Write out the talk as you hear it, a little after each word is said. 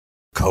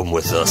Come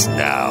with us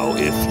now,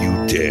 if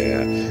you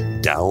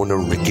dare, down a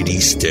rickety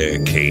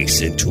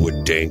staircase into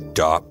a dank,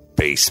 dark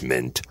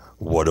basement.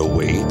 What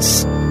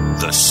awaits?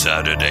 The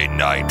Saturday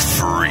Night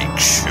Freak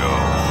Show.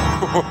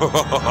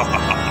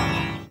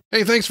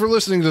 Hey, thanks for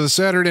listening to the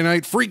Saturday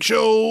Night Freak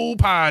Show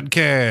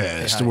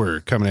podcast. Hey,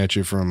 we're coming at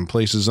you from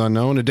places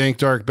unknown, a dank,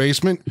 dark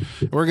basement.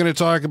 We're going to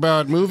talk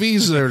about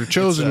movies that are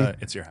chosen.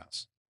 It's your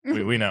house.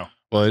 We know.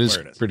 Well, it is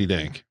pretty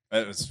dank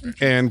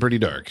and pretty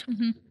dark.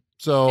 Mm-hmm.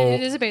 So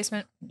and it is a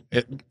basement.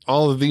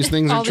 All of these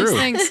things are true.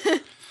 These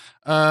things.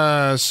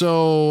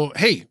 So,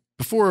 hey,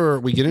 before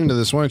we get into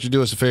this, why don't you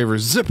do us a favor?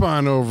 Zip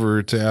on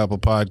over to Apple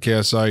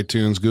Podcasts,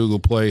 iTunes, Google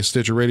Play,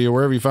 Stitcher Radio,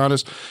 wherever you found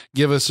us.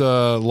 Give us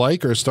a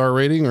like or a star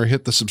rating or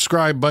hit the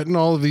subscribe button.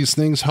 All of these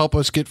things help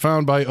us get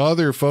found by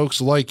other folks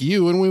like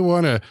you, and we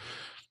want to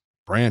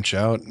branch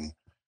out and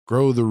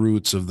grow the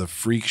roots of the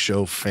Freak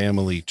Show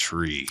family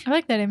tree. I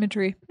like that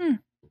imagery. And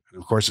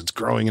of course, it's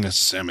growing in a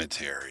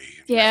cemetery.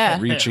 Yeah.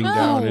 Reaching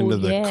down into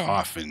the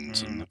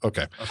coffins. And,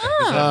 okay. Is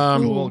that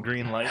cool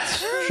green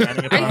lights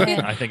shining upon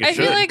it? I think it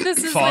should. I feel like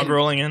this is fog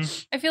rolling in.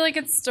 I feel like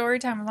it's story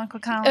time with Uncle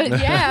Colin.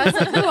 Yeah. I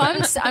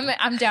was like,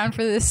 I'm down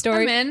for this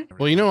story. I'm in.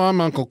 Well, you know, I'm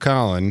Uncle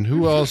Colin.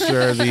 Who else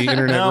are the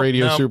internet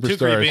radio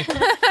superstars? Too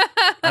creepy.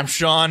 I'm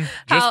Sean.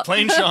 Just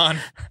plain Sean.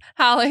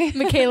 Holly.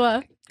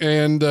 Michaela.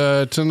 And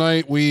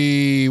tonight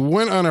we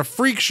went on a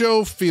freak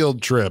show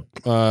field trip,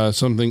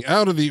 something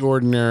out of the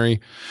ordinary,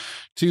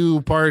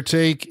 to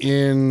partake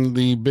in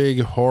the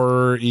big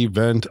horror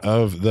event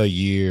of the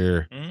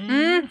year.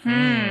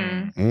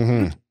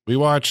 We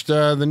watched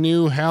the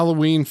new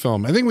Halloween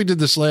film. I think we did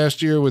this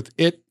last year with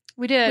It.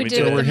 We did. We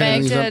did. The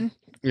Meg did.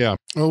 Yeah.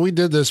 Well, we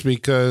did this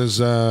because,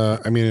 I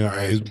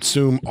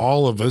assume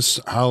all of us,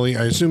 Holly,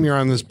 I assume you're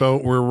on this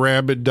boat. We're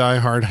rabid,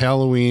 diehard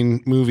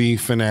Halloween movie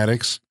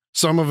fanatics.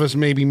 Some of us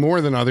maybe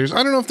more than others.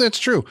 I don't know if that's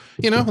true.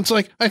 You know, it's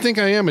like, I think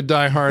I am a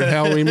diehard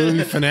Halloween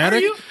movie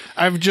fanatic.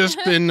 I've just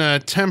been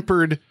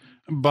tempered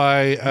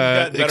by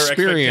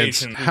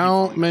experience.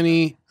 How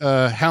many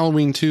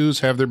Halloween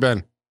 2s have there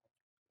been?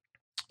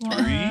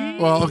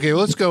 Well, okay,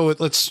 let's go with,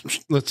 let's do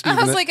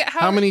that.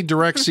 How many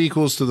direct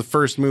sequels to the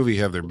first movie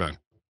have there been?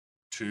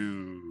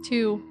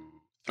 Two.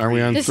 Are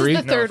we on this 3?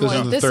 Is the third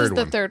one. This is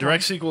the third one.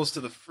 Direct sequels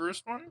to the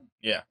first one?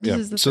 Yeah.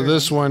 So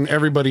this one,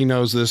 everybody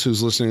knows this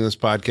who's listening to this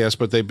podcast,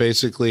 but they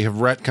basically have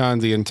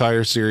retconned the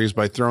entire series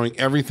by throwing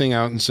everything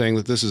out and saying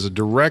that this is a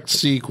direct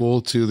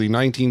sequel to the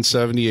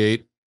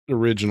 1978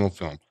 original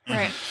film.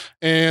 Right.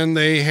 And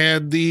they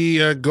had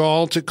the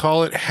gall to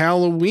call it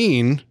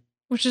Halloween.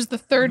 Which is the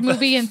third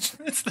movie in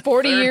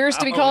 40 years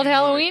to be called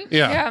Halloween?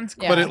 Yeah.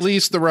 But at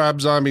least the Rob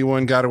Zombie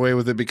one got away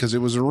with it because it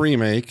was a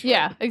remake.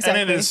 Yeah,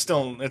 exactly. And it is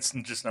still, it's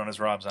just known as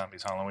Rob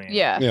Zombie's Halloween.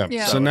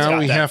 Yeah. So now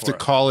we have to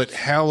call it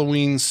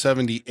Halloween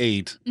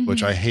 78,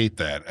 which I hate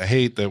that. I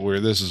hate that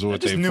this is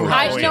what they put.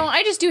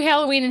 I just do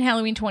Halloween and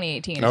Halloween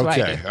 2018.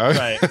 Okay.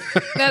 Right.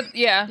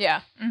 Yeah.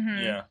 Yeah.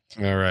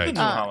 All right.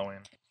 Halloween.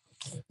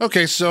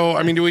 Okay,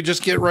 so, do we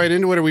just get right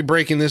into it? Are we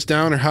breaking this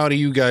down, or how do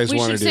you guys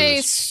want to do this? We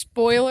should say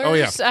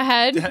spoilers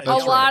ahead. A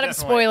lot of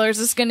spoilers.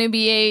 It's going to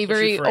be a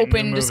very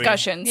open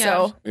discussion.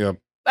 Yeah. So,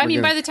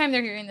 by the time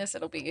they're hearing this,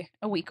 it'll be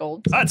a week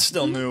old. That's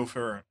still new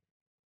for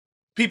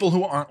people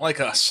who aren't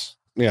like us.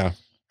 Yeah.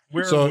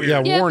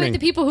 Warning. But the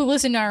people who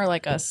listen are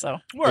like us, so.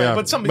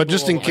 But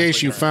just in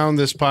case you found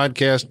this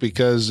podcast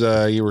because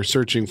you were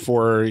searching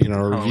for,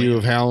 a review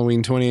of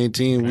Halloween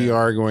 2018, we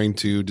are going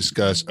to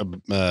discuss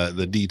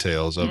the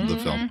details of the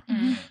film.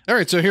 All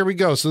right, so here we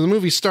go. So the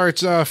movie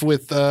starts off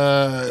with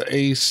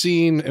a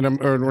scene, and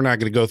we're not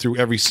going to go through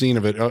every scene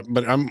of it,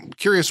 but I'm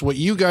curious what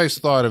you guys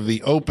thought of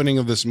the opening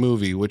of this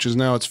movie, which is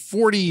now, it's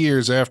 40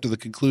 years after the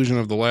conclusion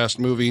of the last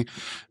movie.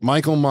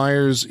 Michael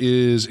Myers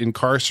is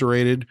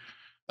incarcerated,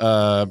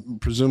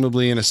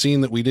 presumably in a scene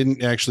that we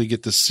didn't actually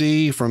get to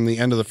see from the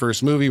end of the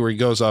first movie, where he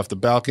goes off the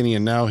balcony,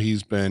 and now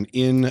he's been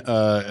in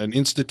an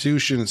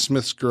institution in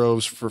Smith's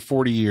Groves for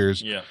 40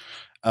 years. Yeah.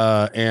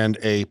 And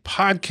a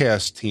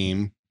podcast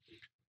team.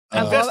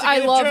 I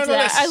loved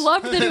that. I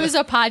loved that it was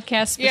a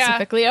podcast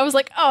specifically. I was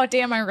like, oh,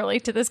 damn, I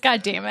relate to this.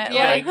 God damn it.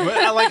 Yeah.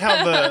 I like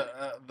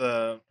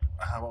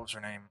how what was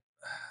her name?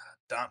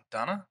 Donna?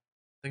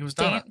 I think it was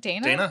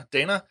Dana.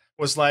 Dana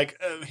was like,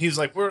 he's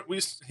like,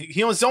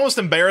 he was almost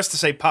embarrassed to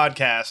say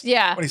podcast.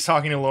 Yeah. When he's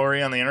talking to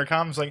Lori on the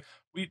intercom, he's like,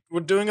 we're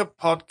doing a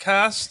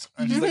podcast,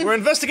 and she's like, we're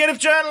investigative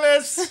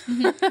journalists.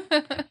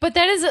 But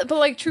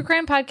true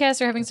crime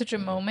podcasts are having such a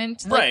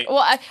moment. Right.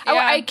 Well,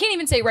 I can't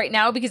even say right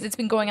now because it's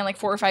been going on like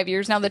 4 or 5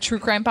 years now. The true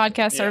crime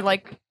podcasts are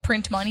like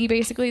print money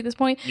basically at this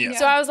point. Yeah.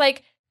 So I was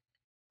like,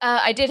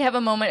 I did have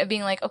a moment of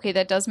being like, okay,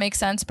 that does make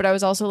sense. But I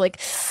was also like,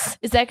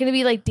 is that going to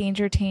be like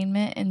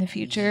Dangertainment in the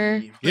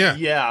future? Yeah.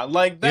 Yeah.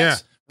 Like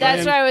that's.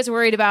 That's what I was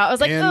worried about. I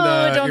was like,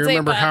 don't you say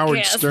remember podcast.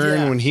 Howard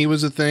Stern when he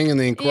was a thing, and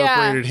they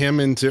incorporated him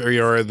into,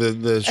 or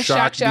the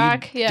shock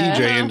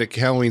DJ into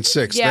Halloween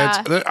 6.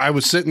 Yeah. I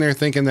was sitting there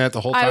thinking that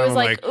the whole time. I was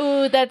like,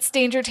 ooh, that's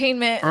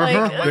Dangertainment.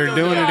 They're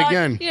doing it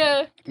again.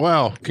 Yeah.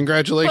 Wow.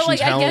 Congratulations,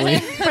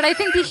 Halloween. But I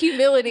think the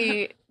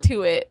humility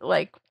to it,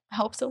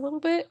 helps a little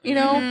bit, you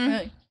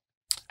know?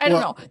 I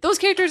don't know. Those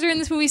characters are in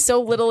this movie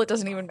so little it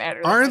doesn't even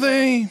matter. Are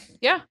they?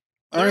 Yeah.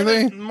 Are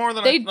they? More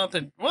than I thought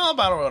they'd... Well,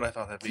 about what I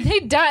thought they'd be. They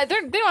die. They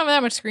don't have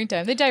that much screen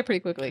time. They die pretty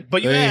quickly.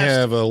 But they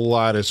have a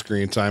lot of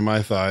screen time,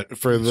 I thought,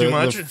 for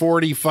the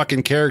 40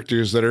 fucking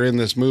characters that are in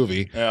this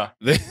movie. Yeah.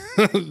 They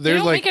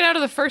don't make it out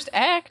of the first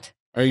act.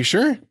 Are you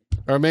sure?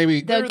 Or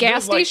maybe... The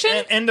gas station?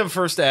 End of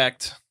first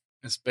act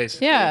is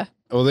basically... Yeah.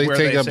 Well, they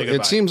take up...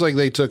 It seems like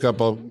they took up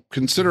a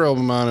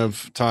considerable amount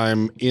of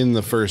time in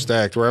the first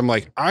act, where I'm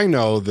like, I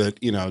know that,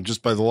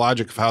 just by the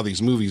logic of how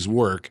these movies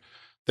work,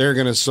 they're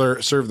going to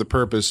serve the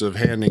purpose of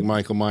handing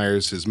Michael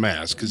Myers his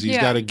mask, because he's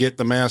got to get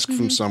the mask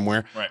from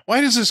somewhere. Right. Why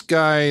does this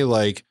guy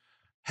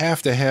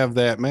have to have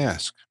that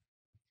mask?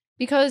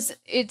 Because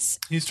it's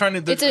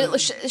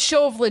a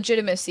show of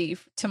legitimacy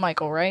to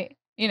Michael, right?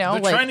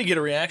 They're trying to get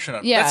a reaction out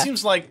of it. Yeah. That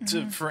seems like,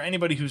 for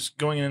anybody who's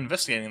going and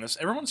investigating this,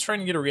 everyone's trying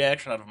to get a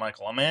reaction out of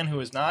Michael, a man who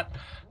has not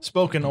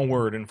spoken a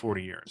word in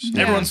 40 years.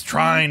 Yeah. Everyone's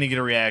trying to get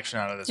a reaction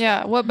out of this.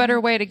 Yeah, what better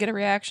way to get a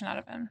reaction out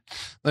of him?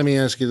 Let me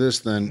ask you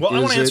this then. Well, I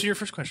want to answer your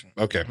first question.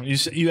 Okay.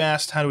 You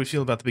asked, how do we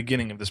feel about the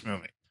beginning of this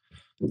movie?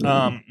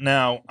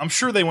 Now, I'm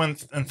sure they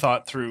went and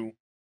thought through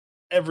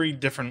every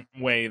different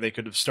way they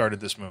could have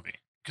started this movie,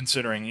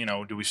 considering,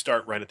 do we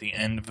start right at the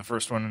end of the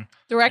first one?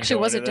 There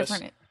actually was a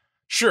different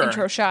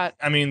intro shot.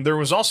 I mean, there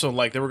was also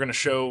they were going to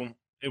show,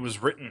 it was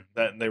written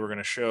that they were going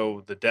to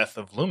show the death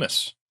of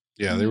Loomis.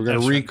 Yeah, they were going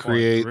to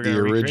recreate the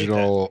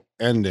original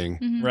ending.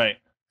 Mm-hmm. Right.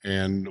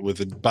 And with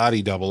a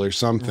body double or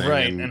something.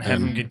 Right, and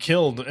have him get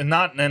killed and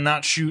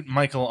not shoot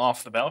Michael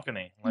off the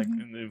balcony. Like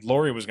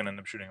Laurie was going to end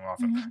up shooting him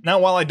off. Now,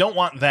 while I don't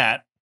want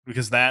that,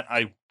 because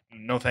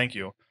no thank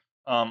you,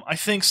 I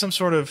think some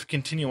sort of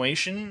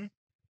continuation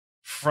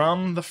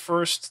from the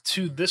first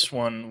to this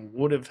one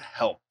would have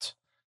helped.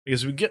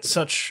 Because we get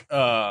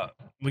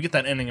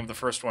that ending of the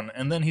first one,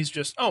 and then he's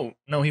just, oh,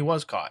 no, he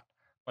was caught.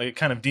 It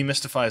kind of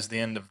demystifies the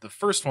end of the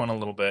first one a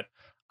little bit.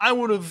 I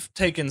would have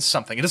taken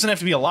something. It doesn't have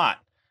to be a lot.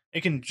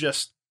 It can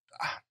just,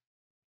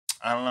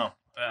 I don't know.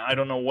 I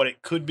don't know what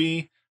it could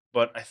be,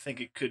 but I think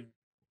it could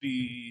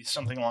be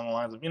something along the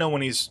lines of,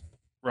 when he's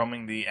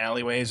roaming the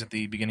alleyways at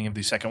the beginning of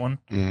the second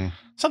one.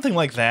 Something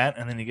like that,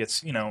 and then he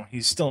gets,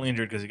 he's still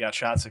injured because he got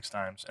shot 6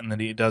 times, and then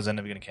he does end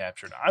up getting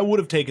captured. I would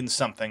have taken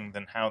something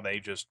than how they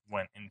just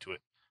went into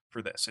it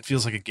for this. It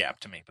feels like a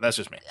gap to me, but that's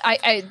just me.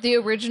 The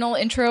original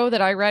intro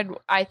that I read,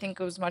 I think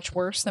it was much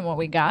worse than what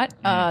we got.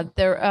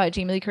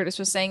 Jamie Lee Curtis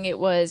was saying it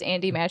was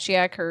Andy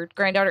Machiak, her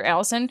granddaughter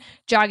Allison,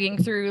 jogging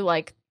through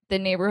the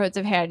neighborhoods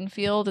of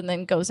Haddonfield, and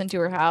then goes into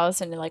her house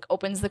and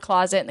opens the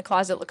closet, and the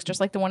closet looks just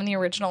like the one in the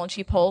original, and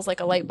she pulls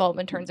a light bulb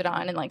and turns it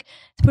on, and it's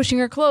pushing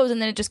her clothes, and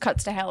then it just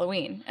cuts to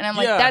Halloween, and I'm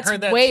that's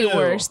way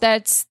worse.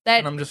 That's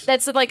a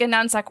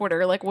non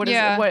sequitur.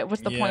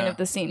 What's the point of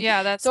the scene?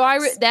 Yeah, that's so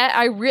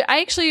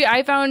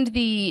I found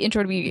the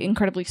intro to be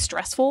incredibly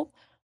stressful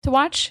to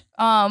watch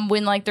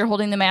when they're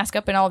holding the mask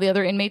up and all the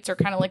other inmates are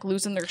kind of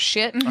losing their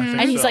shit,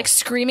 and he's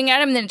screaming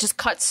at him, and then it just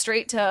cuts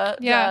straight to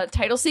the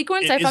title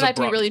sequence. I found that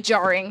to be really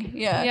jarring.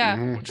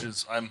 Which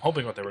is, I'm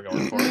hoping, what they were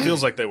going for. It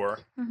feels like they were.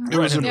 It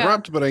was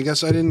abrupt, but I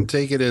guess I didn't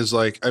take it as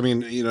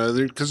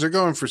because they're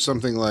going for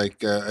something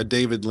like a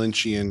David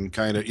Lynchian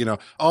kind of,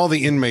 all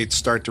the inmates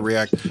start to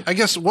react. I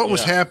guess what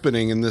was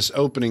happening in this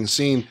opening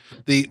scene,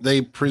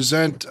 they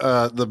present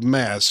the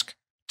mask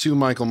to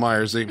Michael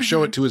Myers. They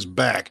show it to his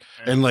back,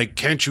 and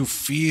can't you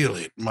feel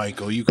it,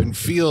 Michael? You can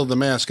feel the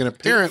mask, and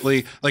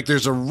apparently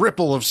there's a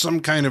ripple of some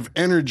kind of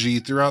energy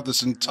throughout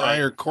this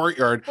entire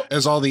courtyard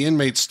as all the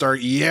inmates start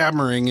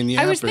yammering and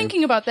yapping. I was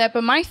thinking about that,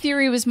 but my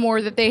theory was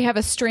more that they have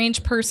a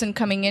strange person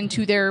coming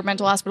into their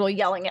mental hospital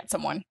yelling at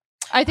someone.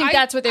 I think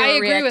that's what they were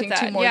reacting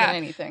to more than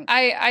anything.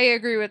 I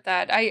agree with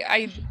that.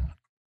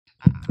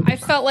 I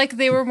felt like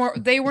they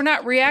were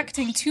not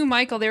reacting to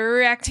Michael, they were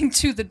reacting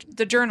to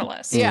the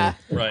journalist. Yeah.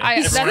 Right.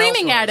 He's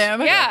screaming at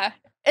him. Yeah.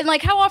 And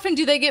how often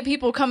do they get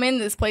people come in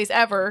this place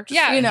ever?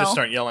 Just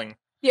start yelling.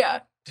 Yeah.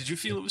 Did you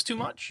feel it was too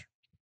much?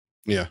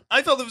 Yeah.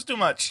 I thought it was too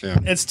much. Yeah.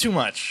 It's too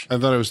much. I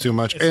thought it was too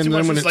much. It's too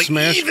much. When it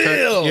smashed cut,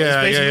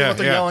 what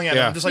they're yelling at.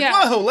 I'm just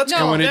whoa, let's go.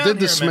 And when it did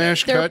the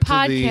smash they're cut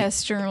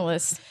podcast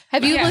journalists.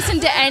 Have you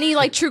listened to any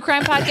true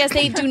crime podcast?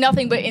 They do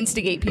nothing but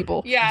instigate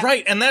people. Yeah.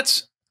 Right. And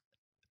that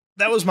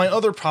was my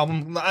other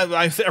problem.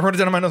 I wrote it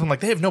down in my notes. I'm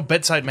like, they have no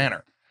bedside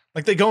manner.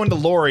 They go into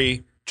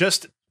Laurie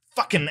just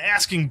fucking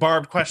asking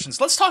barbed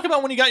questions. Let's talk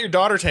about when you got your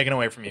daughter taken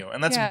away from you.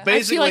 And that's basically.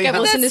 I feel like I've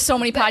listened to so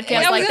many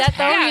podcasts like that,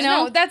 though.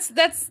 No,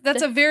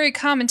 that's a very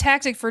common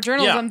tactic for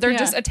journalism. They're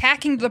just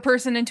attacking the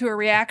person into a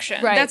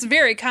reaction. Right. That's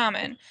very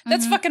common.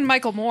 That's fucking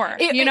Michael Moore.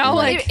 It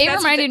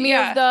reminded me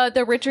of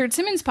the Richard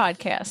Simmons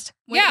podcast.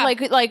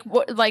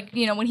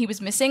 When he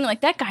was missing,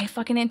 that guy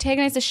fucking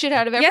antagonized the shit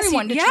out of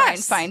everyone to try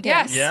and find him.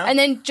 Yes. Yeah. And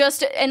then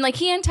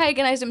he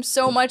antagonized him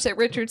so much that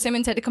Richard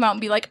Simmons had to come out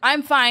and be like,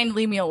 I'm fine,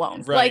 leave me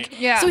alone. Right.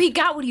 So he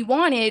got what he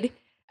wanted.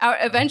 out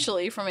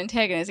eventually from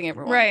antagonizing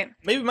everyone. Right.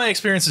 Maybe my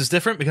experience is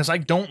different because I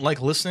don't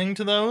like listening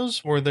to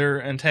those where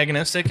they're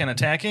antagonistic and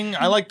attacking.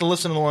 I like to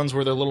listen to the ones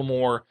where they're a little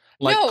more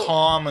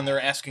calm and they're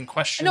asking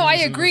questions. No, I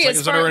agree. Like,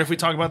 is it all right if we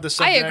talk about this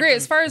subject? I agree.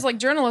 As far as like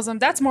journalism,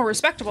 that's more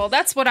respectable.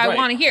 That's what I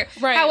want to hear.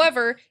 Right.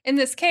 However, in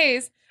this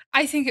case,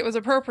 I think it was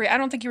appropriate. I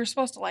don't think you were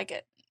supposed to like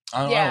it.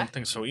 I don't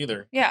think so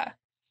either. Yeah.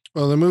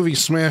 Well, the movie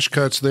smash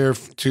cuts there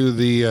to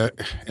the,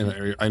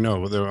 and I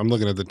know I'm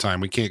looking at the time.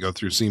 We can't go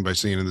through scene by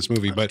scene in this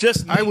movie, but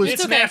it's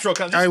natural.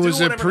 I was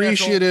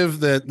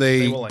appreciative that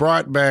they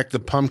brought back the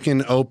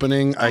pumpkin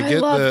opening. I get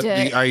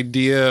the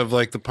idea of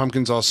like the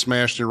pumpkin's all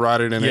smashed and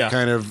rotted, and it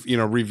kind of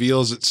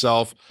reveals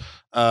itself.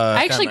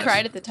 I actually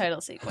cried at the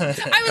title sequence.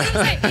 I was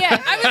gonna say,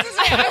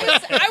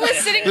 I was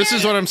sitting there. This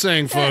is what I'm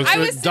saying, folks.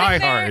 Die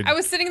Hard. I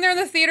was sitting there in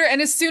the theater,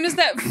 and as soon as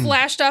that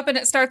flashed up and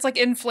it starts like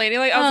inflating,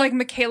 like I was like,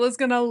 Michaela's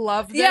gonna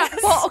love this. Yeah.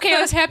 Well, okay, I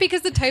was happy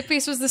because the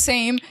typeface was the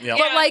same. Yep.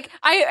 But like,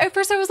 at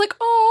first I was like,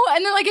 oh,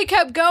 and then like it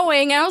kept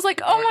going, and I was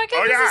like, oh my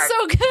god, this is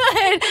so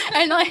good.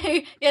 And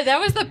like,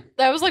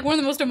 that was like one of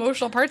the most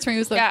emotional parts for me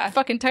was the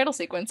fucking title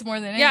sequence more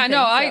than anything. Yeah,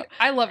 no,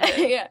 I loved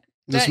it. Yeah.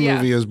 This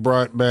movie has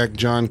brought back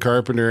John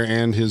Carpenter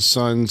and his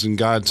sons and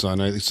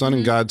godson, I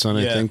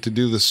think, to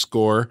do the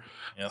score.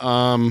 Yep.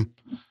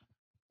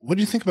 What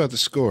do you think about the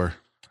score?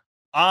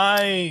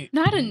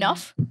 Not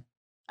enough.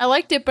 I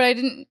liked it, but I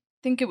didn't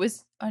think it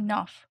was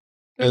enough.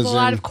 There was a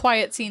lot of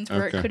quiet scenes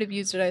where it could have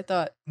used it, I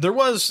thought. There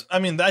was, I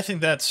think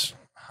that's,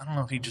 I don't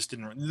know if he just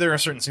didn't, there are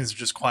certain scenes that are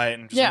just quiet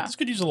and just like, this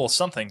could use a little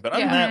something. But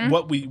other than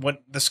that,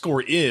 what the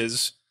score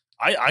is,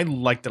 I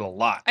liked it a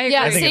lot. I agree.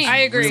 I think I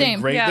it's agree. really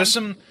great. Yeah. There's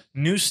some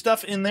new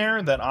stuff in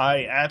there that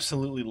I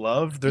absolutely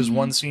loved. There's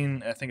one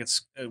scene, I think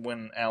it's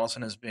when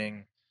Allison is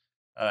being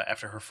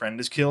after her friend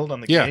is killed on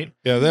the gate.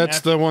 Yeah,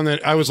 that's the one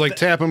that I was like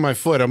tapping my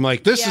foot. I'm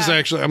like, this is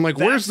actually. I'm like,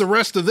 where's the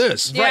rest of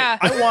this? Yeah.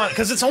 Right. I want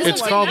because it's only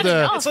It's called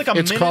the. It's like a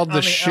It's minute called on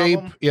the shape.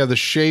 album. Yeah, the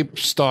shape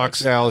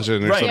stalks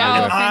Allison or Right. something. Oh,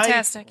 like that.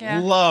 fantastic! I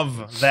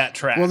love that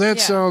track. Well, that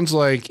sounds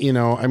like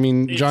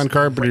John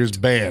Carpenter's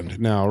band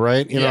now,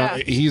 right? You know,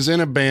 he's in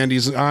a band.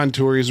 He's on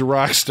tour. He's a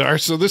rock star.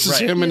 So this is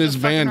him and his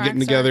band getting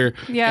together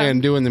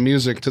and doing the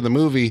music to the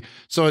movie.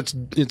 So it's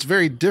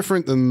very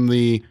different than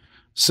the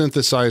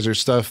synthesizer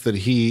stuff that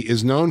he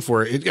is known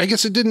for. I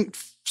guess it didn't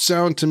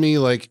sound to me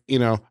like,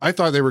 I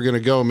thought they were going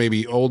to go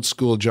maybe old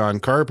school John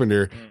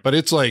Carpenter, but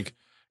it's like,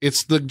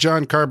 it's the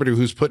John Carpenter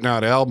who's putting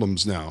out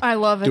albums now. I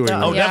love it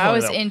though. Yeah, I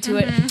was into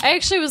it. Mm-hmm. I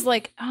actually was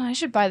like, oh, I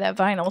should buy that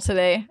vinyl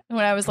today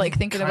when I was like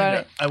thinking about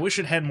it. I wish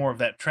it had more of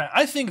that track.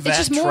 I think that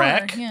just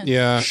track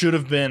should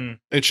have been.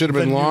 It should have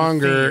been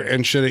longer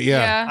and should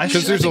have,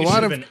 because there's a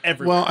lot of.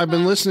 Well, I've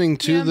been listening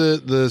to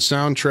the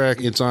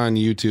soundtrack. It's on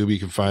YouTube. You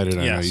can find it.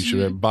 I know you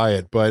should buy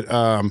it, but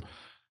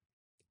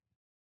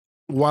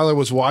while I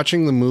was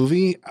watching the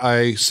movie,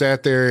 I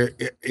sat there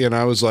and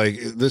I was like,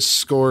 this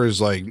score is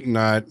like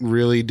not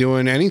really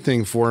doing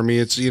anything for me.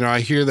 It's,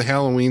 I hear the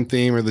Halloween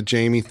theme or the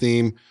Jamie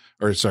theme,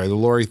 or sorry, the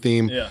Laurie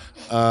theme. Yeah.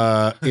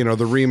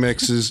 The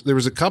remixes. There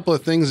was a couple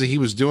of things that he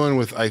was doing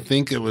with, I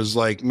think it was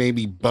like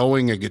maybe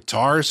bowing a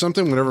guitar or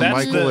something. Whenever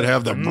Michael would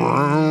have the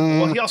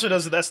well, he also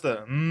does it. That's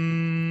the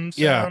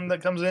sound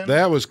that comes in.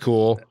 That was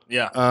cool.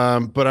 Yeah.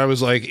 But I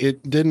was like,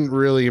 it didn't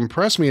really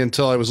impress me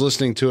until I was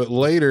listening to it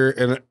later,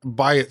 and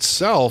by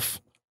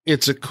itself,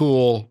 it's a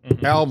cool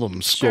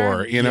album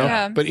score,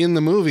 But in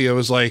the movie, I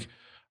was like,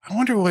 I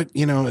wonder what,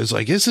 is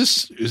like, is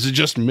it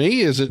just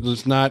me? Is it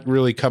just not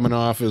really coming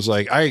off as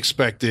like I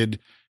expected,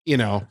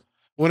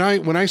 when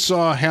I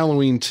saw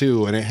Halloween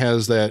 2 and it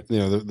has that,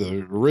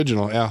 the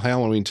original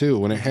Halloween 2,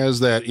 when it has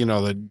that,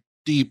 the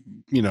deep,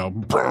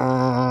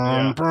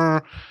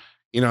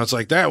 it's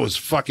like that was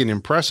fucking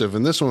impressive.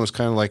 And this one was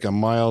kind of like a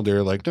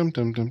milder, like dum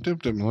dum dum dum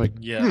dum. Like,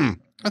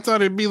 I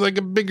thought it'd be like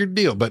a bigger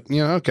deal, but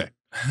okay.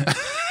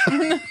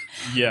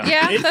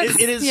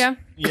 It is. Yeah.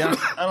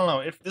 I don't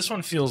know if this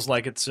one feels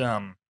like it's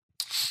kind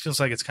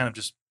of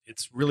just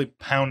it's really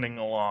pounding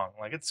along,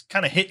 like it's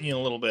kind of hitting you a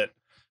little bit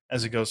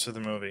as it goes through the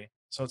movie.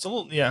 So it's a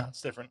little, it's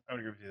different. I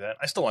would agree with you that.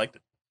 I still liked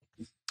it.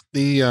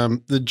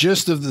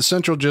 The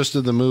central gist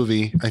of the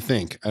movie, I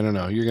think, I don't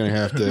know, you're going to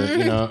have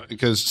to,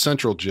 because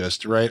central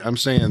gist, right? I'm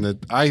saying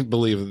that I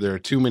believe that there are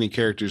too many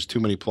characters, too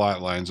many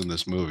plot lines in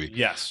this movie.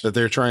 Yes. That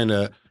they're trying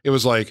to, it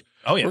was like,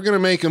 we're going to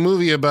make a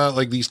movie about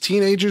like these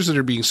teenagers that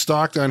are being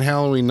stalked on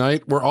Halloween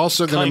night. We're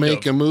also going to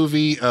make a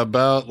movie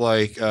about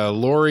like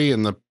Laurie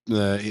and the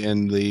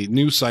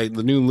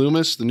new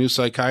Loomis, the new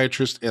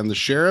psychiatrist, and the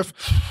sheriff,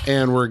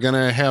 and we're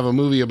gonna have a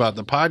movie about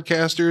the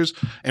podcasters,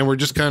 and we're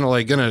just kind of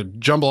like gonna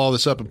jumble all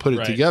this up and put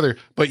it together.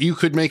 But you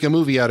could make a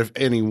movie out of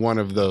any one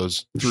of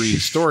those three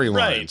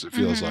storylines. It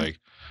feels like.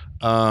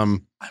 I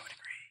would agree.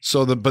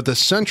 So the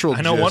central.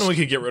 I know one we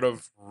could get rid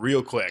of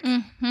real quick.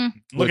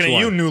 Looking at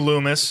you, new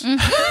Loomis.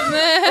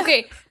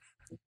 Okay.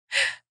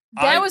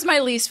 That was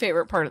my least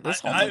favorite part of this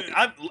whole movie.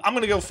 I'm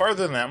going to go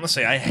farther than that. I'm going to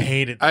say I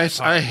hated I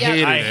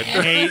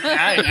hated it.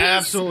 I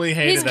absolutely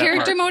hated his that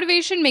character part.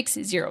 motivation makes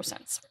 0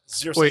 sense.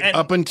 Wait,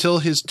 up until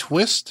his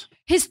twist?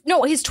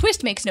 his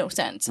twist makes no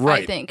sense.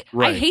 Right, I think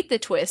right. I hate the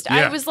twist.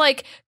 Yeah. I was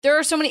like, there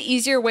are so many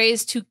easier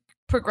ways to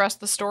progress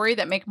the story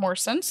that make more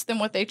sense than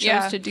what they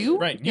chose to do.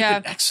 Right. You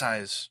could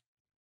excise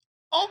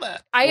all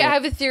that. I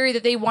have a theory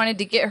that they wanted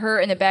to get her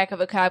in the back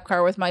of a cop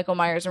car with Michael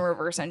Myers and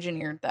reverse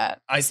engineered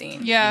that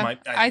scene. Yeah,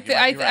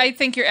 I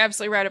think you're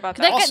absolutely right about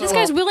that. This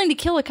guy's willing to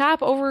kill a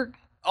cop over.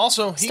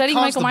 Also, he studying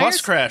caused Michael the Myers?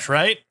 bus crash,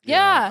 right?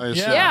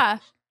 Yeah.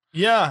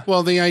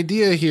 Well, the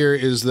idea here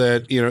is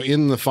that,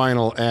 in the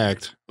final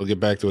act, we'll get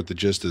back to what the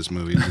gist of this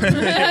movie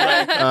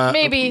is.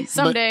 Maybe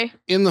someday.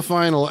 But in the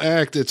final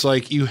act, it's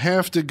like you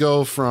have to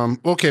go from,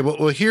 well,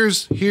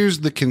 here's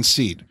the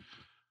conceit.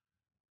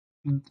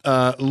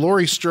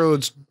 Laurie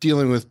Strode's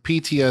dealing with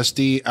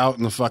PTSD out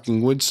in the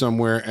fucking woods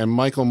somewhere, and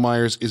Michael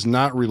Myers is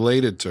not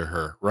related to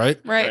her, right?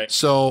 Right.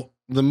 So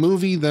the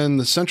movie, then,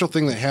 the central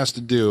thing that it has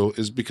to do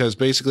is because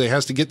basically it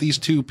has to get these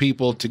two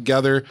people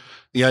together.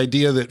 The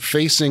idea that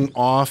facing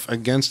off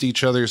against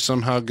each other is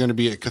somehow going to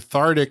be a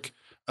cathartic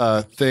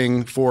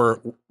thing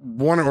for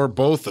one or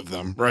both of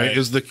them, right?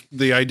 Is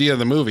the idea of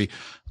the movie.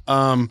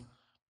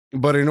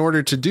 But in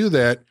order to do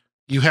that,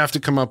 you have to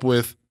come up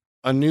with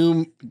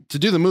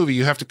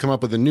you have to come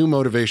up with a new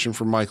motivation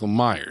for Michael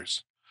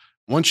Myers.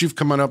 Once you've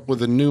come up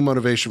with a new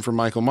motivation for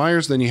Michael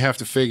Myers, then you have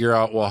to figure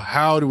out, well,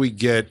 how do we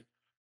get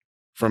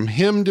from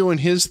him doing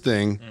his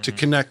thing to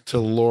connect to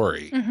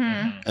Laurie?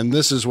 And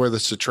this is where the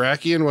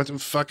Satrakian, what the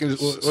fuck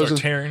is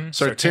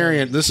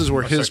Sartarian. This is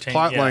where his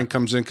plot line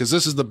comes in, because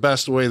this is the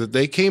best way that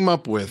they came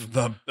up with.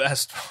 The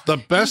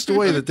best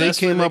way that they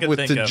came up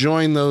with to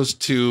join those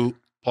two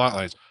plot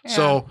lines. Yeah.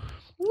 So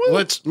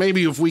let's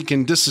maybe if we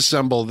can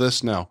disassemble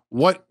this now.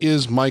 What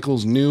is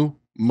Michael's new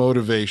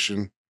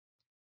motivation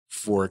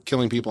for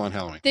killing people on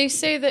Halloween? They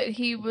say that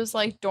he was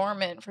like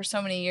dormant for so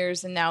many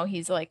years and now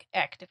he's like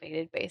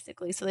activated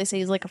basically. So they say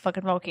he's like a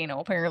fucking volcano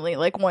apparently.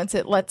 Like once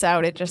it lets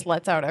out, it just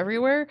lets out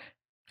everywhere.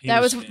 There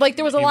was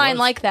a line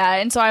like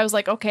that. And so I was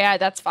like, okay,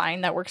 that's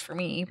fine. That works for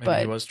me. Maybe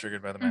but he was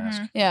triggered by the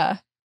mask. Yeah.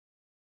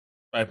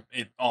 By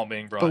it all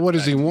being brought. But what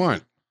does he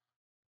want?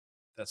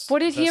 What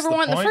did he ever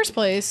want in the first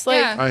place?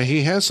 Like,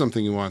 he has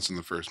something he wants in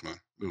the first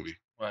movie.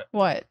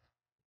 What?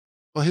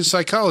 Well, his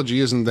psychology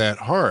isn't that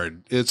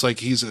hard. It's like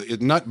he's a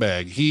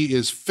nutbag. He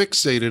is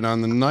fixated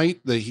on the night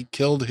that he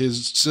killed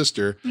his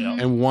sister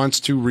and wants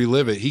to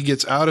relive it. He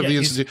gets out of the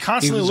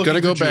institution. He's going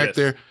to go back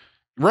there.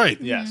 Right.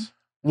 Yes.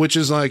 Which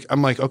is like,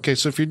 I'm like, okay,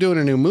 so if you're doing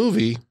a new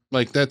movie,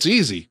 like that's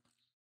easy.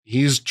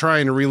 He's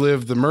trying to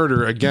relive the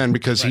murder again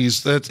because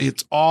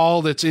it's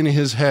all that's in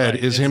his head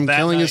is him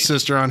killing his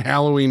sister on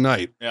Halloween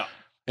night. Yeah.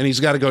 And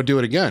he's got to go do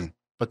it again.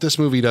 But this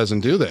movie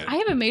doesn't do that. I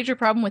have a major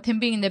problem with him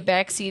being in the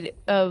backseat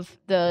of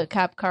the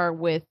cop car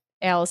with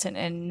Allison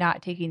and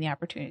not taking the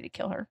opportunity to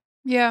kill her.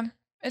 Yeah.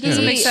 It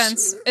doesn't make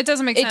sense. It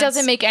doesn't make sense. It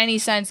doesn't make any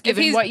sense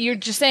given what you're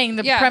just saying.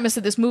 The premise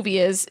of this movie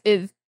is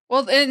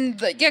well,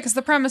 because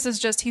the premise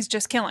is he's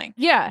just killing.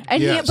 Yeah,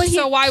 and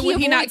so why would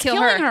he not kill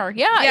her?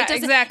 Yeah,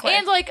 exactly.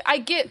 And like, I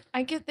get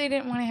they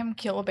didn't want him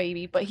to kill a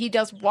baby, but he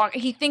does walk.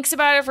 He thinks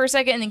about it for a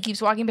second and then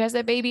keeps walking past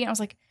that baby. And I was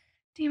like,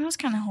 damn, I was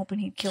kind of hoping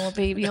he'd kill a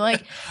baby.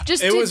 Like,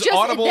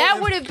 audible. That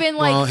would have been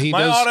like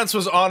my audience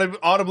was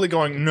audibly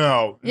going,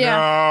 no.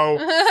 Yeah,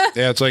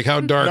 it's like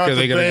how dark are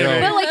they going to go?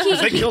 But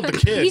like they killed the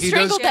kid. He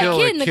strangled that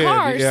kid in the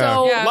car.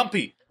 So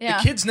Lumpy. The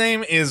kid's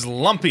name is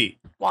Lumpy.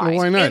 Well,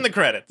 why not? In the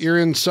credits. You're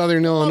in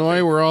Southern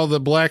Illinois where all the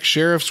black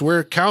sheriffs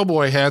wear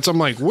cowboy hats. I'm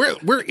like,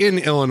 we're in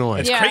Illinois.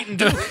 It's Creighton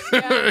Duke.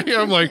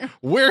 I'm like,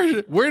 where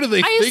do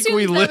they think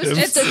we live?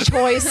 It's a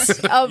choice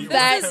of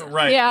that.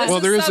 Right. Yeah. Well,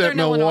 there is that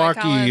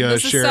Milwaukee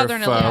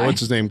sheriff. What's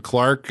his name?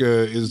 Clark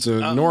is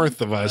north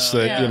of us.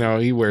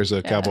 He wears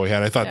a cowboy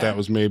hat. I thought that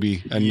was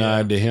maybe a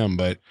nod to him.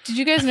 But did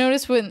you guys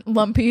notice when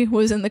Lumpy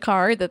was in the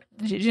car? Did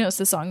you notice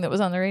the song that was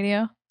on the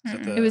radio?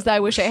 It was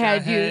I Wish I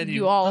Had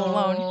You All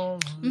Alone.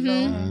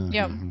 Mm-hmm.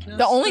 Yeah.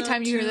 The only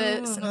time you hear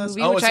this in the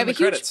movie, which I have a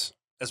huge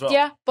as well.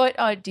 Yeah, but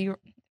here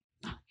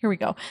we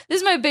go. This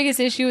is my biggest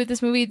issue with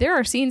this movie. There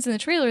are scenes in the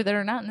trailer that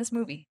are not in this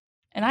movie.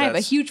 And I have a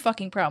huge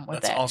fucking problem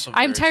with that.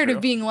 I'm tired of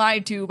being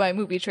lied to by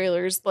movie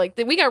trailers. Like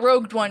we got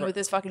rogued one with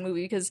this fucking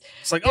movie because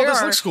it's like,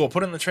 this looks cool.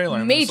 Put it in the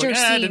trailer. Major scenes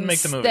I didn't make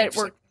the movie. That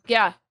were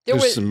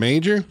There's some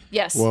major?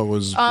 Yes. What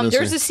was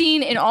there's a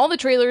scene in all the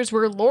trailers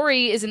where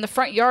Laurie is in the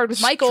front yard with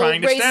Michael,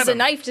 raises a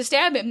knife to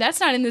stab him. That's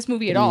not in this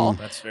movie at all.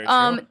 That's very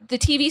true. The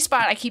TV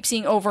spot I keep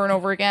seeing over and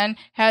over again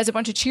has a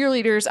bunch of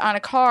cheerleaders on a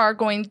car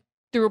going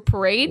through a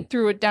parade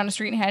down a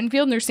street in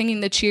Haddonfield, and they're singing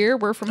the cheer.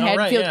 We're from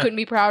Haddonfield, couldn't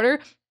be prouder.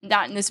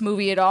 Not in this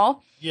movie at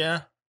all.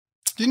 Yeah.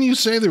 Didn't you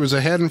say there was a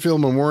Haddonfield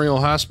Memorial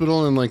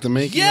Hospital in like the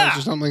making of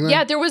or something like that?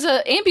 Yeah, there was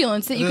an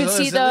ambulance that you could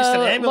see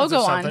the logo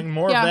on.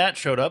 More of that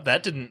showed up.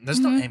 That didn't. There's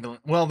no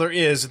ambulance. Well, there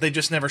is. They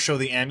just never show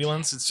the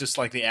ambulance. It's just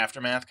like the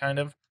aftermath, kind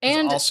of.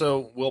 And there's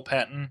also Will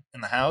Patton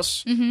in the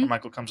house. Where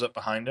Michael comes up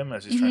behind him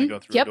as he's trying to go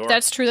through the door. Yep,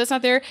 that's true. That's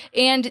not there.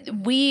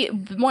 And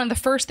one of the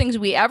first things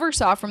we ever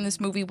saw from this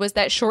movie was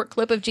that short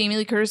clip of Jamie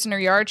Lee Curtis in her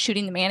yard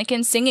shooting the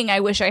mannequin, singing "I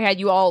Wish I Had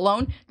You All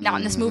Alone." Not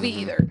in this movie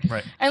either.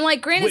 Right. And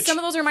like, granted, some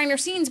of those are minor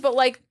scenes, but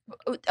like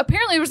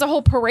apparently there was a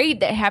whole parade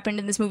that happened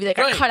in this movie that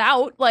got Right. cut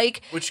out.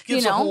 Like, Which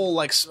gives a whole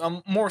like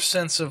more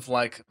sense of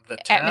like the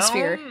town.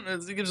 Atmosphere.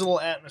 It gives a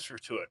little atmosphere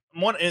to it.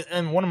 One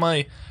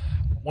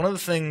of the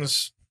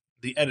things,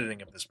 the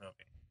editing of this movie,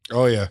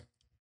 Oh yeah,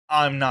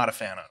 I'm not a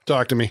fan of.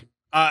 talk to me.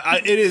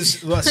 It is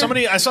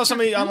somebody. I saw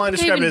somebody online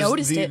think I describe it even as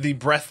noticed it. the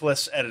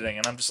breathless editing,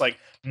 and I'm just like,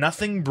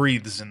 nothing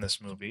breathes in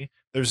this movie.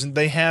 The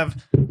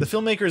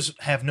filmmakers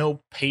have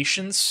no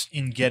patience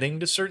in getting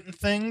to certain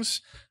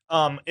things.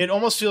 It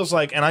almost feels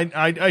like, and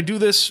I do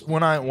this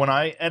when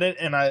I edit,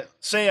 and I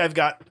say I've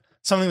got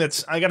something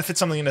I got to fit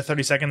something into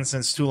 30 seconds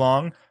and it's too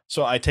long,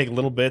 so I take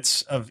little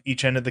bits of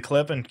each end of the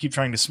clip and keep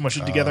trying to smush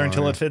it together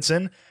until it fits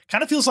in.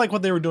 Kind of feels like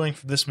what they were doing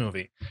for this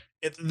movie.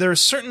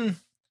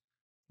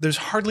 There's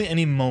hardly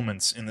any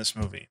moments in this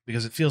movie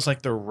because it feels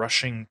like they're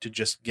rushing to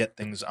just get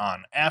things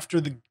on.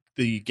 After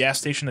the gas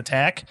station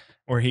attack,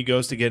 where he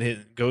goes to get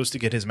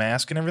his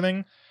mask and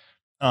everything,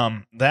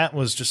 that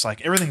was just like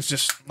everything's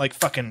just like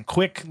fucking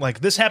quick. Like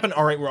this happened,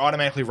 all right, we're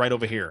automatically right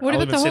over here. What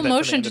I'll about even the say whole that for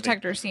motion end of it.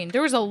 detector scene?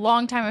 There was a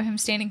long time of him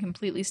standing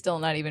completely still,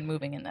 not even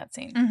moving in that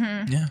scene.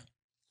 Mm-hmm. Yeah.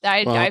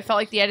 I felt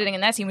like the editing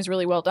in that scene was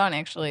really well done,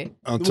 actually.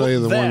 I'll tell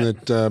you the one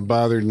that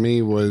bothered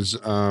me was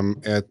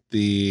at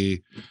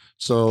the.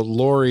 So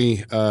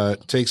Lori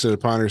takes it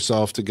upon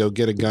herself to go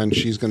get a gun.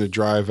 She's going to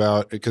drive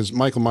out because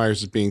Michael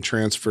Myers is being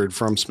transferred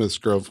from Smith's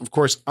Grove, of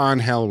course, on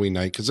Halloween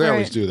night because they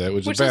always do that,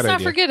 which is a bad let's not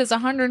idea. forget is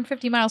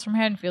 150 miles from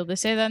Haddonfield. They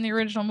say that in the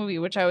original movie,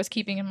 which I was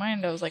keeping in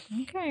mind. I was like,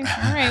 okay,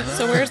 all right.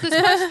 So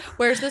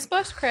where's this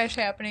bus crash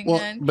happening Well,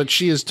 then? but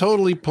she is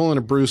totally pulling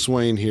a Bruce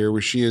Wayne here,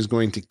 where she is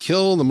going to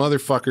kill the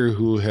motherfucker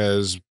who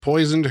has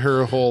poisoned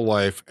her whole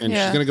life, and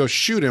she's going to go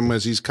shoot him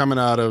as he's coming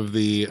out of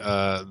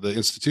the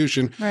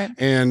institution. Right.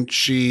 And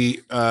she,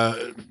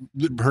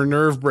 her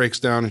nerve breaks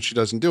down, and she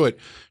doesn't do it.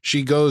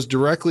 She goes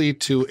directly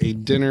to a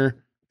dinner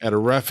at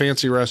a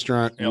fancy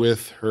restaurant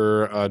with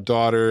her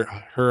daughter,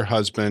 her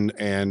husband,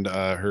 and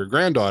her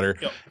granddaughter.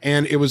 Yep.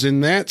 And it was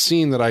in that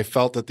scene that I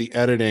felt that the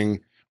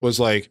editing was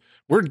like,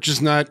 we're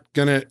just not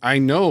gonna. I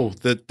know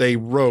that they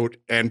wrote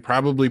and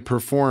probably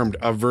performed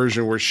a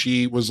version where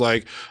she was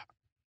like,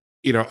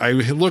 I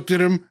looked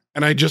at him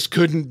and I just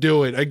couldn't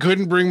do it. I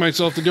couldn't bring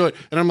myself to do it.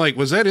 And I'm like,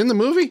 was that in the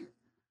movie?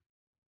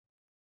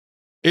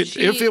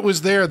 If it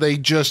was there, they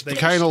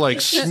kind of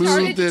like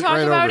smoothed it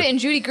right over. And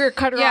Judy Greer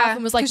cut her off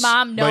and was like,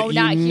 "Mom, no,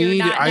 not here,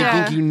 not now." I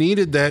think you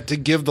needed that to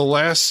give the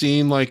last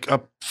scene like a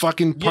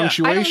fucking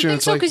punctuation. I don't think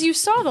it's so like, because you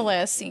saw the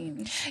last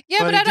scene. Yeah,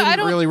 but I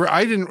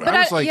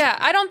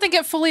don't think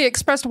it fully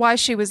expressed why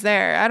she was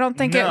there. I don't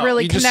think it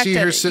really you just connected. see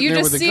her sitting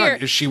there with a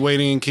gun. Is she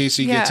waiting in case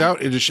he gets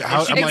out?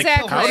 I'm like,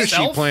 how does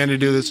she plan to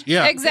do this?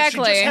 Yeah,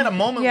 exactly. She just had a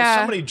moment with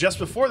somebody just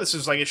before this.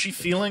 Is like, is she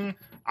feeling?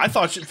 I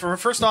thought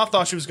first off,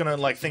 thought she was gonna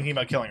like thinking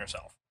about killing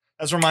herself.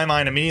 That's where my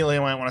mind immediately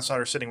went when I saw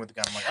her sitting with the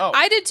gun. I'm like, oh,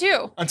 I did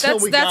too.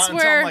 Until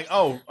I'm like,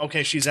 oh,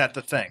 okay, she's at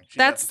the thing.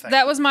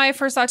 That was my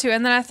first thought too.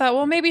 And then I thought,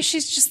 well, maybe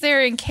she's just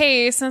there in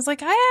case. And I was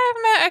like,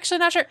 I'm actually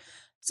not sure.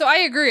 So I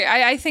agree.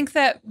 I think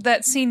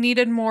that scene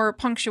needed more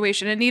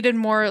punctuation. It needed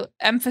more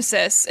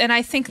emphasis. And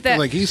I think that,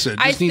 like he said,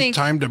 just needs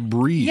time to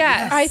breathe.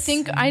 Yeah,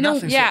 I know.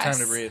 Time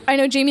to breathe. I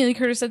know. Jamie Lee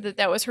Curtis said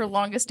that was her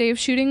longest day of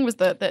shooting. Was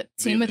the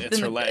scene with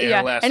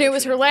and it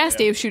was her last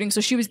day of shooting. So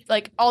she was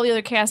like, all the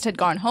other cast had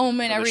gone home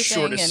and everything.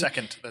 Shortest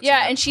second.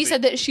 And she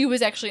said that she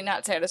was actually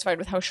not satisfied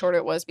with how short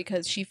it was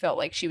because she felt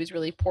like she was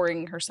really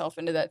pouring herself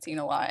into that scene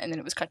a lot, and then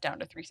it was cut down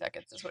to 3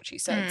 seconds, is what she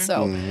said.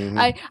 So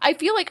I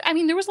feel like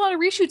there was a lot of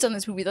reshoots on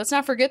this movie. Let's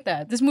not forget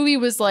that this movie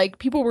was like,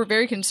 people were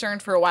very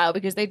concerned for a while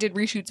because they did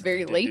reshoots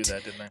very late. Do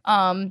that, didn't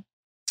they?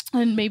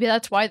 And maybe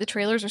that's why the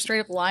trailers are straight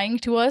up lying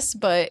to us.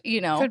 But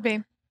could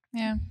be.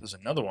 Yeah. There's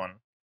another one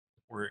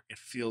where it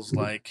feels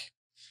like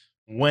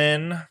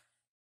when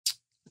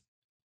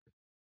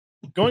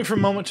going from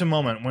moment to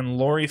moment when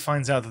Lori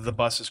finds out that the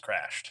bus has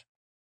crashed,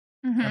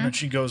 and then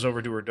she goes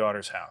over to her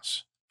daughter's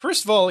house.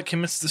 First of all, it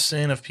commits the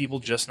sin of people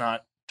just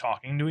not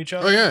talking to each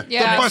other. Oh yeah,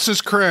 the bus has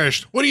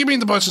crashed. What do you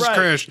mean the bus has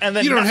crashed? And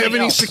then you don't have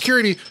any else.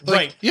 Security.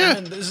 Like, yeah.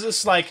 And then this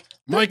is like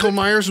Michael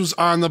Myers was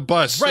on the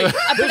bus. Right.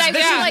 But this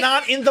is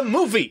not in the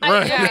movie.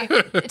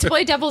 To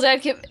play devil's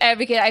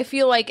advocate, I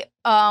feel like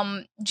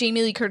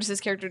Jamie Lee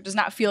Curtis's character does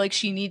not feel like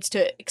she needs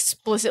to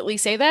explicitly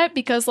say that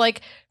because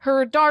like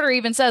her daughter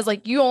even says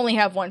like, you only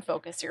have one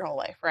focus your whole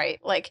life, right?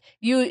 Like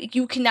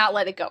you cannot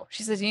let it go.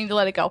 She says you need to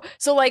let it go.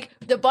 So like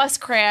the bus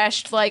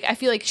crashed, like I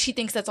feel like she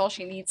thinks that's all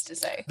she needs to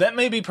say. That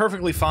may be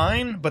perfectly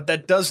fine, but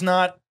that does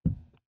not.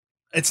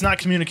 It's not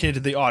communicated to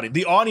the audience.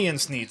 The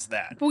audience needs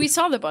that. But we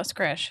saw the bus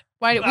crash.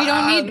 Why we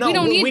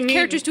don't need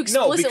characters to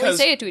explicitly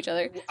say it to each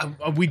other.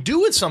 We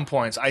do at some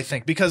points, I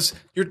think, because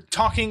you're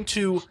talking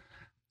to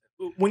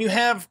when you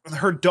have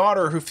her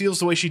daughter who feels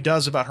the way she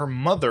does about her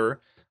mother,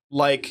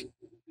 like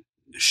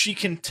she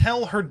can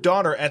tell her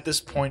daughter at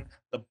this point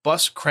the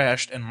bus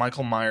crashed and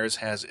Michael Myers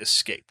has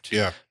escaped.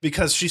 Yeah.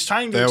 Because she's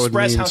trying to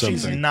express how something.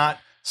 she's not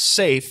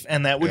safe,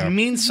 and that would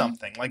mean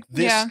something. Like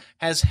this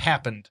has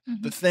happened.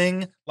 The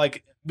thing,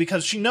 like,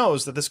 because she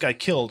knows that this guy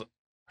killed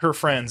her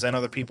friends and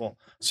other people.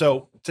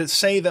 So to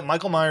say that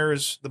Michael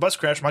Myers, the bus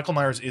crash, Michael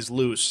Myers is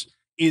loose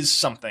is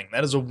something.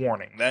 That is a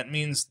warning. That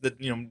means that,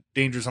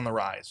 danger's on the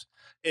rise.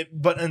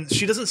 And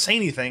she doesn't say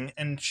anything,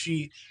 and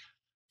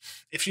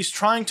if she's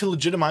trying to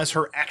legitimize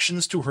her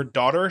actions to her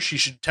daughter, she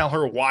should tell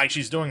her why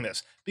she's doing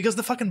this. Because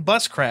the fucking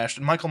bus crashed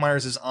and Michael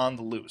Myers is on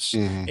the loose.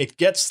 Mm-hmm. It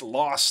gets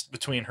lost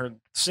between her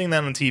seeing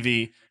that on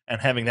TV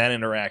and having that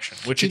interaction,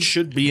 which it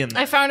should be in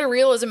there. I found a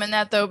realism in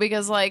that, though,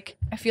 because, I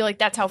feel like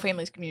that's how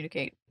families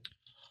communicate.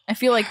 I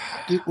feel like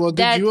did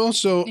you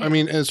also? I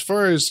mean, as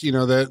far as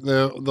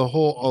that the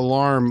whole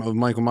alarm of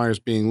Michael Myers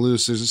being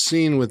loose. There's a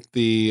scene with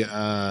the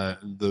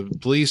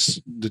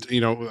police.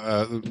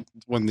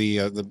 When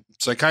the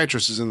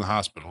psychiatrist is in the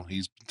hospital,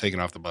 he's taken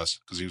off the bus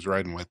because he was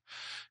riding with,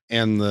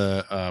 and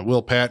the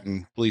Will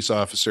Patton police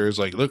officer is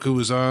like, "Look who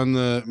was on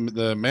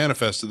the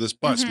manifest of this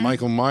bus,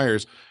 Michael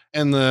Myers,"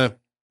 and the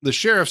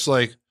sheriff's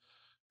like,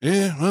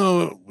 "Yeah,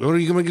 well, what are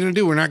you going to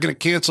do? We're not going to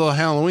cancel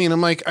Halloween."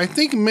 I'm like, I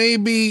think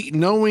maybe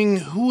knowing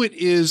who it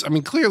is. I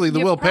mean, clearly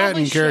the Will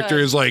Patton character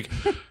is like,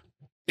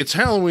 it's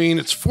Halloween.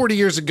 It's 40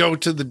 years ago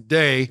to the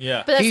day.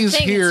 Yeah, but that's he's the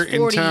thing, here it's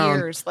 40 in town.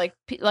 Years.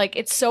 Like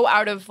it's so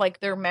out of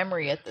their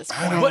memory at this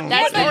point. But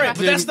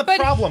that's the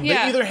problem.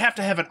 yeah. They either have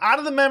to have it out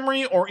of the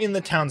memory or in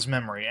the town's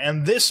memory,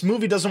 and this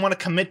movie doesn't want to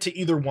commit to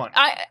either one.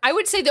 I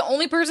would say the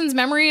only person's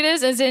memory it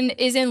is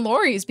in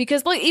Laurie's,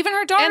 because even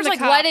her daughter's like,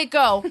 cop.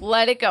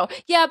 let it go.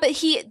 Yeah, but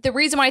the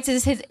reason why it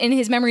says in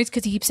his memory is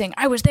because he keeps saying,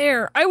 I was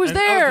there. And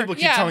other people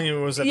keep telling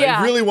you was that they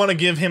really want to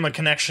give him a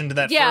connection to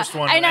that first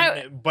one,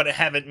 but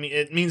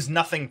it means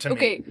nothing to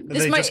me.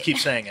 They just keep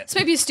saying it. This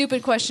might be a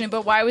stupid question,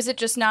 but why was it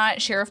just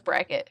not Sheriff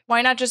Brackett?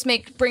 Why not just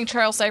bring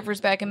Charles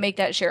Cyphers back and make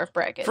that Sheriff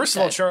Brackett? First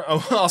of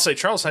all, I'll say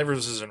Charles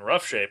Cyphers is in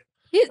rough shape.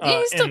 He's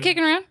still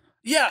kicking around.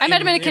 Yeah, I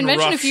met him at a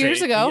convention a few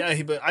years ago.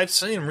 Yeah, but I've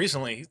seen him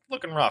recently. He's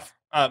looking rough.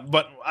 I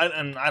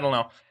don't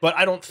know. But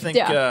I don't think.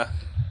 I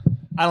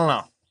don't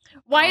know.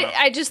 Why?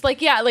 I just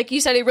like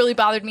you said, it really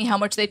bothered me how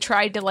much they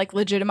tried to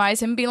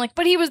legitimize him, being like,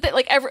 but he was there.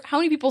 How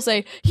many people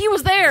say he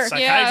was there? The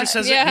psychiatrist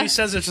says it. He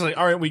says it's just like,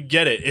 all right, we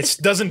get it. It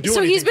doesn't do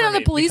anything. So he's been on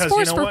the police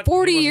force for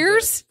 40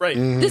 years, right?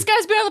 Mm-hmm. This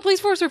guy's been on the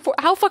police force for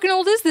how fucking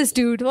old is this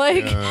dude?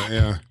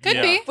 Could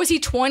be. Was he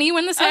 20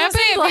 when this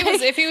happened?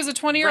 If he was a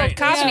 20-year-old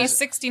cop and he's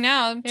 60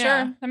 now,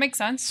 sure, that makes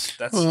sense.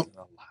 That's.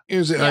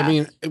 I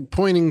mean,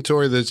 pointing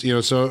toward this,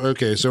 so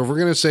if we're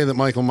going to say that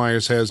Michael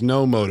Myers has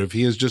no motive,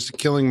 he is just a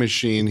killing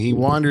machine. He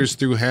wanders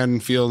through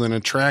Haddonfield in a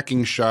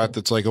tracking shot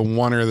that's like a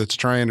oneer that's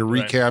trying to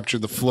recapture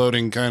the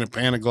floating kind of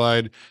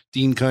Panaglide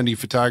Dean Cundy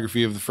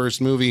photography of the first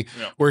movie,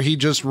 where he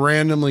just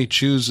randomly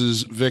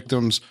chooses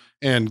victims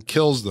and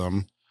kills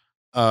them,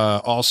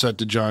 all set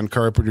to John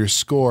Carpenter's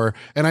score.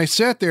 And I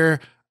sat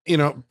there,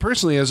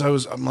 personally,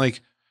 I'm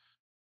like,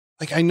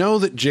 I know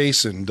that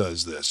Jason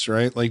does this,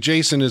 right? Like,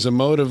 Jason is a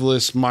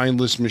motiveless,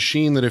 mindless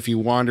machine that if you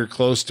wander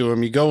close to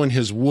him, you go in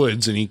his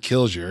woods and he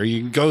kills you. Or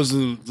he goes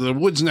to the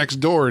woods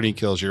next door and he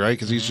kills you, right?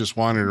 Because he's just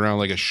wandering around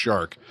like a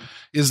shark.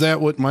 Is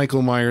that what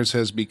Michael Myers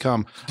has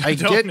become? I'm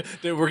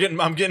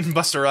getting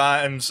Buster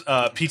Rhymes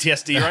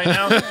PTSD right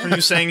now from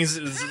you saying is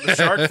the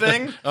shark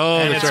thing. Oh,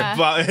 that's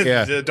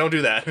right. Don't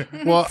do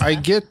that. Well, I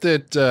get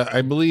that.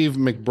 I believe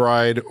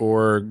McBride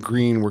or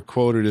Green were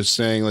quoted as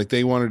saying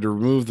they wanted to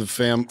remove the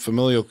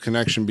familial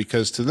connection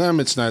because to them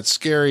it's not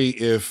scary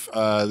if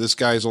this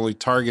guy's only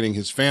targeting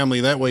his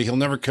family. That way he'll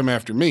never come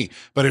after me.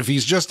 But if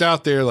he's just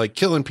out there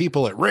killing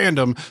people at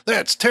random,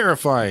 that's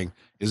terrifying.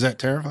 Is that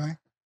terrifying?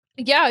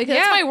 Yeah, because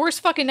that's my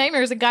worst fucking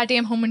nightmare is a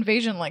goddamn home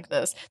invasion like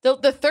this.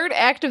 The third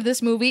act of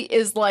this movie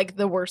is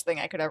the worst thing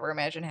I could ever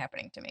imagine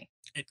happening to me.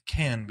 It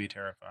can be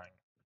terrifying.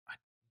 I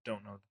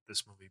don't know that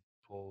this movie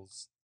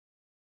pulls.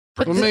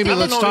 But maybe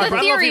let's talk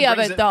about the theory of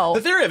it, though.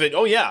 The theory of it,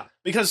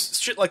 because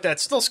shit like that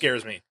still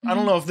scares me. I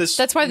don't know if this.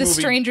 That's why The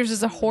Strangers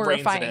is a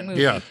horrifying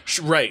movie. Yeah,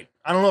 right.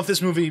 I don't know if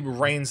this movie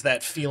reins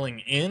that feeling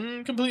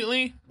in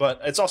completely,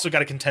 but it's also got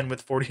to contend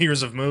with 40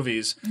 years of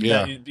movies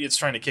that it's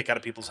trying to kick out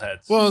of people's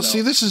heads. Well,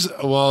 see, this is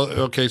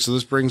so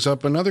this brings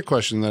up another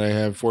question that I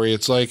have for you.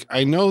 It's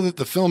I know that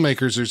the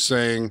filmmakers are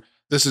saying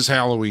this is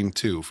Halloween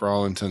 2 for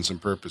all intents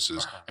and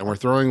purposes, and we're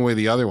throwing away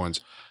the other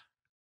ones.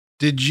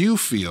 Did you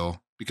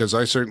feel, because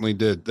I certainly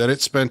did, that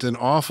it spent an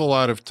awful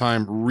lot of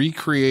time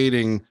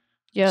recreating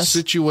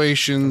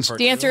situations?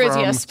 The answer is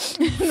yes.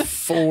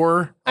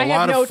 I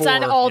have notes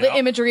on all the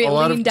imagery it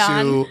leaned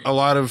on. A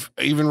lot of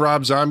even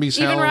Rob Zombie's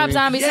Halloween. Even Rob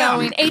Zombie's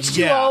Halloween.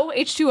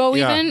 H2O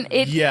even.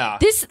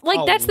 This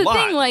that's the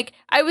thing.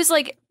 I was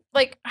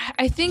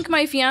I think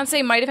my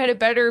fiance might have had a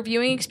better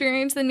viewing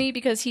experience than me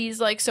because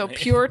he's so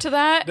pure to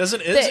that.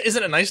 Isn't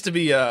it nice to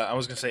be? I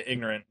was gonna say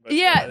ignorant. But,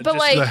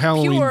 but the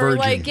Halloween pure,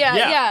 virgin.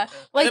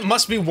 It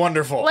must be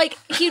wonderful.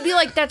 He'd be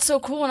like, "That's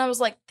so cool," and I was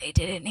like, "They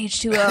did it in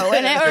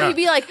H2O," or he'd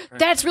be like,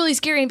 "That's really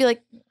scary," and be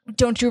like,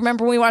 "Don't you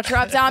remember when we watched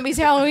Rob Zombie's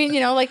Halloween?"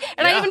 And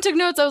I even took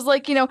notes. I was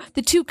like,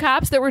 the two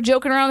cops that were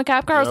joking around the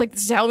cop car. I was like,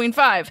 "This is Halloween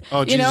 5."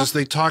 Oh Jesus!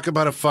 They talk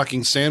about a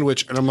fucking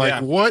sandwich, and I'm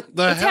like, "What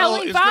the it's hell?"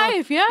 Halloween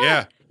 5.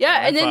 Yeah.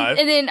 Yeah, and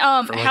then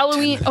like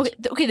Halloween. 10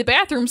 minutes. Okay, the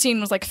bathroom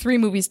scene was like 3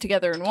 movies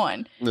together in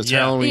one. That's Yeah.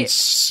 Halloween Yeah.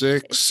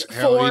 6,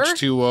 4,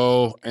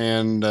 H2O,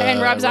 and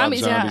Rob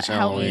Zombie's Halloween.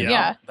 Halloween.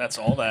 Yeah. That's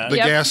all that. The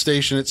Yep. gas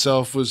station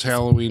itself was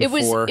Halloween It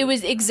was 4.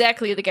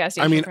 exactly the gas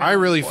station. I mean, for I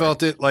Halloween really 4.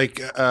 felt it like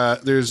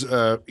there's,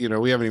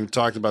 we haven't even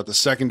talked about the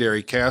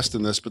secondary cast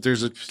in this, but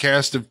there's a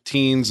cast of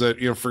teens that,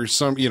 for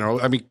some,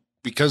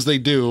 because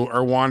they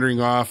are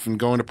wandering off and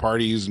going to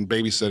parties and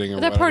babysitting.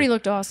 But that party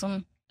looked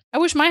awesome. I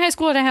wish my high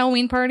school had a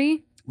Halloween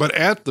party. But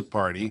at the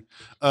party,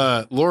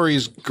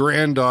 Lori's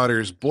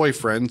granddaughter's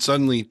boyfriend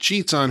suddenly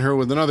cheats on her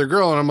with another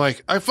girl. And I'm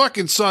like, I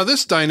fucking saw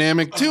this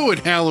dynamic too at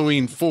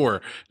Halloween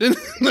 4. Didn't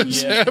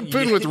this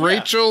happen with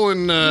Rachel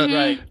and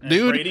right. And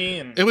dude? Brady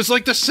and It was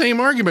like the same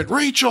argument.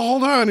 Rachel,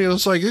 hold on. It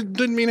was like, it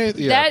didn't mean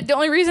anything. Yeah. The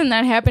only reason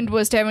that happened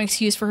was to have an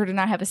excuse for her to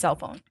not have a cell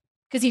phone.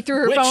 Because he threw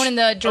her phone in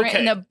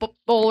the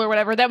bowl or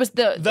whatever. That was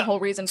the whole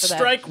reason for that.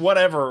 Strike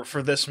whatever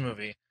for this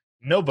movie.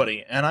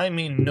 Nobody, and I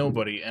mean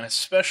nobody, and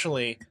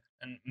especially,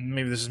 and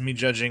maybe this is me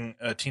judging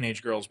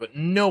teenage girls, but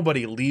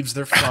nobody leaves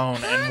their phone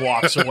and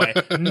walks away.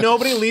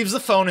 Nobody leaves the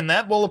phone in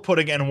that bowl of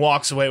pudding and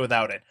walks away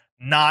without it.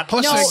 Not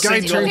Plus a that guy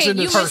single turns okay,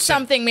 into you person. missed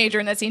something major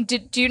in that scene.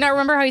 Do you not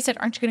remember how he said,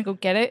 "Aren't you going to go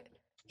get it"?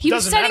 He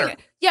Doesn't was setting.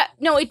 matter. Yeah,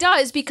 no, it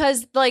does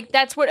because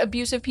that's what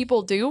abusive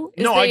people do.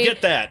 is No, I they-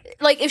 get that.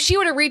 Like if she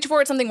would have reached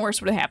for it, something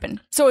worse would have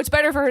happened. So it's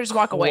better for her to just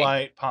walk away.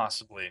 Quite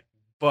possibly,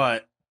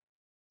 but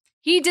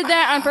He did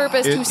that on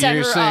purpose to set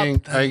her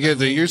up. I get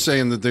that you're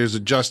saying that there's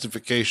a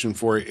justification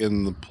for it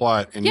in the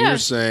plot, and Yeah, you're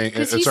saying,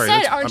 Because he sorry,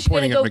 said, I'm "Aren't you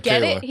going pointing to at go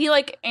get Michaela. it?"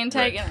 He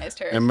antagonized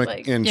her.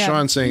 And Yeah.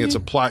 Sean saying it's a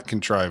plot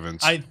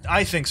contrivance.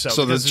 I think so.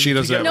 So that because she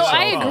doesn't to have get No, a with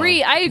cell I cell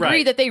agree. phone. I agree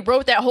Right. that they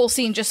wrote that whole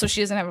scene just so she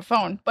doesn't have a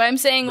phone. But I'm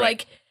saying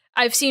Right.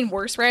 I've seen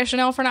worse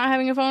rationale for not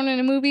having a phone in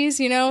the movies.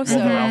 So Well,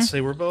 then I'll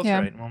say we're both Yeah.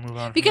 right. And we'll move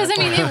on. from because that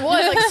I mean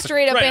point. it was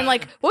straight up Right. and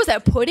what was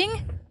that, pudding?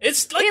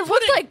 It's like It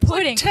looked like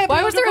pudding.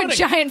 Why was there a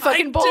giant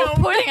fucking bowl of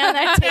pudding on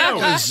that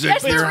table? Is it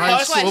That's the your real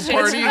high school question.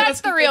 party?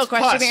 That's the real It's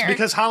question pus, here.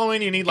 because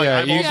Halloween you need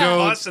Yeah, you eyeballs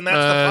go, and pus, and that's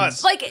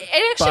the pus. It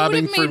actually would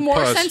bobbing have for made more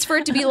pus. sense for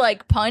it to be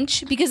like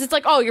punch because it's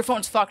like, oh, your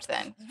phone's fucked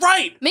then.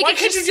 Right. Make Why it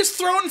can't just- you just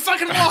throw in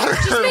fucking water?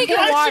 Just make it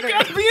Why's water. you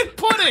gotta be in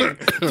pudding?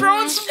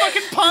 Throw in some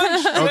fucking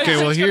punch. Okay,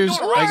 well, It's gonna here's-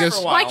 go wrong I for a guess-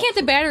 while. Why can't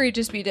the battery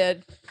just be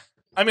dead?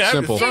 I mean,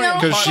 Simple. I would throw in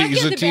Because punch. Why she's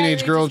can't a the teenage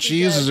battery girl. just She be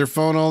uses dead? her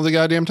phone all the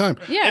goddamn time.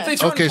 Yeah. If they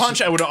threw Okay, in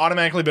punch, I would have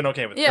automatically been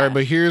okay with it. Yeah. All right,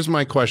 but here's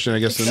my question, I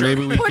guess, and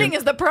maybe we Pudding can,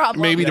 is the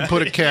problem. maybe to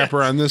put a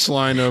capper on this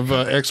line of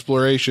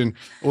exploration,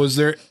 was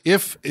there,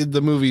 if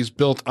the movie's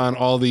built on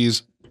all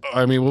these,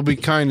 I mean, we'll be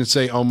kind and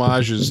say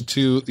homages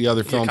to the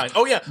other films.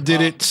 Oh, yeah. Did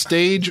it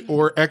stage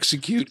or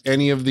execute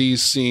any of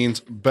these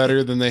scenes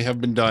better than they have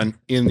been done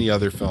in the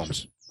other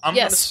films? I'm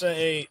Yes. going to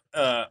say,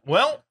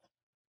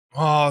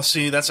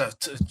 see, that's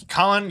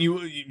Colin,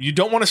 you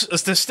don't want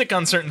us to stick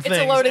on certain things.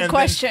 a loaded and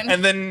question.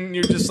 and then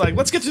you're just like,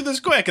 let's get through this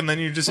quick. And then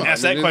you just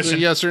ask I mean, that question.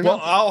 yes or no?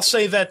 Well, I'll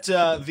say that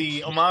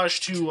the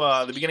homage to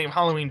the beginning of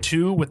Halloween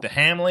 2 with the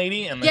ham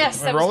lady and the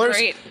Yes, that was rollers.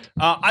 great.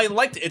 I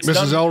liked it. It's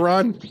Mrs. done.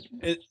 Elrod?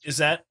 Is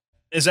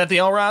that the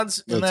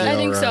Elrods? in That's that? the I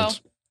think so.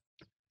 Elrods.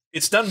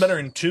 It's done better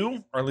in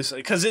 2, or at least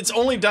because it's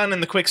only done in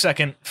the quick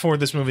second for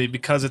this movie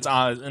because it's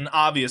an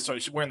obvious. So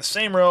she's wearing the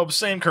same robes,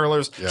 same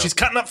curlers. Yeah. She's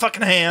cutting up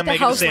fucking ham, The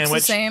making a house looks the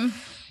sandwich, same.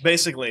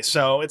 basically.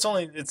 So it's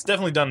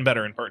definitely done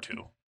better in part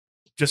 2,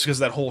 just because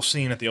that whole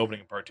scene at the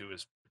opening of part 2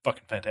 is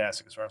fucking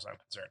fantastic as far as I'm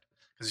concerned.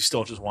 Because he's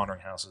still just wandering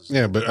houses.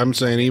 Yeah, but I'm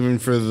saying even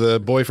for the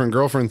boyfriend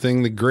girlfriend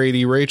thing, the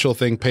Grady Rachel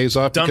thing pays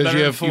off Done because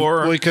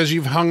better because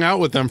you've hung out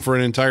with them for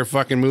an entire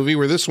fucking movie.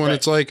 Where this one, Right.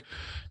 it's like,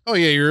 oh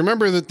yeah, you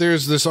remember that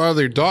there's this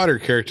other daughter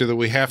character that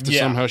we have to Yeah.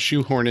 somehow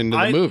shoehorn into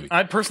the movie.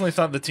 I personally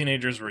thought the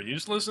teenagers were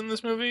useless in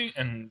this movie,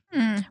 and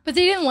But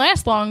they didn't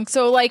last long.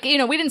 So we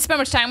didn't spend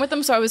much time with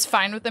them, so I was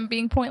fine with them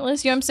being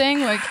pointless. You know what I'm saying?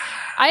 Like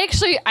I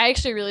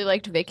actually really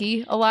liked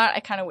Vicky a lot. I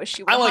kind of wish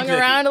she would I have like hung Vicky.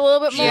 around a little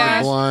bit more.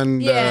 Yeah.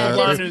 Blonde. Yeah,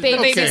 Blonde the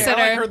who's- babysitter.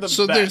 I like her the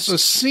So there's a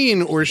best.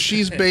 scene where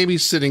she's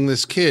babysitting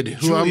this kid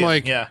who I'm Julia,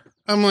 like, yeah.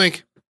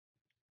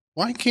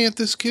 why can't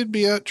this kid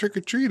be out trick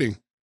or treating?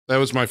 That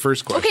was my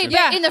first question. Okay, but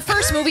Yeah. in the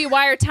first movie,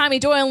 why are Tommy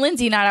Doyle and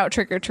Lindsay not out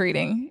trick or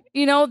treating?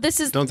 This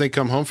is Don't they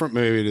come home from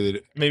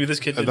maybe? Maybe this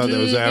kid I did thought too. that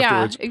was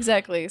afterwards. Yeah,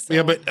 exactly. So.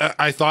 Yeah, but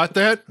I thought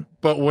that.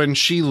 But when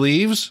she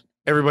leaves,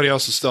 everybody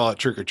else is still out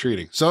trick or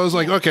treating. So I was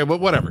like, okay, but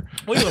whatever.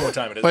 We don't know what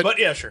time it is, But- but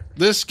yeah, sure.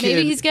 This kid,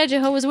 maybe he's got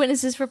Jehovah's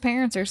Witnesses for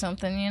parents or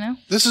something.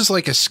 this is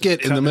like a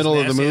skit in Cut the his middle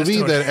of the nasty ass movie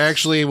to that it.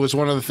 actually was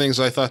one of the things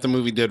I thought the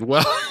movie did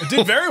well. It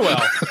did very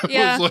well.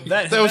 Yeah. It was like-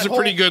 That- that was that a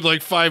pretty whole-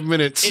 good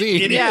 5-minute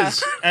scene. It Yeah.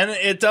 is, and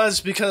it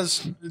does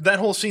because that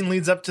whole scene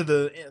leads up to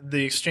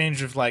the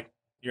exchange of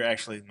you're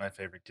actually my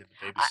favorite kid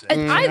to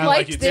babysit. I like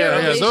liked you their too.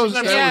 Yeah, those-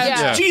 relationship. that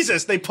was- yeah.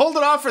 Jesus, they pulled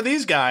it off for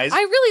these guys. I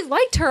really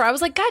liked her. I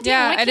was like, God damn,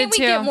 Yeah, why I can't did we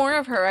too. get more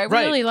of her? I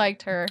Right. really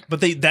liked her.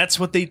 But that's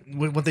what they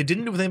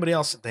didn't do with anybody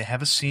else. They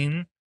have a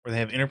scene where they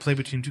have interplay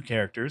between two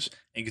characters.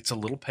 It gets a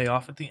little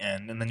payoff at the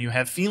end, and then you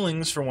have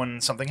feelings for when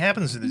something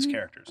happens to these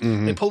characters.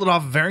 They pulled it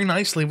off very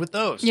nicely with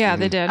those. Yeah,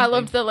 they did. I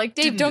loved the Dave,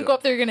 Didn't don't do go it.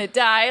 up there, you're gonna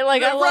die.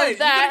 Like I love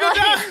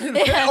that. You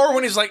gotta go down. Or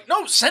when he's like,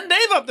 no, send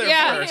Dave up there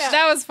first.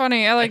 That was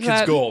funny. I like That kid's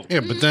that. gold. Yeah,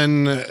 but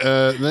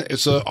then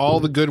so all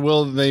the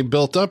goodwill that they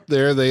built up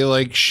there, they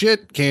like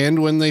shit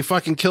canned when they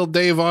fucking killed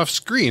Dave off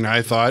screen.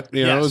 I thought,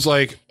 you know, it was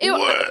like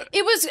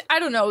It was, I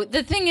don't know.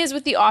 The thing is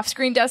with the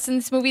off-screen deaths in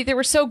this movie, they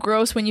were so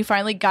gross when you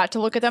finally got to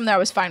look at them that I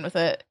was fine with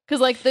it. Because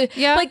like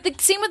the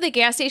scene with the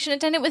gas station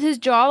attendant with his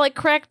jaw like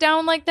cracked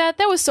down like that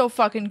was so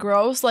fucking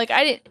gross. Like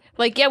I didn't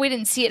we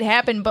didn't see it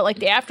happen, but like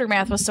the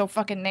aftermath was so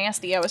fucking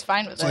nasty. I was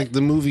fine with it's it. like the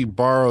movie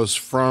borrows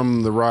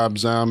from the Rob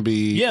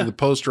Zombie, the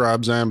post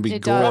Rob Zombie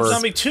It gore. does. Rob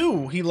Zombie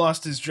 2, he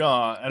lost his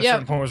jaw at a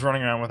certain point, was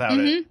running around without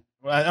it.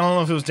 I don't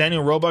know if it was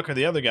Daniel Roebuck or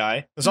the other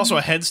guy. There's also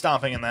a head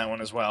stomping in that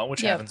one as well, which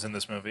happens in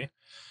this movie.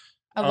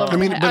 I love I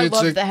mean, but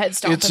it's the head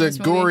stomp it's in a this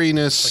movie.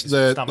 goriness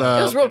that It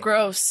was real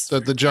gross.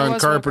 that the John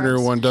Carpenter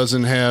one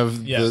doesn't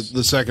have. Yes.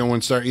 The second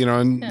one start, you know,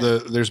 and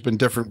there's been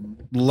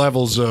different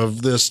levels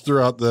of this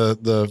throughout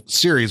the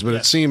series, but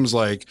it seems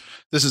like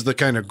this is the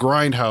kind of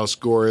grindhouse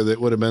gore that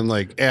would have been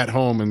like at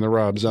home in the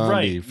Rob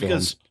Zombie films.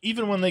 Because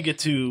even when they get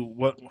to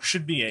what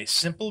should be a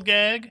simple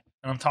gag,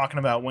 and I'm talking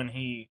about when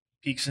he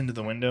peeks into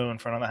the window in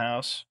front of the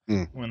house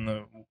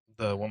when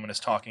the woman is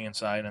talking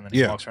inside, and then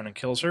he walks around and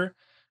kills her.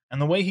 And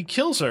the way he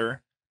kills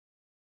her,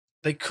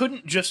 they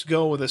couldn't just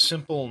go with a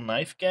simple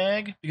knife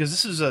gag, because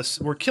this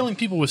is we're killing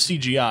people with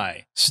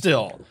CGI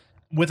still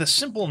with a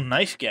simple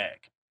knife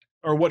gag,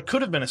 or what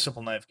could have been a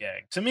simple knife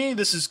gag. To me,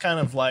 this is kind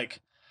of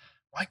like,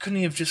 why couldn't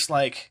he have just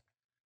like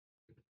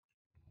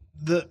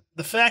the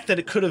fact that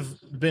it could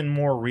have been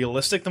more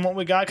realistic than what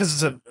we got,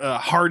 because it's a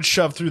hard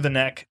shove through the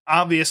neck,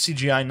 obvious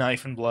CGI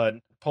knife and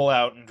blood, pull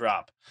out and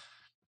drop.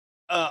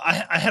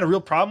 I had a real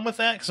problem with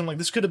that, because I'm like,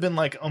 this could have been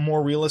like a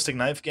more realistic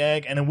knife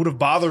gag, and it would have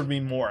bothered me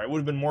more. It would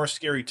have been more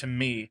scary to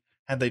me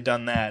had they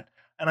done that.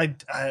 And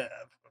I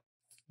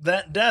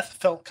that death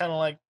felt kind of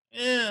like,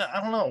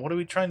 I don't know, what are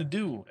we trying to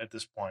do at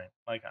this point?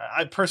 Like,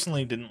 I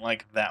personally didn't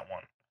like that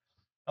one.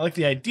 I like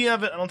the idea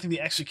of it. I don't think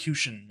the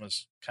execution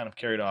was kind of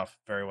carried off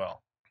very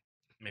well.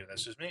 Maybe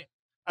that's just me.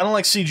 I don't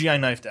like CGI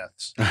knife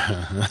deaths.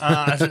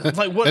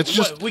 Like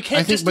what? We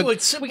can't just do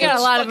it simple. We got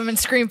a lot of them in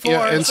Scream 4.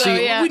 Yeah, and so,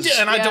 see, yeah. We did,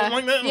 and I don't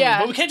like that. Yeah.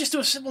 But we can't just do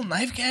a simple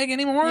knife gag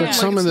anymore. But Like,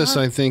 some of it's this,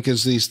 not- I think,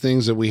 is these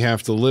things that we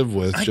have to live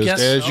with. I Just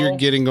guess as so. you're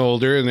getting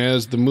older, and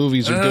as the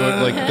movies are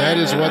doing, like that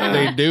is what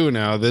they do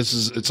now.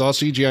 It's all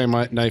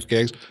CGI knife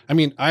gags. I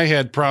mean, I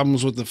had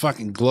problems with the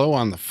fucking glow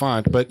on the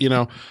font, but you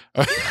know,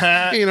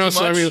 you know. Too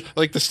So I much? mean,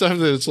 like the stuff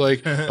that it's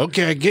like,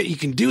 okay, I get you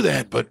can do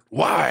that, but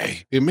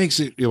why? It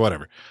makes it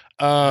whatever.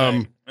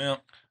 Right. Well,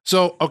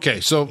 So,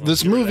 okay, so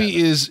this get rid of movie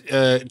is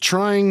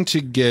trying to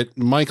get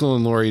Michael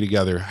and Laurie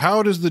together.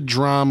 How does the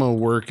drama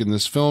work in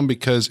this film?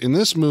 Because in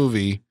this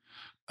movie,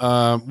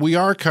 we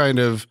are kind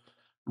of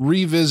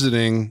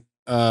revisiting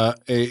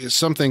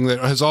something that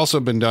has also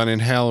been done in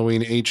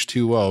Halloween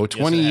H2O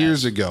 20 it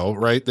years has. ago,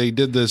 right? They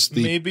did this.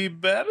 maybe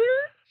better.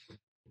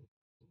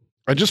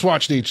 I just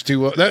watched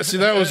H2O.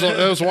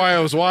 That was why I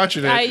was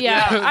watching it. That's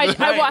why I you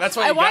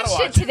gotta watched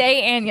watch it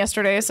today and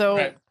yesterday, so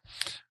Right.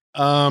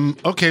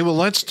 Okay, well,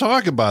 let's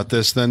talk about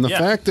this then. The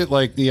fact that,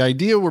 like, the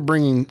idea we're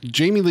bringing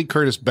Jamie Lee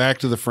Curtis back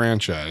to the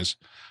franchise,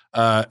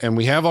 and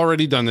we have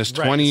already done this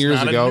 20 It's years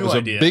not a ago. It new was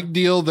idea. a big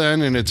deal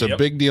then, and it's a Yep.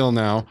 big deal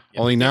now.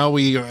 Only now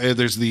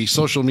there's the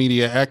social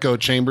media echo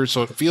chamber,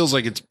 so it feels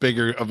like it's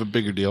bigger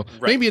deal.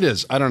 Right. Maybe it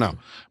is. I don't know.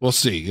 We'll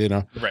see. You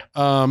know. Right.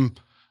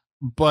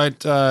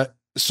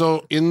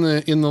 So in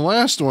the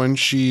last one,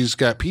 she's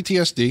got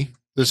PTSD.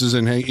 This is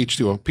in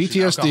H2O.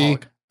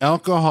 PTSD,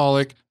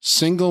 alcoholic,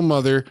 single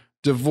mother,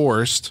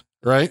 divorced,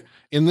 right?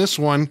 In this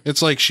one,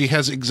 it's like she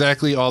has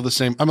exactly all the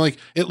same. I'm like,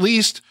 at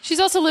least she's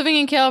also living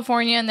in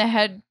California and the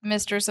head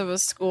mistress of a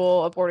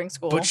boarding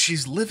school. But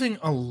she's living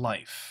a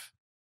life,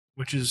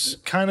 which is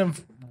kind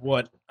of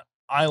what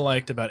I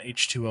liked about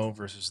H2O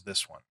versus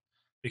this one,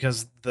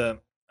 because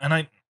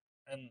I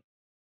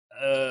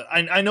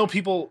know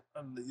people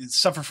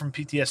suffer from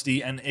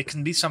PTSD, and it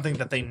can be something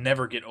that they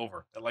never get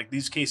over. Like,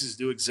 these cases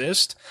do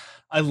exist.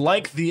 I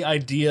like the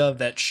idea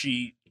that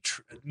she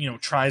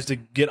tries to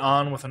get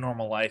on with a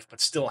normal life,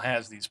 but still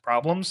has these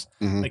problems.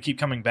 They keep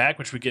coming back,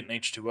 which we get in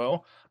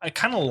H2O. I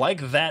kind of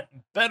like that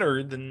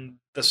better than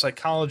the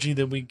psychology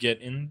that we get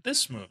in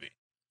this movie.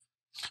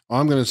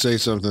 I'm going to say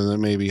something that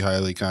may be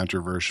highly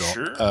controversial.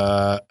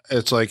 Sure.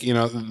 It's like,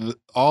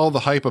 all the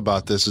hype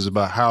about this is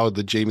about how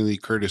the Jamie Lee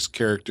Curtis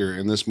character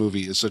in this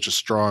movie is such a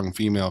strong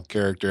female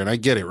character. And I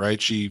get it,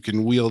 right? She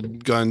can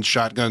wield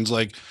shotguns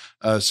like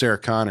Sarah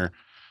Connor.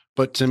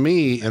 But to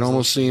me, it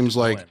almost seems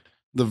like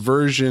the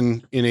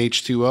version in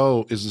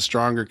H2O is the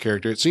stronger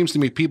character. It seems to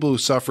me people who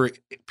suffer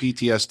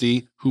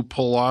PTSD, who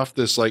pull off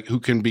this, like, who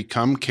can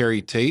become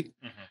Carrie Tate,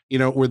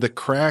 where the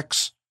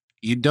cracks,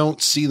 you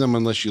don't see them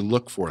unless you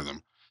look for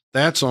them.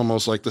 that's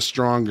almost like the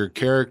stronger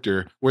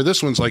character, where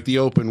this one's like the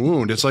open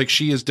wound. It's like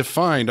she is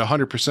defined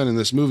 100% in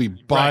this movie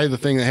by the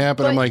thing that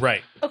happened. I'm like,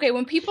 right. Okay,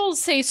 when people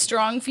say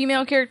strong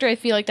female character, I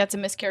feel like that's a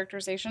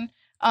mischaracterization.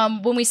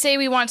 When we say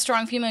we want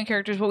strong female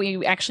characters, what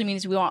we actually mean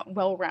is we want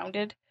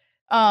well-rounded.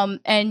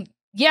 And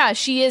yeah,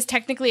 she is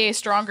technically a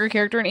stronger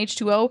character in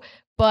H2O,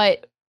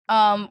 but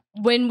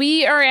when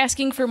we are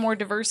asking for more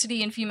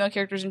diversity in female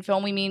characters in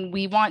film, we mean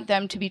we want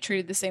them to be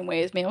treated the same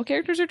way as male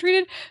characters are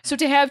treated. So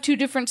to have two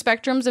different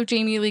spectrums of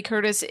Jamie Lee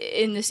Curtis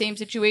in the same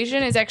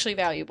situation is actually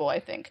valuable, I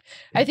think.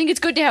 I think it's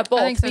good to have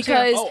both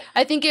because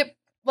I think it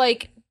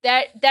like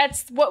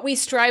that's what we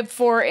strive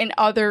for in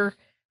other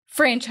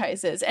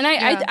franchises. And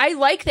I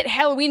like that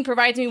Halloween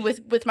provides me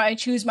with my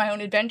choose my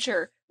own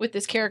adventure with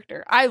this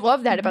character. I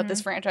love that about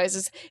this franchise.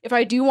 Is if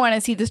I do want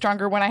to see the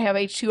stronger one, I have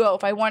H2O.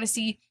 If I want to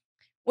see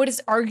what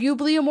is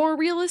arguably a more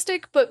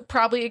realistic but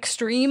probably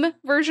extreme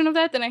version of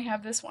that, then I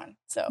have this one.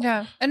 So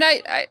yeah, and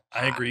I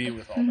agree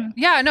with all that.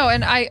 Yeah, no,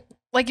 and I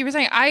like you were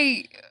saying,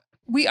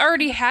 we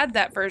already had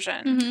that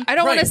version. I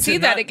don't want to see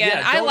that again.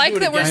 Yeah, I like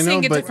that we're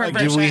seeing a different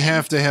version. Do we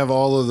have to have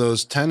all of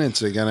those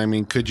tenets again? I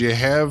mean, could you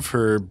have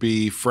her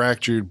be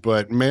fractured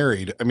but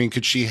married? I mean,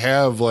 could she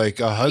have like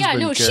a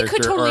husband character she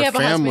could totally or a have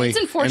family It's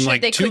unfortunate and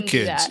like they two couldn't do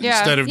kids that.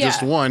 instead of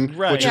just one,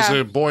 which is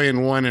a boy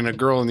in one and a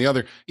girl in the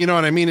other? You know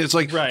what I mean? It's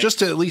like just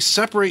to at least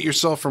separate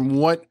yourself from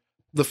what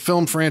the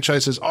film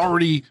franchise has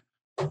already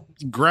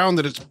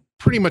grounded. It's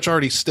pretty much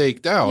already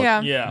staked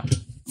out. Yeah.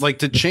 Like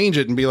to change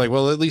it and be like,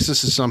 well, at least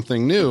this is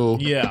something new.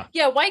 Yeah.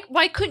 Yeah.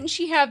 Why couldn't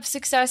she have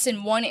success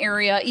in one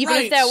area, even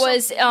if that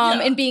was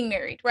in being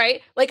married,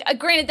 right? Like,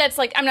 granted, that's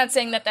like, I'm not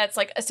saying that that's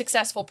like a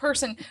successful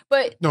person,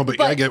 but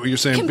I get what you're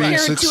saying. Being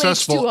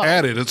successful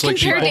at it, it's like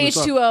compared to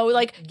H2O.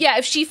 Like, yeah,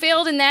 if she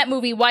failed in that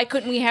movie, why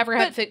couldn't we have her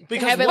have at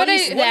least that? What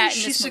is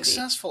she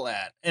successful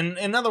at? And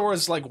in other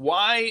words, like,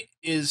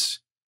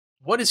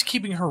 what is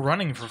keeping her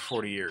running for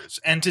 40 years?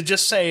 And to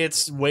just say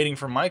it's waiting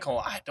for Michael,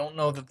 I don't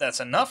know that that's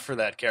enough for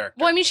that character.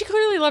 Well, I mean, she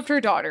clearly loved her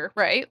daughter,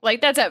 right?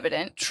 Like, that's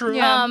evident. True.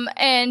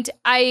 And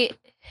I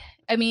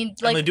mean,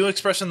 like... And they do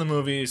express in the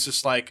movie, it's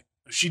just like,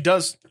 she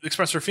does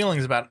express her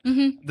feelings about,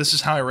 this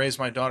is how I raised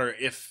my daughter.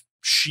 If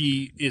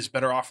she is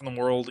better off in the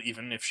world,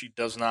 even if she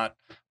does not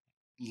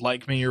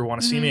like me or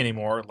want to see me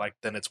anymore, like,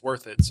 then it's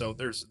worth it. So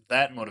there's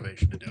that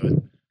motivation to do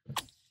it.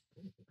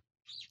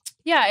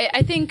 Yeah,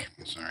 I think...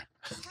 Sorry.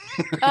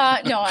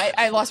 No,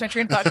 I lost my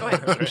train of thought. Go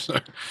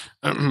ahead.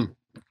 I'm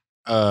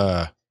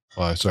sorry.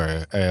 Well,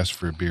 sorry, I asked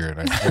for a beer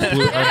and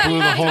I blew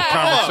the whole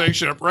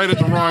conversation up right at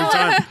the wrong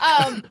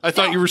time. I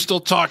thought you were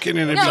still talking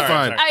and it'd be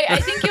fine. I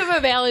think you have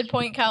a valid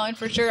point, Colin,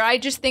 for sure. I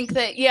just think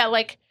that,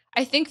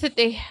 I think that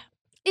it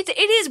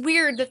is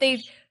weird that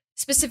they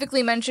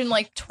specifically mentioned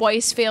like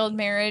twice failed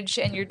marriage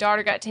and your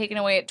daughter got taken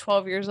away at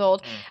 12 years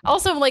old.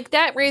 Also, like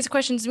that raised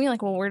questions to me,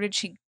 like, well, where did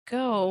she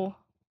go?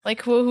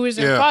 Like, who is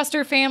her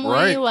foster family?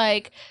 Right.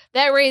 Like,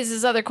 that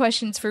raises other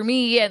questions for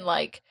me. And,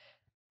 like,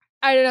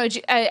 I don't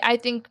know. I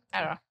think, I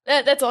don't know.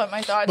 That's all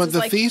my thoughts. But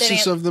the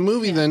thesis of the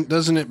movie, then,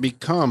 doesn't it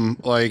become,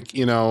 like,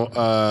 you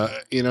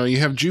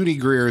have Judy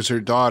Greer as her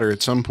daughter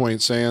at some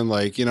point saying,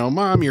 like,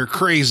 Mom, you're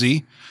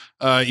crazy.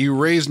 You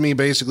raised me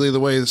basically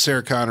the way that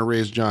Sarah Connor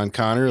raised John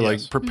Connor,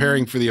 like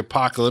preparing for the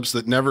apocalypse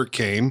that never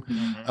came.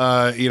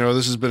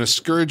 This has been a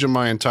scourge of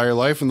my entire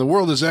life, and the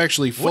world is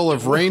actually full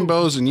of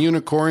rainbows and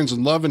unicorns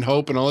and love and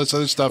hope and all this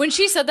other stuff. When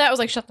she said that, I was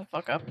like, shut the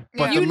fuck up.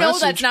 But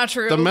that's not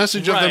true. The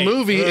message of the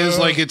movie is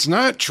like, it's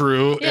not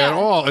true at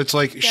all. It's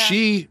like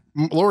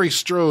Laurie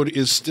Strode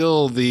is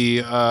still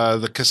the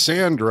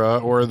Cassandra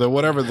or the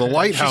whatever, the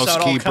lighthouse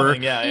keeper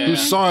who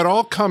saw it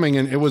all coming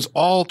and it was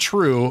all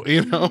true,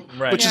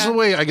 which is the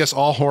way I guess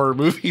all horror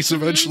movies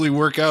eventually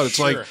work out. It's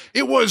like,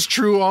 it was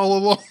true all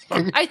along.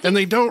 And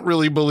they don't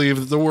really believe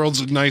that the world's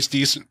a nice,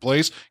 decent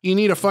place. You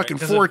need a fucking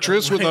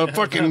fortress with a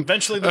fucking...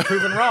 Eventually they're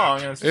proven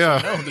wrong.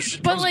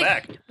 But like,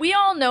 back. We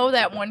all know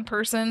that one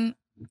person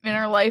in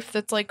our life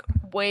that's like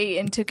way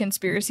into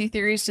conspiracy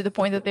theories to the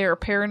point that they are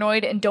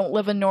paranoid and don't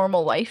live a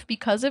normal life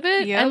because of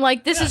it. And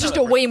like, this is just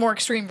a way more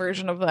extreme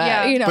version of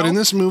that, But in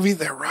this movie,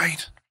 they're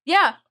right.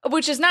 Yeah,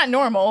 which is not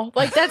normal.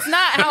 Like, that's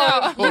not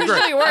how it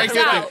usually works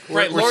out.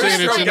 Right, we're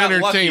saying it's an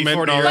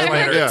entertainment. But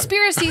her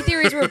conspiracy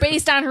theories were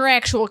based on her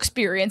actual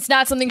experience,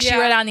 not something she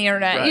read on the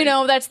internet.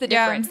 Right. That's the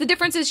difference. The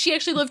difference is she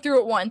actually lived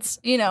through it once,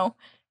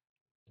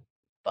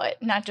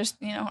 but not just,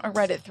 a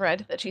Reddit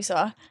thread that she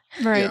saw.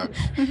 Right.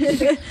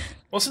 Yeah.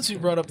 Well, since you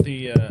brought up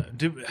the,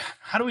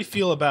 how do we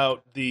feel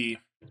about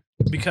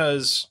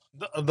because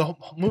the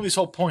movie's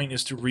whole point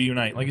is to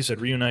reunite, like you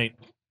said, reunite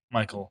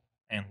Michael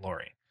and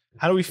Laurie.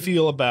 How do we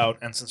feel about,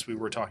 and since we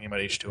were talking about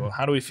H2O,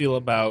 how do we feel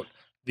about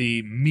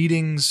the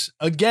meetings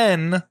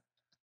again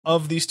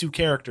of these two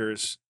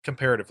characters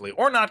comparatively,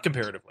 or not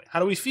comparatively? How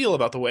do we feel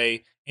about the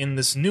way in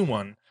this new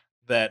one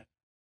that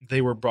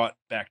they were brought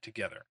back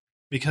together?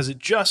 Because it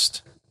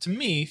just, to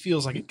me,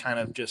 feels like it kind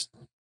of just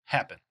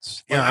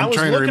happens. Yeah, I'm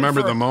trying to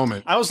remember the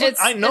moment. I know it's the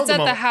at moment.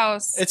 The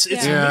house. It's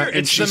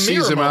and she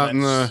sees him out in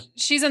the...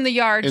 She's in the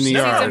yard. In the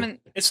yard.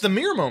 It's the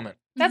mirror moment.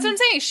 That's what I'm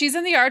saying. She's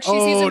in the yard. She sees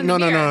him Oh, in the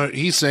no. mirror.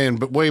 He's saying,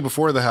 but way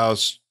before the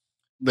house,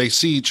 they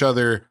see each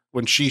other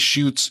when she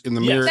shoots in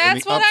the mirror.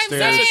 That's in the what I'm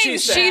upstairs. saying.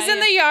 She's She's saying. in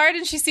the yard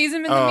and she sees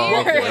him in the Oh,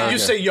 mirror. okay. When you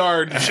say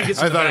yard, she gets.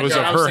 I in the thought it was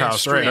backyard. at I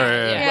was her saying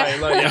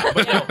house, street. right?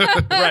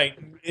 But no, right.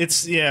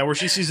 It's where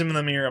she sees him in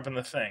the mirror up in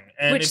the thing,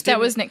 and Which that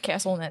was Nick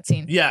Castle in that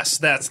scene. Yes,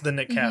 that's the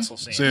Nick Castle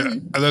scene. See,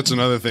 that's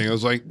another thing. It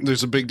was like,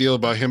 there's a big deal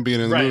about him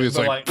being in the Right, movie. It's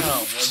but like,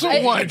 so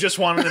what? You just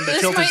wanted him to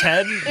This tilt his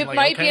head. It Like,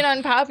 might okay. be an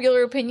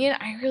unpopular opinion.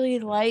 I really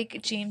like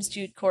James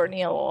Jude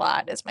Courtney a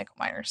lot as Michael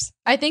Myers.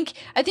 I think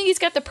he's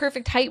got the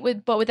perfect height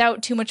but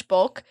without too much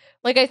bulk.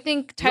 Like I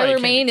think Tyler can't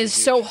be Mane too is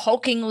huge. so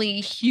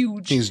hulkingly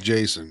huge. he's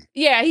Jason.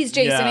 Yeah, he's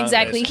Jason, Yeah,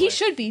 exactly. He basically.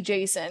 should be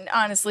Jason,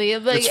 honestly.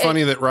 Like, It's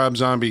funny that Rob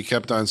Zombie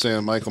kept on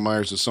saying Michael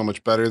Myers is so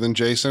much better than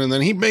Jason, and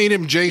then he made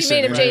him He Jason.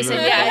 made him Jason.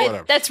 Yeah,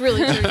 Whatever. that's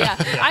really true. Yeah.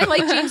 I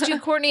like James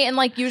Jude Courtney, and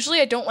like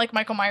usually I don't like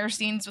Michael Myers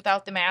scenes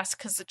without the mask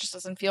because it just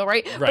doesn't feel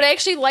right. But I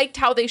actually liked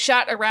how they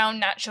shot around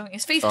not showing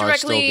his face Oh, I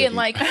still directly, and didn't.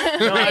 like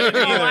No, I didn't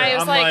either. I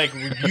was I'm like,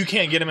 you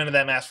can't get him into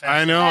that mask. Fast.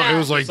 I know. Yeah. It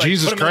was like, It's like,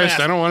 Jesus put him in the Christ,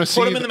 mask. I don't want to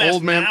see Put him in the mask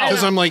old man. now.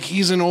 Because I'm like,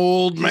 he's an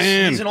old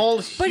man. He's an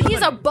old. but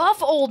he's a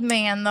buff old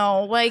man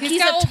though. Like He's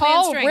he's got a old man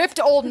tall, strength. ripped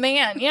old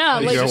man. Yeah,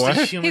 He's like got what?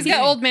 He's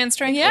got old man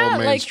strength. yeah, Old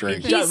man like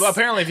strength. Yeah, he's- well,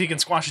 apparently, if he can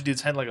squash a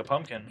dude's head like a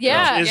pumpkin,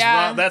 Yeah,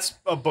 yeah. that's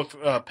a book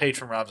page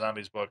from Rob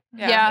Zombie's book.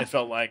 Yeah. It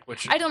felt like,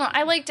 which I don't know.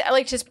 I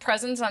liked his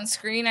presence on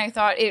screen. I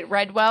thought it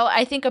read well.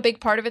 I think a big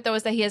part of it though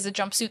is that he has a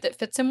jumpsuit that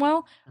fits him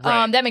well.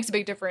 Right. That makes a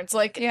big difference.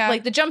 Like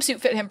the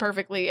jumpsuit fit him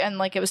perfectly, and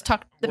like it was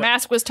tucked. The What-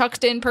 mask was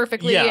tucked in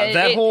perfectly. yeah,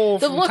 that whole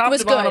the from look top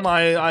was to bottom. good.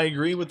 I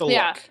agree with the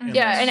Yeah, look. in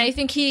yeah, this. and I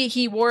think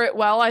he wore it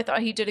well. I thought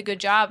he did a good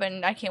job,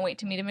 and I can't wait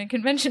to meet him in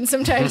convention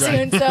sometime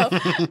soon. So,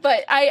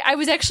 but I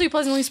was actually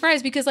pleasantly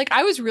surprised because like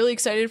I was really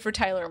excited for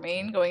Tyler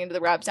Mane going into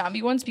the Rob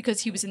Zombie ones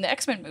because he was in the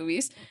X-Men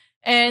movies,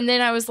 and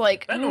then I was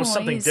like, That was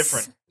something he's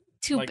different.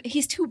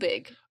 He's too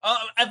big.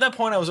 At that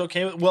point, I was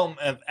okay with. Well,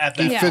 at that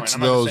He point, fits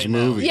I'm not gonna those say no.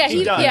 movies. Yeah,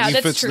 he that's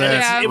fits true.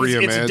 that Yeah.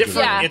 It's a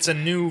different. Yeah. It's a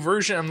new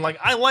version. I'm like,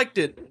 I liked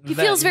it. He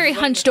then. feels very Like,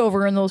 hunched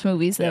over in those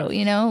movies, though. Yeah.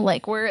 You know,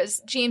 like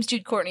whereas James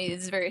Jude Courtney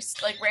is very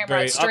like very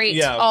ramrod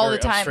straight up, all very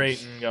the time. up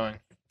straight and going.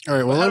 All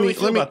right, well, How let do me we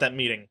feel let me. about that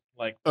meeting?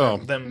 Like Oh.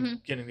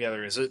 them getting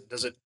together. Does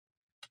it?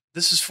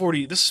 This is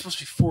 40. This is supposed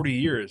to be 40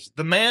 years.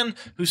 The man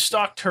who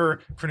stalked her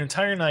for an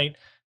entire night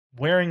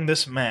wearing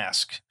this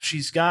mask.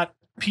 She's got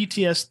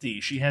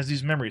PTSD. She has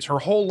these memories. Her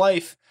whole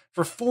life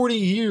for 40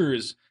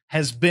 years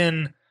has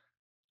been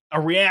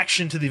a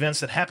reaction to the events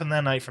that happened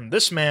that night from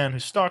this man who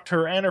stalked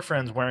her and her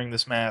friends wearing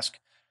this mask.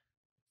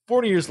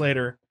 40 years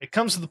later, it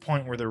comes to the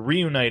point where they're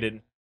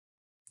reunited.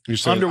 You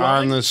said Underwhelming?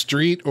 on the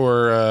street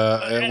or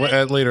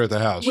later at the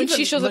house? When Even,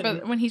 she shows like-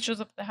 up, when he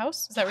shows up at the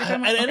house, is that what you're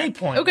talking At about? any Okay.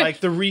 point, Okay.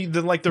 like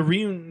the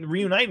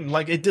reuniting,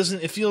 like it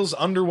doesn't. It feels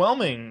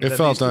underwhelming. It that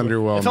felt these two-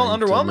 underwhelming It felt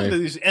to underwhelming. me. To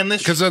these, and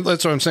this Because that's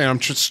what I'm saying. I'm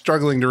just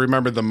struggling to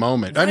remember the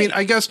moment. I mean, Right.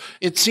 I guess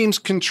it seems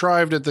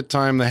contrived at the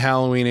time, the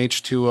Halloween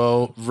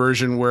H2O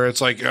version, where it's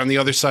like on the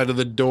other side of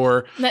the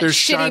door. that there's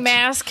shitty shots,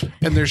 mask.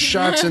 and there's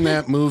shots in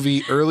that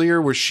movie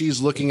earlier where she's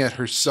looking at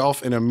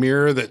herself in a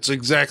mirror that's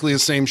exactly the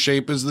same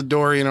shape as the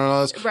door. You know, and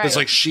all this. Right. It's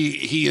like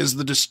he is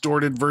the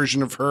distorted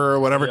version of her or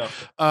whatever.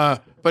 Yeah.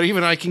 But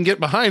even I can get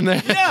behind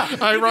that. Yeah.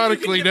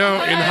 Ironically, You can get now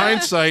behind in that.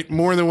 hindsight,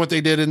 more than what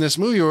they did in this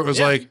movie, where it was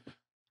Yeah. like.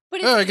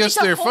 But Oh, I guess it's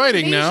a they're home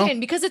fighting now. invasion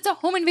because it's a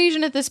home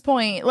invasion at this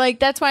point. Like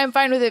that's why I'm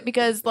fine with it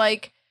because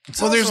like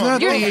Well, there's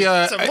not the.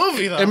 It's a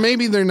movie though. And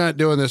maybe they're not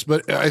doing this,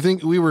 but I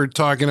think we were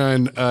talking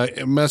on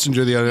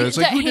Messenger the other day. It's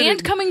the like, who did hand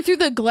it? coming through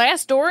the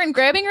glass door and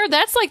grabbing her.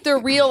 That's like the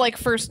real like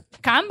first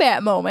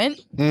combat moment.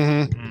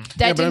 Mm-hmm.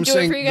 That But I'm didn't do it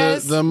saying for you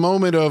guys. the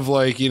moment of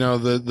like, you know,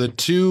 the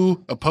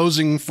two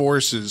opposing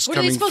forces What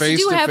are they coming supposed to face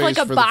do? to Have face like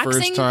a for the first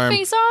boxing time.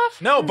 face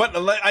off? No, but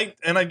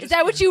Is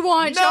that what you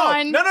want,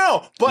 Sean?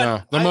 No. But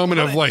No, the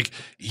moment of like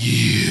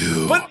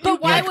you. But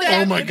why Like, would oh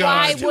that? my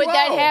God. Why would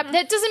that happen?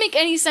 That doesn't make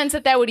any sense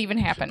that would even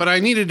happen. But I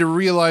needed to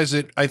realize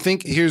it. I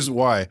think here's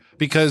why.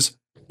 Because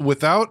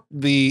without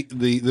the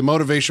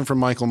motivation from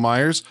Michael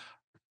Myers,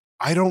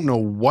 I don't know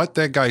what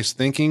that guy's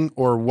thinking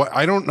or what.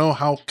 I don't know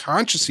how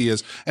conscious he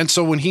is. And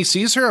so when he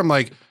sees her, I'm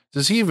like,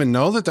 does he even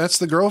know that that's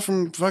the girl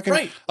from fucking?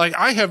 Right. Like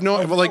I have no.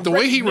 Like the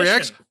way he recognition.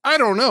 reacts, I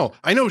don't know.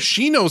 I know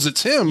she knows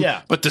it's him.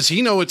 Yeah. But does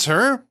he know it's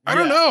her? I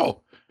don't Yeah.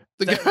 know.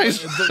 The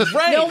guy's.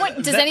 right. no one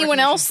does That anyone recognition-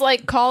 else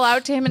like call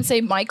out to him and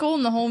say Michael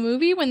in the whole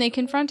movie when they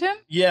confront him?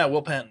 Yeah,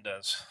 Will Patton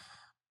does.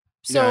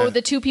 So Yeah.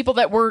 the two people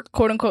that were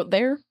quote unquote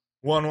there.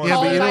 One was. Yeah,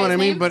 Call but him you know by what I his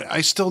mean? name? But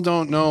I still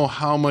don't know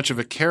how much of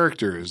a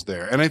character is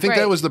there. And I think Right.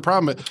 that was the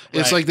problem.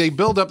 It's Right. like they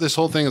build up this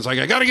whole thing. It's like,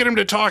 I got to get him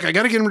to talk. I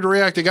got to get him to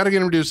react. I got to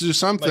get him to do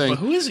something. Like, but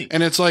who is he?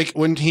 And it's like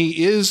when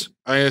he is,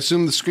 I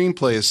assume the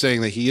screenplay is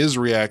saying that he is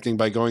reacting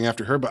by going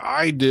after her. But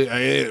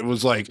it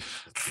was like,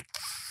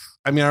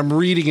 I'm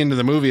reading into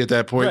the movie at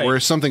that point Right. where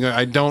it's something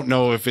I don't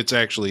know if it's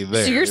actually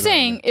there. So you're you know what I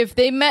saying mean? if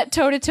they met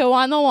toe to toe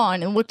on the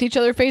lawn and looked each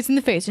other face in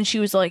the face, and she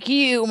was like,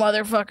 "You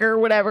motherfucker,"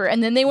 whatever,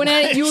 and then they went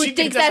at it, you would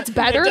think that's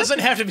better? It doesn't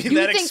have to be You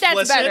that would think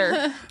explicit. that's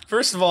better?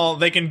 First of all,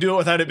 they can do it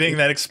without it being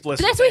that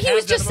explicit. But that's what They he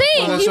was have done just it before.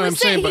 saying. Well, that's He what was I'm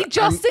saying, he but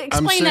just I'm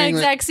explained that saying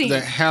exact scene.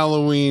 The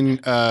Halloween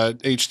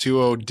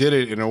H2O did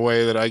it in a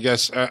way that I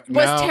guess now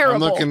terrible. I'm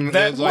looking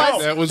That at like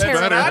was that was that's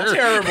better. not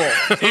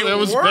terrible. It that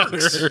was works.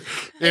 better.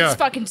 Yeah. It's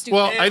fucking stupid.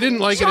 Well, I didn't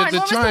like Sean, it at the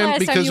when was the time last time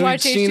because you we'd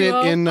watched seen it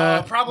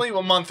H2O? in Probably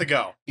a month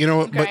ago. you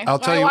know, Okay. but I'll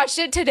tell I you watched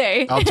it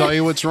today. I'll tell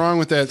you what's wrong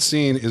with that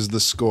scene is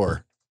the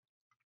score.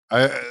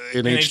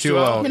 In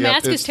H2O. The yep,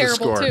 mask it's is the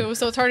terrible score. too,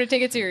 so it's hard to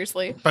take it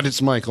seriously. But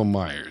it's Michael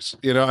Myers.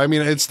 You know, I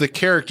mean, it's the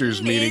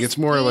characters meeting. It's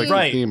more like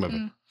Right. the theme of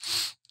it.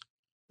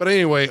 But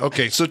anyway,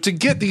 okay, so to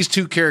get these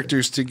two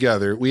characters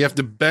together, we have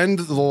to bend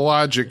the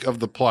logic of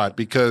the plot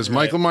because Right.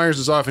 Michael Myers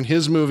is off in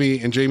his movie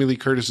and Jamie Lee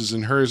Curtis is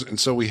in hers. And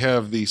so we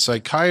have the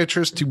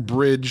psychiatrist to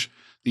bridge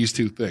these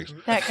two things.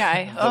 That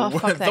guy. Oh,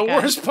 fuck that The guy.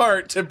 worst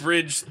part to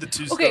bridge the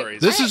two Okay,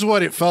 stories. This is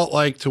what it felt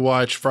like to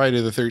watch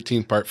Friday the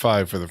 13th Part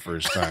 5 for the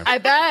first time. I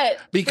bet.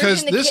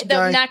 Because Freaking the this kid-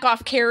 guy- the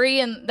knockoff Carrie,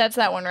 and that's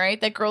that one, right?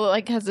 That girl that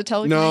like has the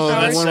telekinetic No, the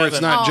powers. one where it's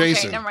Seven. not Oh, okay,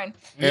 Jason. never mind.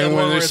 And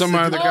when there's some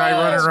other guy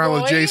running around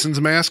with boy. Jason's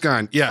mask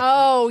on. Yeah.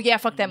 Oh yeah,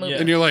 fuck that movie. Yeah.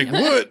 And you're like,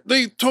 what?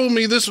 They told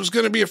me this was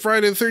going to be a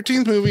Friday the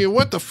 13th movie. And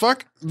what the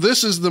fuck?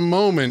 This is the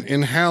moment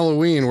in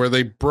Halloween where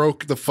they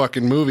broke the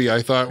fucking movie.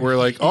 I thought where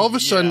like all of a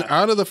sudden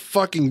out of the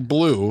fucking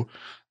blue,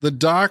 the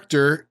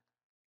doctor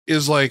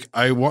is like,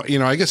 I want, you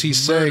know, I guess he's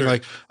saying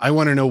like, I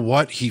want to know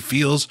what he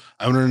feels.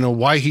 I want to know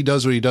why he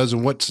does what he does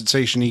and what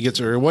sensation he gets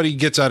or what he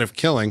gets out of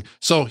killing.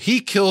 So he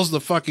kills the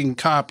fucking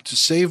cop to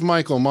save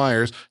Michael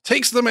Myers,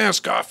 takes the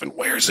mask off and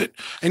wears it.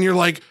 And you're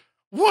like,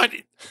 what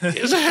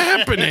is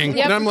happening?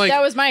 Yep, And I'm like,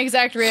 that was my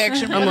exact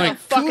reaction. I'm What like,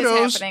 the fuck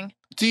kudos is happening?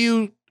 to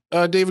you,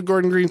 David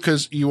Gordon Green,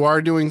 because you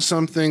are doing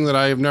something that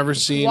I have never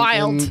seen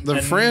Wild. in the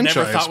And franchise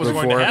never thought was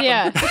going to before.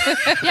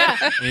 happen. Yeah,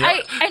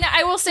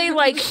 I will say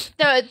like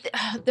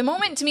the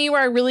moment to me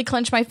where I really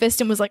clenched my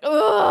fist and was like,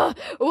 ugh,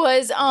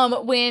 was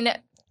when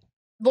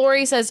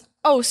Lori says,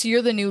 "Oh, so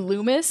you're the new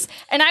Loomis?"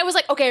 And I was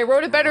like, okay, I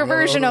wrote a better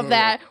version of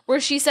that where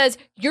she says,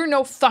 "You're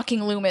no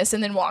fucking Loomis,"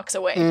 and then walks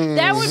away.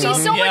 That would be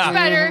so Yeah. much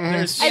better.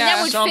 There's And that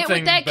would fit something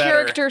with that better.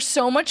 character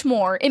so much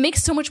more. It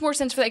makes so much more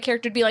sense for that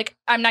character to be like,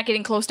 I'm not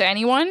getting close to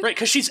anyone. Right,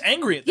 because she's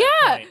angry at that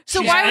Yeah, point. so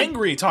she's why would-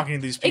 angry talking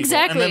to these people.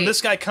 Exactly. And then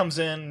this guy comes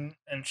in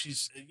and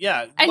she's,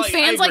 And like,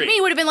 fans I like agree.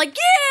 me would have been like,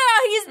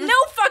 yeah, he's no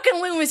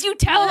fucking Loomis. You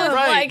tell him.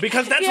 Right, Like,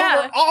 because that's yeah.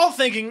 what we're all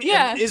thinking.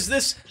 Yeah. Is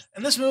this,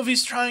 and this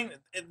movie's trying,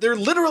 they're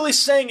literally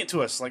saying it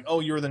to us, like, oh,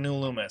 you're the new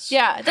Loomis.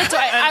 Yeah, that's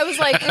why I was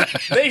like,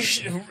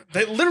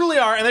 They literally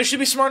are, and they should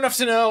be smart enough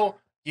to know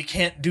you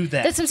can't do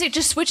that. that's what I'm saying.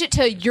 Just switch it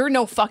to "you're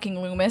no fucking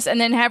Loomis" and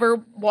then have her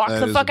walk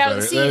That the is fuck a out of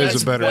the better- scene. that is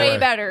It's a better way way.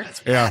 better.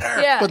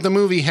 Yeah. Yeah. But the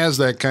movie has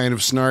that kind of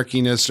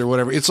snarkiness or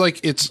whatever. It's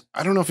like,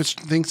 I don't know if it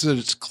thinks that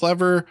it's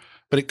clever,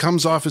 but it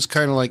comes off as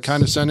kind of like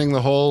condescending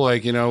the whole,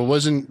 like, you know,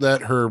 wasn't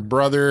that her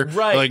brother?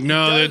 Right, Like, it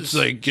no, does. that's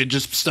like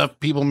just stuff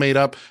people made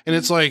up. And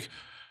it's like,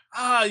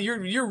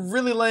 You're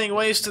really laying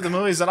waste to the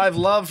movies that I've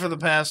loved for the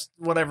past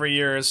whatever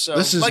years. So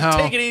this is like, how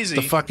take it easy.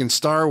 the fucking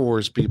Star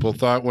Wars people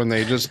thought when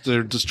they just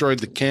destroyed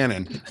the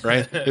canon,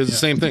 right? It was the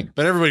same thing.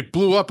 But everybody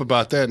blew up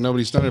about that.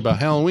 Nobody's done it about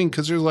Halloween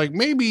because they're like,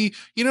 maybe,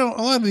 you know,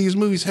 a lot of these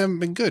movies haven't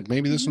been good.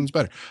 Maybe this one's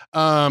better.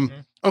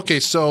 Okay,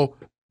 so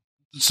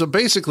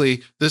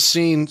basically this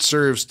scene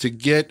serves to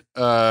get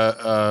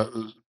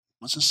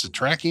what's this,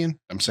 Satrakian?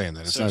 I'm saying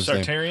that. It's So not his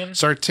name. Sartarian?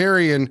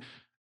 Sartarian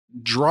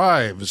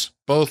drives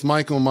both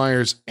Michael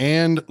Myers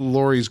and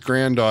Laurie's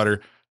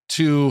granddaughter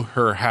to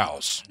her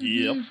house.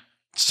 Yep.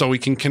 So we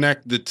can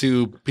connect the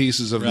two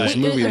pieces of this Right.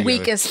 movie The together.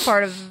 weakest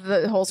part of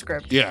the whole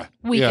script. Yeah.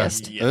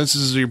 Weakest. Yeah. And this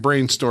is your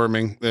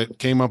brainstorming that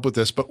came up with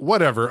this, but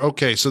whatever.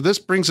 Okay. So this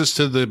brings us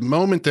to the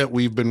moment that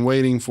we've been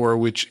waiting for,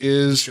 which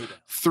is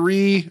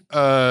three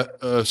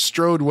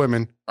Strode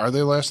women. Are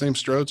they last name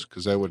Strodes?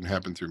 Because that wouldn't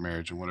happen through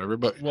marriage and whatever.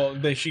 But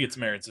Well, she gets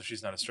married, so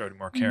she's not a Strode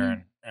anymore,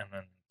 Karen. And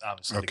then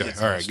obviously the Okay, kids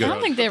all are right, I good.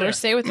 don't think they But ever they're-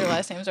 say what their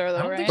last names are, I though,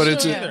 don't right? think but so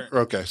it's either.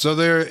 okay. So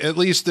there, at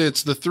least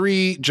it's the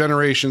three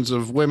generations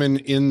of women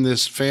in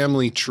this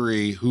family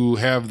tree who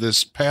have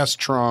this past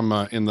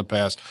trauma in the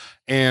past,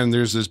 and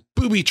there's this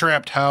booby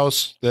trapped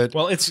house that.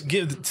 Well,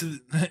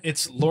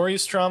 it's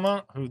Laurie's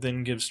trauma, who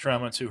then gives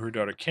trauma to her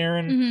daughter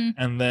Karen,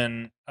 and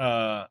then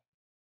Alyssa?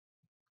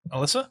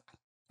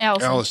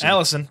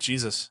 Allison,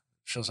 Jesus.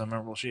 Shows how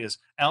memorable she is.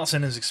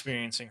 Allison is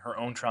experiencing her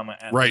own trauma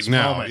at Right this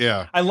now, moment.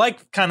 yeah. I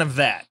like kind of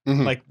that.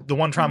 Mhm. Like the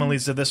one trauma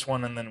leads to this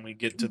one, and then we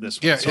get to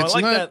this one. Yeah, So it's I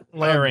like not that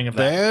layering of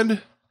that.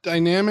 bad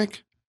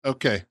dynamic.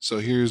 Okay, so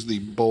here's the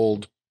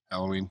bold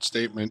Halloween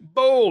statement.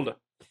 Bold.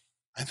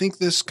 I think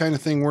this kind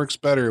of thing works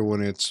better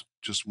when it's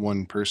just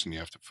one person you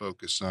have to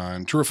focus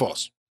on. True or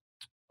false?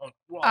 Oh,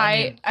 well,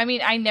 I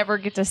mean, I never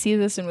get to see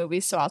this in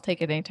movies, so I'll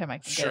take it anytime I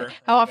can get Sure. it.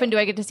 How often do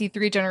I get to see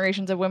three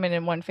generations of women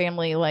in one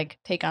family like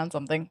take on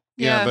something?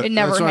 Yeah, but it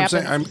never that's what I'm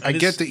saying. happens. I It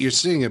get is- that you're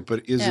seeing it,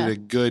 but is Yeah. it a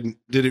good?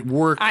 Did it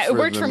work? It for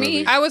worked the for me.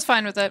 movie? I was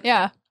fine with it.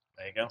 Yeah.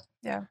 There you go.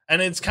 Yeah. And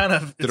it's kind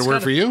of Did it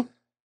work for you?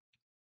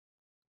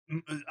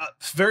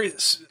 Very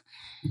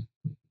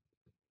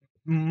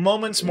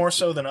moments more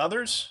so than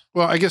others.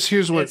 Well, I guess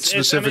here's what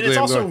specifically it's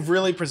I'm also going.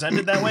 really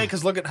presented that way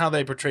because look at how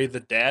they portrayed the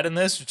dad in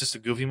this. Just a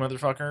goofy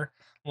motherfucker.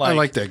 I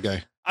like that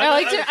guy.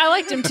 I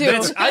liked him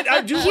too.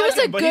 I do. He was like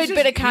a him, but good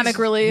bit of comic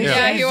relief.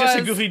 Yeah, he's he just a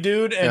was. goofy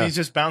dude, and he's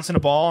just bouncing a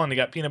ball, and he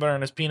got peanut butter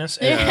on his penis.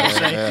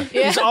 Yeah.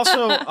 He's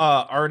also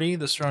Artie,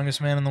 the strongest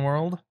man in the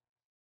world.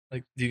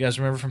 Like, do you guys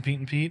remember from Pete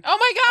and Pete? Oh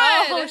my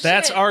god! Oh,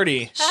 That's shit.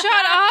 Artie. Shut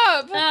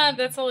up!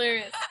 That's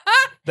hilarious.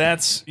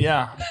 That's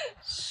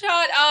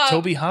Shut up!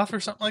 Toby Huff or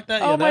something like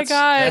that. Oh my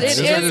God, that's-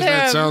 it is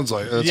That him. sounds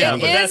like. That Yeah,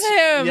 sounds but like It is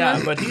that's him.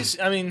 Yeah, but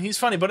he's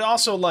funny. But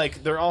also,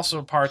 like, there are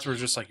also parts where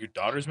it's just like your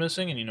daughter's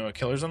missing, and you know a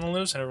killer's on the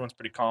loose, and everyone's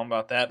pretty calm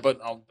about that.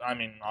 But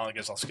I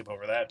guess I'll skip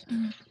over that.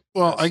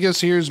 well, I guess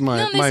here's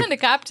my. They send a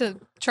cop to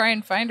try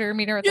and find her,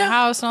 meet her at the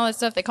house, and all that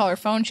stuff. They call her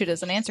phone. She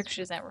doesn't answer because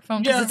she doesn't have her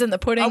phone because it's in the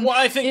pudding. Well,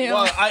 I think. you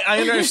know. Well,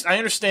 I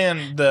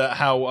understand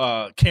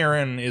how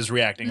Karen is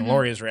reacting and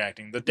Laurie is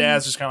reacting. The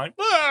dad's just kind of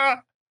like,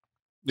 ah!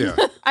 yeah.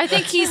 I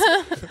think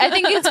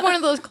it's one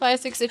of those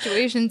classic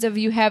situations of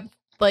you have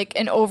like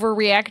an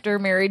overreactor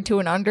married to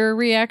an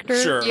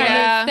underreactor. Sure. kind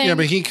Yeah. of thing. Yeah,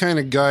 but he kind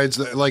of guides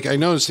that. Like, I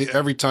notice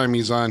every time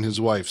he's on his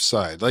wife's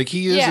side, like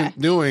he isn't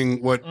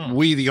doing what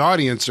we, the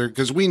audience, are,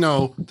 because we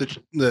know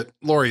that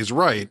Laurie is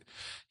right.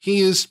 He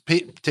is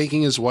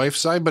taking his wife's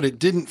side, but it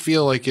didn't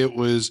feel like it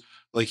was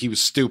like he was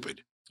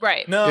stupid.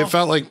 Right. No, It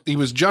felt like he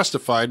was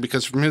justified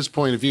because from his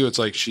point of view, it's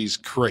like she's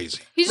crazy.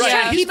 He's just Right.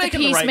 trying to He's keep the making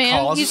the peace, right man.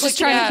 calls. He's It's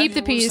just like, trying yeah. to keep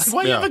the peace.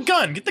 Why do you have a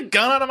gun? Get the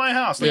gun out of my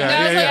house. Like, Yeah,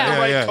 that's yeah, the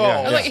right yeah,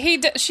 call. yeah.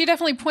 Like she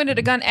definitely pointed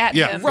a gun at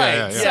Yeah, him. Right.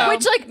 yeah, yeah. So,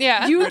 Which, like,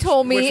 yeah. you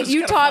told which me, is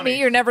you kinda taught funny. me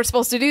you're never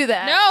supposed to do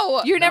that.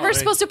 No. You're never No,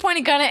 supposed to point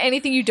a gun at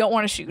anything you don't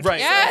want to shoot. Right.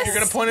 Yes. If you're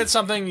going to point at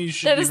something, you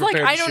should That be is like,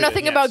 prepared I to know shoot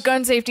nothing it. about Yes.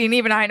 gun safety, and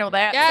even I know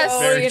that. Yes. So,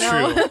 Very you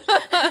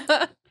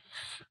know. true.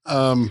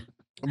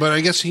 But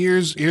I guess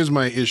here's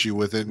my issue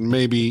with it, and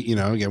maybe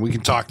again we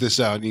can talk this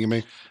out. And you can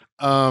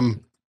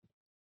make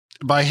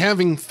by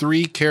having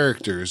three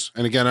characters,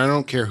 and again I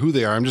don't care who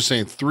they are. I'm just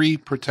saying three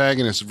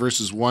protagonists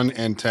versus one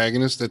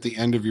antagonist at the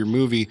end of your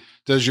movie.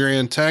 Does your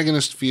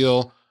antagonist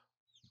feel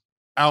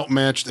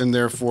outmatched and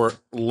therefore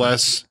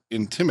less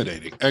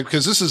intimidating?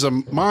 Because this is a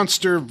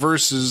monster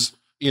versus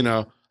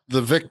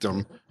the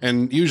victim,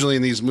 and usually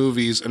in these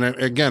movies, and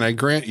again I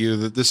grant you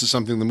that this is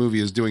something the movie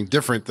is doing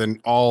different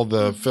than all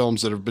the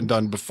films that have been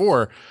done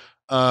before,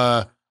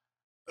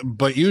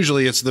 but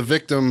usually it's the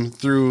victim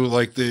through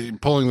like the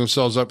pulling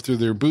themselves up through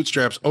their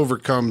bootstraps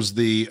overcomes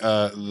the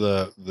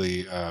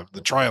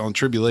trial and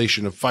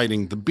tribulation of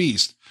fighting the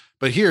beast.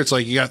 But here it's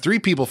like you got three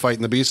people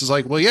fighting the beast. It's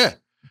like, well, yeah,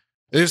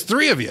 there's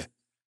three of you.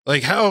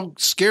 Like, how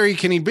scary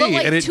can he be? But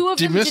like, and it two of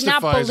them did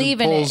not demystifies and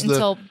believe in it pulls the-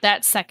 until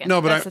that second.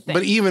 No, That's the thing.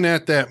 but even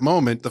at that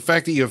moment, the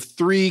fact that you have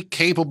three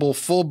capable,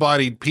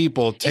 full-bodied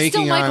people it's taking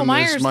still Michael on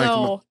Myers, this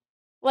Michael. though.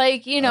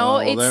 Like, Well,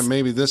 it's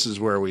maybe this is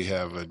where we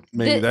have it.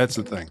 Maybe that's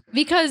the thing.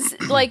 because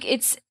like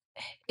it's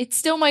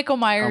still Michael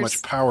Myers. How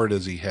much power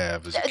does he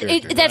have as a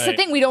character? That's the Right.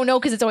 thing we don't know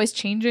because it's always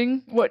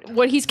changing.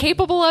 What he's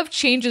capable of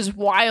changes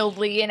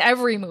wildly in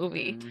every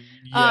movie.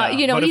 Yeah,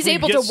 but if He's we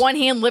able get to one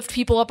hand lift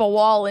people up a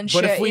wall and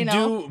But shit.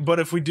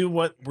 if we do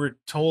what we're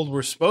told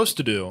we're supposed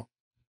to do,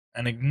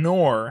 and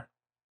ignore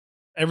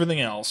everything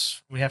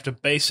else, we have to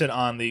base it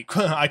on the.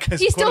 I guess,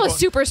 He's still a quote-unquote-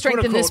 super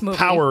strength in this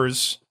quote-unquote movie.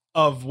 powers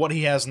of what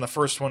he has in the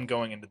first one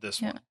going into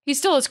this Yeah. one. He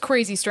still has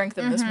crazy strength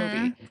in this Mhm.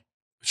 movie.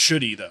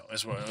 Should he though?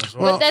 Is what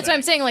Well, But that's what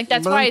I'm saying. Like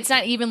that's but why I'm- it's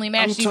not evenly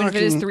matched, I'm even if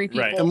it is talking- three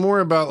people. Right. And more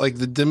about like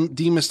the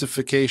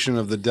demystification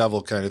of the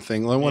devil kind of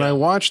thing. Like when Yeah. I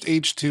watched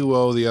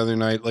H2O the other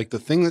night, like the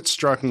thing that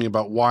struck me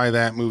about why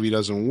that movie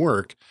doesn't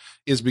work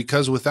is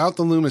because without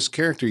the Loomis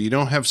character, you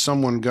don't have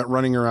someone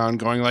running around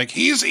going like,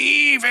 he's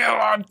evil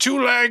on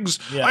two legs.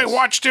 Yes. I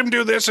watched him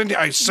do this and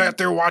I sat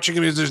there watching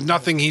him. There's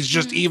nothing. He's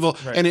just evil.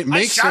 Right. And it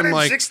makes him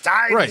like, 6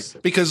 times. right.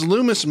 Because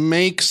Loomis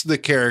makes the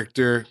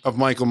character of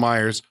Michael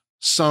Myers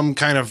some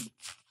kind of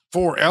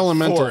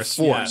elemental force.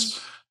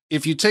 Yes.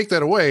 If you take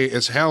that away,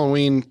 as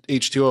Halloween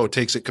H2O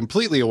takes it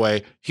completely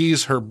away,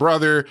 he's her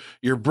brother.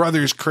 Your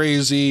brother's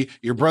crazy.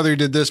 Your brother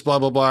did this, blah,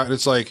 blah, blah. And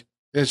it's like,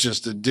 it's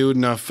just a dude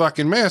in a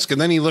fucking mask. And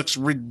then he looks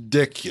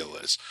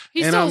ridiculous.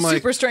 He's and still I'm like,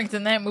 super strength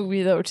in that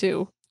movie though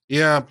too.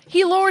 yeah,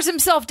 He lowers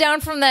himself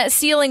down from that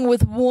ceiling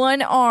with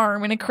one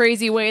arm in a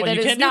crazy way Well, that you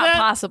is can't do not that?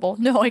 possible.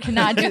 No, I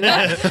cannot do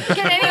that.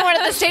 Can anyone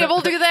at this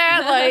table do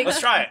that? Like, Let's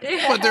try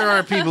it. but there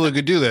are people who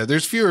could do that.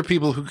 There's fewer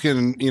people who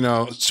can,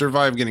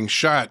 survive getting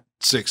shot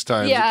 6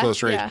 times at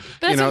close range. yeah.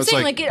 But that's what I'm it's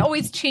saying. Like, it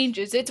always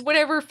changes. It's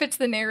whatever fits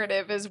the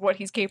narrative is what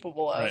he's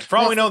capable of. Right. For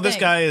all we That's know, the this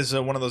thing. guy is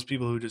one of those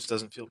people who just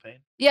doesn't feel pain.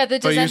 Yeah,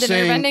 that But does you're end in nerve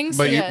saying, endings.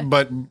 but, Yeah.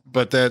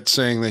 but that's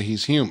saying that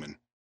he's human.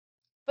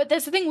 But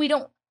that's the thing. We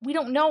don't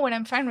know, and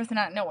I'm fine with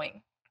not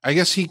knowing. I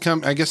guess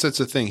that's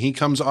the thing. He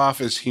comes off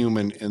as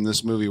human in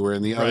this movie, where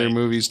in the other Right.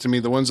 movies, to me,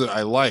 the ones that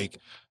I like,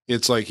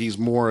 it's like he's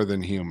more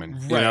than human.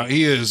 You know, Right.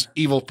 he is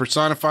evil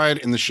personified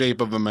in the shape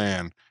of a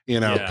man, you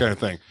know, Yeah. kind of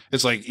thing.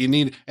 It's like you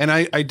need, and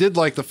I did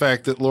like the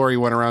fact that Laurie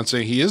went around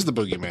saying he is the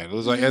boogeyman. It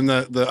was like, and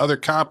the other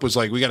cop was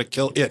like, we got to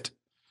kill it.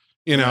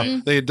 You know,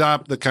 Right. they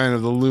adopt the kind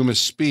of the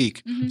Loomis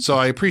speak. Mhm. So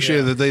I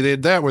appreciated Yeah. that they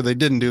did that where they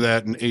didn't do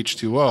that in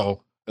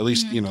H2O. At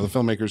least, Mhm. you know, the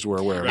filmmakers were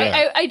aware of Right.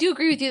 that. I do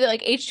agree with you that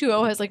like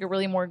H2O has like a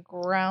really more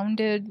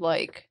grounded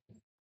like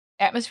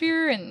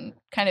atmosphere and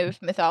kind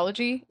of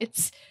mythology.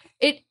 It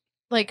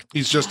like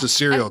He's just a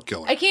serial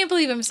killer. I can't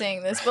believe I'm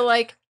saying this, but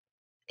like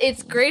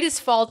its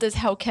greatest fault is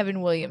how Kevin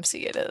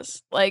Williamsy it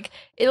is. Like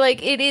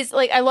it is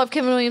like I love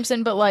Kevin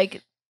Williamson, but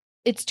like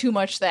it's too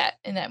much that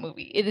in that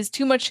movie. It is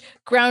too much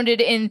grounded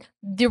in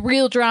the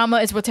real drama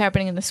is what's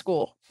happening in the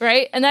school,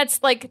 right? And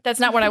that's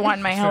not what I want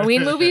in my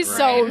Halloween movies.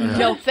 So Right.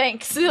 no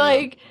thanks.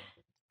 Like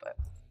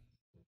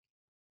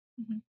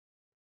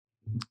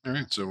All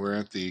right, so we're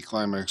at the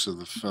climax of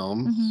the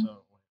film. mhm. So,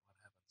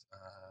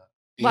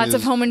 Lots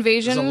of home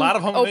invasion, there's a lot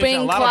of home opening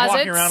invasion, a lot closets. of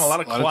walking around, a lot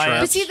of A lot of quiet.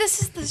 traps. But see,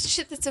 this is the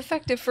shit that's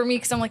effective for me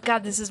because I'm like,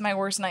 God, this is my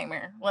worst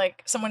nightmare.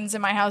 Like, someone's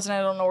in my house and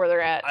I don't know where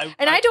they're at,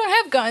 and I don't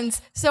have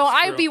guns, so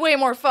I'd True. be way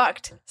more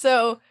fucked.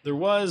 So There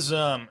was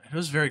it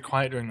was very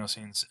quiet during those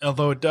scenes.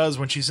 Although it does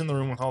when she's in the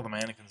room with all the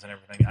mannequins and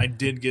everything. I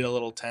did get a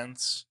little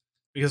tense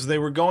because they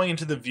were going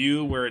into the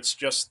view where it's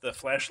just the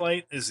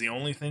flashlight is the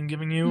only thing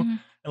giving you Mhm.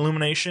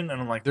 illumination,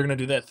 and I'm like, they're gonna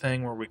do that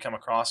thing where we come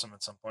across them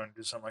at some point and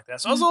do something like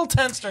that. So I was a little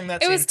tense during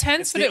that. It scene. was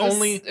tense, It's but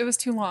the it was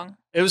too long.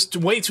 It was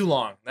way too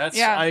long. That's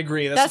Yeah. I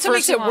agree. that's the what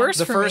first, makes it worse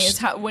the for me first- is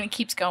how when it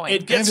keeps going.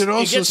 It gets, And it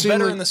also gets seemed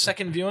better like- in the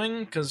second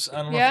viewing because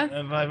I don't know Yeah.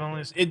 if I've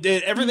only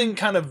everything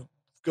kind of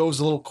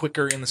goes a little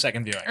quicker in the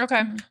second viewing.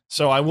 Okay.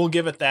 So I will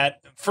give it that.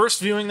 First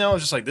viewing though, I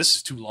was just like, this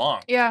is too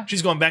long. Yeah.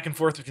 She's going back and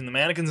forth between the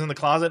mannequins in the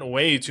closet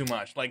way too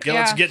much. Like, Yeah.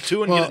 let's get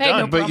to and Well, get it Hey, no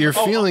done. but you're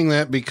Oh, feeling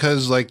that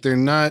because like they're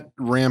not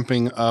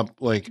ramping up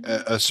like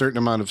a certain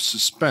amount of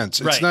suspense.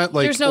 It's Right. not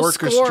like There's no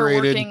score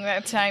orchestrated. working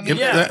that time. It-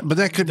 Yeah. but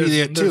that could be there's,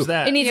 it there's too.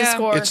 that. It needs a Yeah.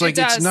 score. It's like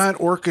It it's does. not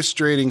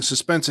orchestrating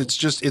suspense. It's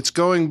just it's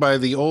going by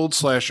the old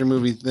slasher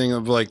movie thing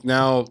of like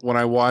now when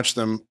I watch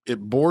them, it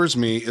bores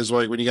me. Is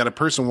like when you got a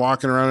person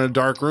walking around in a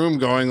dark room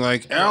going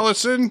like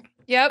Allison,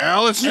 Yep.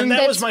 Allison, And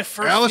that was my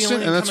first Allison,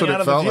 feeling and that's coming what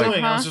it out felt of the like.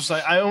 viewing. I was Uh-huh. just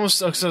like, I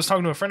was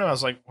talking to a friend, and I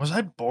was like, was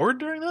I bored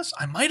during this?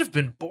 I might have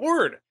been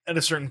bored at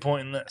a certain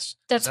point in this.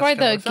 That's why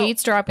kinda what the it felt.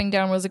 gates dropping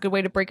down was a good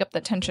way to break up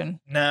that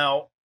tension.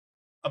 Now,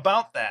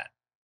 about that,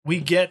 we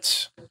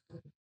get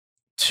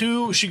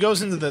to, she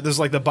goes into there's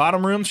like the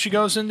bottom rooms she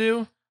goes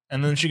into,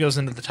 and then she goes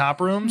into the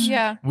top rooms.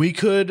 Yeah. We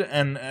could,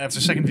 and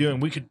after second viewing,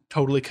 we could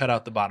totally cut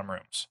out the bottom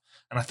rooms.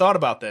 And I thought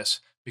about this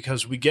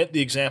because we get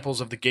the examples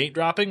of the gate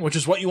dropping, which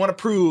is what you want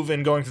to prove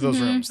in going through those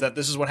Mhm. rooms, that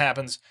this is what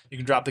happens. You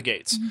can drop the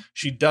gates. Mhm.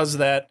 She does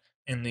that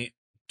in the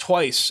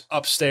twice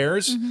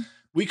upstairs. Mhm.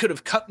 We could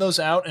have cut those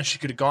out, and she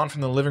could have gone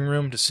from the living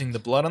room to seeing the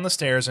blood on the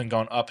stairs and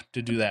gone up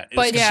to do that. It's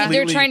But Yeah. they're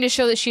completely- trying to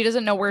show that she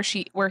doesn't know where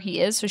he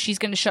is, so she's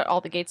going to shut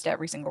all the gates to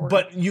every single room.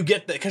 But you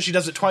get that because she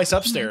does it twice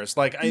upstairs.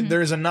 Like Mhm.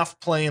 there's enough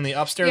play in the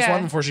upstairs Yeah.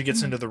 one before she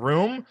gets into the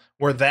room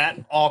where that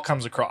all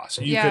comes across.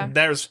 You Yeah. could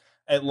there's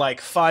at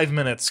like 5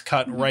 minutes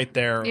cut right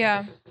there.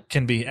 Yeah.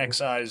 Can be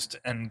excised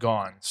and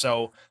gone.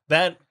 So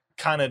that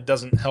kind of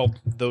doesn't help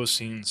those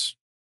scenes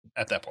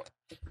at that point.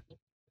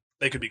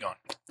 They could be gone,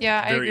 Yeah.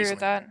 I Very agree easily. with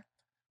that.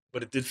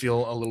 but it did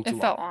feel a little too It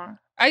long. felt long.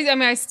 I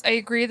mean, I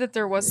agree that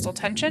there was still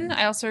tension.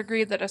 I also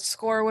agree that a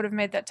score would have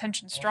made that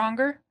tension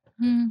stronger,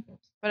 Mhm.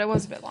 but it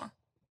was a bit long.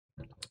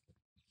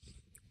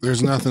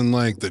 There's nothing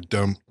like the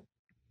dump,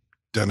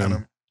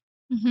 dunum,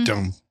 Mhm.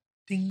 dump,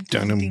 Ding,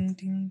 Dun-dum, ding,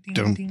 ding, ding,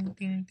 dum, ding,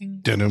 ding, ding.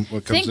 dunum.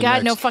 What comes Thank in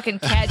God no next? fucking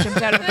cat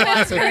jumped out of a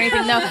closet or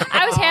anything. No,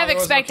 I was Oh, half there was no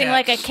expecting cat.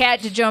 like a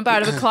cat to jump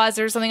out of a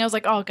closet or something. I was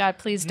like, oh God,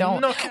 please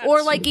don't. No cats.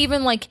 Or like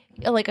even like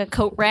a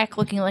coat rack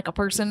looking like a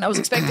person. I was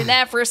expecting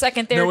that for a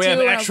second there No, we too. have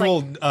and I was like,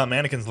 actual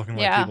mannequins looking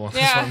like Yeah. people in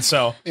this Yeah. one.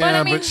 So but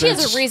I mean, she has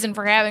that's- a reason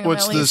for having them.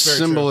 What's at the least. Very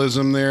true.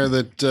 symbolism there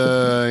that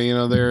you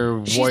know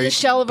they're She's the white,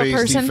 shell of a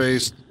person.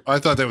 pasty-faced? I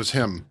thought that was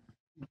him.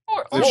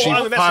 Or- That Oh, she I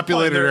mean, that's the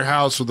populated point. her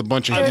house with a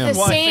bunch of They're They're him. the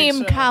Well, I think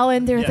same, so.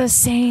 Colin. They're Yeah. the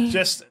same.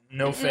 just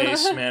no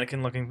face,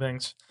 mannequin looking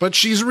things. But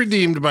she's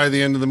redeemed by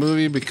the end of the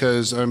movie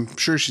because I'm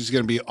sure she's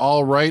going to be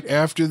all right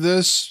after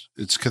this.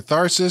 It's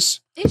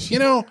catharsis. Is she? You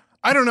know,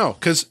 I don't know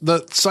because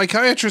the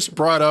psychiatrist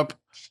brought up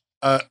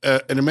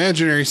an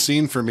imaginary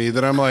scene for me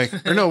that I'm like,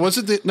 or no, was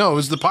it? It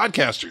was the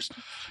podcasters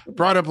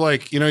brought up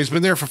like, you know, he's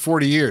been there for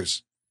 40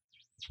 years.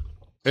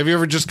 Have you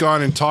ever just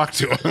gone and talked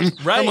to him?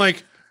 Right. I'm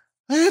like,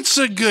 that's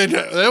a good.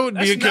 That would be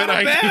That's a good not a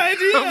idea. bad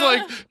idea. I'm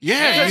like,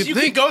 yeah, Because you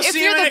you think could go If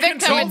see you're him the and I can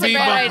victim, tell it's a be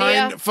bad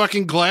behind idea.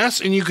 fucking glass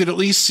and you could at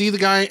least see the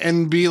guy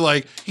and be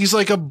like, he's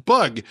like a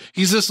bug.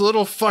 He's this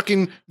little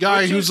fucking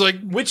guy who's like,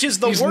 which is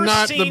the he's worst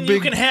not the scene you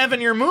big- can have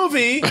in your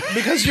movie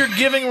because you're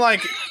giving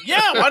like,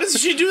 yeah, why does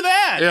she do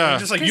that? Yeah. You're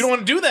just like, you don't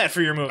want to do that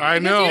for your movie. I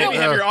know. Maybe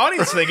have your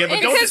audience think it,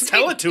 but don't just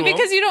tell it to them.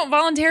 Because you don't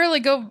voluntarily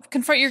go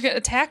confront your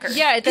attacker.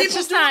 Yeah, that's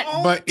just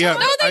not. But yeah, No,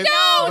 they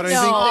don't. But I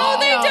No. think No,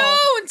 they No.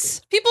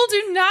 don't. People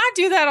do not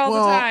do that all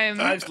Well, the time.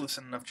 I've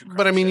listened enough to.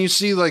 But I mean, you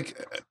see, like,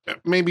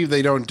 maybe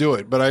they don't do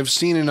it, but I've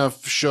seen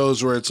enough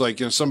shows where it's like,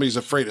 somebody's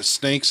afraid of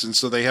snakes, and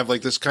so they have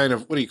like this kind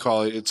of, what do you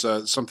call it? It's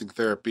something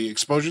therapy,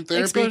 exposure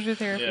therapy. Exposure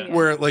therapy. Yeah.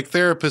 Where like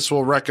therapists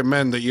will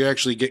recommend that you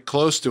actually get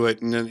close to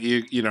it, and then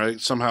you know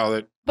somehow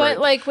that. But right.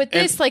 like with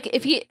this, like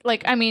if he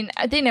like, I mean,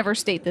 they never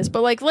state this,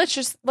 but like let's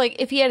just like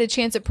if he had a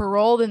chance at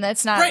parole, then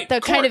that's not Right,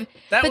 the kind court. of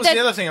That but was the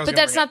other thing I was But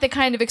gonna that's bring not the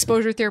kind of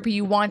exposure therapy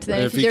you want.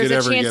 Then If if he there's could a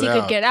ever chance get he could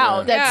out, get yeah.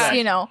 out, that's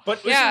Yeah.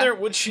 But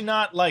would she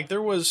not like?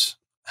 There was,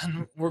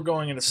 and we're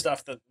going into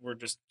stuff that we're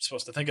just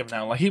supposed to think of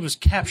now. Like he was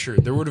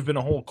captured. There would have been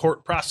a whole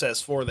court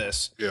process for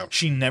this. Yeah.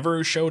 She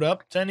never showed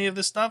up to any of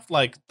this stuff.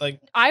 Like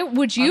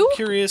would you? I'm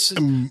curious.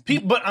 But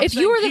I'm If you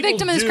saying were the people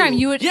victim of this do. crime,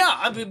 you would- Yeah,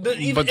 I mean, but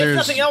if there's-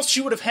 nothing else,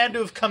 she would have had to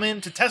have come in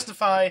to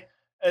testify.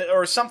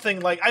 Or something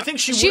like I think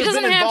she would have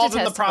doesn't been have to involved in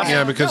the testify. process.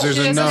 Yeah, because No, there's she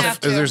doesn't enough have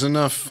to. there's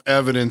enough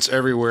evidence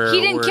everywhere. He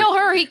didn't where- kill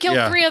her. He killed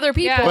Yeah. 3 other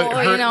people. Yeah. But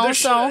her- you know, There's-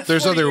 so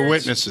There's 40 other years.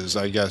 witnesses,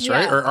 I guess, Yeah.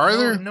 right? Or are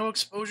there? no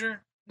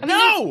exposure? I mean,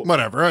 No.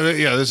 Whatever.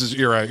 Yeah,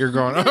 you're right. You're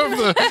going off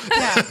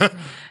the.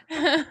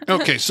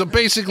 Okay, so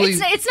basically,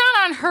 it's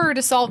not on her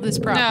to solve this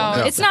problem.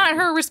 No. It's not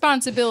her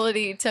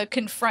responsibility to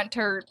confront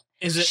her.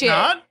 Is it Shit.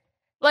 not?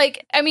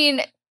 Like, I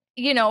mean,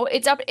 you know,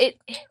 it's up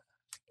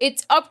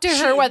to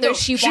her whether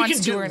she wants can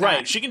to do, or right.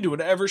 not. She can do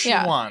whatever she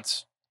Yeah.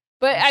 wants.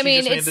 But I She mean,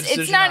 just made it's the it's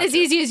decision not not as to.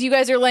 easy as you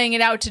guys are laying it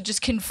out to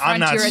just I'm confront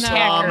not. your No,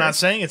 attacker. I'm not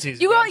saying it's easy.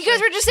 You but all- I'm you guys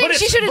saying- were just saying but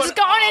she it's- should have just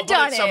but- gone and but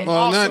done it's it. well,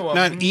 also a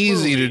not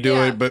easy to movie. do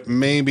Yeah. it, but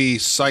maybe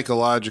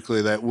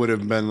psychologically that would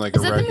have been like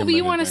Is a that the movie you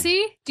recommended want to thing.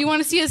 see? Do you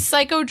want to see a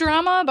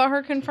psychodrama about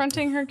her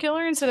confronting her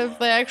killer instead of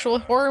the actual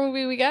horror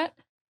movie we got?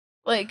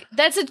 Like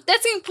that's a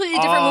completely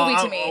different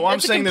movie to me. Well, I'm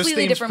That's a saying there's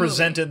completely themes different movie.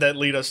 presented that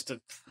lead us to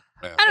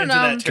I don't into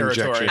know. that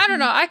territory. Conjecture. I don't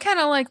know. I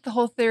kind of like the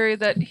whole theory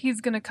that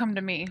he's going to come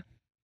to me.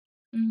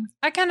 Mhm.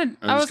 I kind of.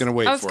 I'm just gonna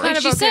wait I was for it. kind Like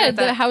of she okay said, with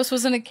the that. house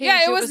wasn't a cage.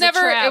 Yeah, it was a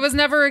never. trap. It was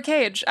never a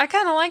cage. I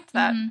kind of liked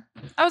that. Mhm.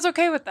 I was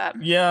okay with that.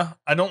 Yeah,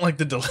 I don't like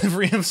the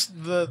delivery of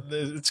the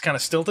it's kind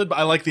of stilted, but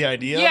I like the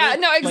idea. of Yeah,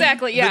 it. no, Like,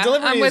 exactly. Yeah, the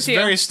delivery I'm is with you.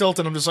 very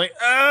stilted. I'm just like,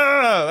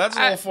 that's a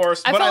little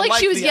forced. I but felt like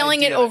she like was the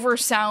yelling it idea. over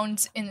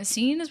sounds in the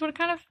scene. Is what it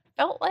kind of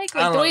felt like. I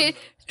Like don't the know. way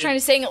trying to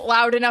saying it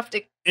loud enough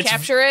to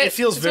capture it. It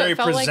feels is what very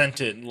felt like.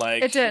 presented.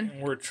 Like It did.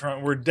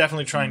 We're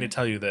definitely trying to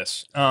tell you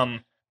this.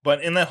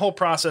 But in that whole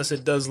process,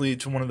 it does lead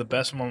to one of the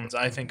best moments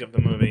I think of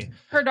the movie.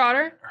 Her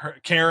daughter.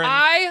 Karen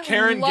I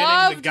getting the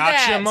loved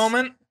gotcha that.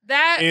 moment.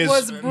 That Is-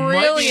 was might be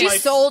brilliant. She my-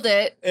 sold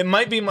it. It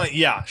might be my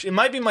it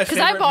might be my 'Cause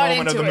I favorite bought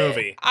moment of the into it.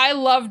 movie. I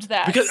loved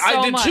that Because so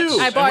I did much. too.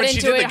 I And bought when she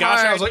into did the it gotcha,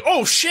 I hard. was like,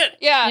 "Oh shit!"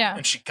 Yeah, Yeah.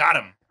 And she got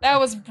him. that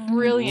was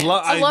brilliant.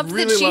 I love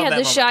really that she love had that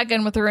the moment.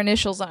 shotgun with her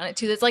initials on it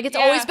too. It's like it's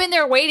Yeah. always been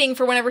there waiting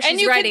for whenever she's and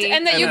you ready. could,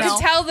 and that you And could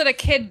then- tell that a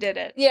kid did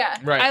it. yeah.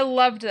 Right. I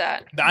loved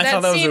that. I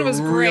thought that scene was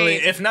a really.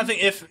 great. If nothing,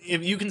 if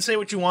you can say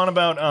what you want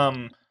about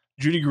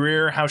Judy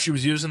Greer, how she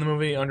was used in the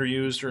movie,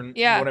 underused or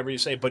Yeah. whatever you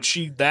say, but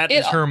that It-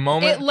 is her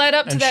moment. It led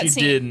up to and that she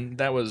scene. did.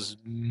 That was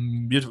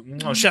beautiful.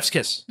 Oh, chef's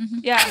kiss.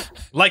 Yeah.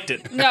 Liked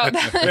it. No.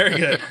 Very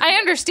good. I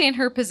understand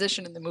her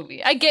position in the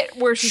movie. I get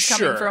where she's Sure.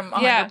 coming from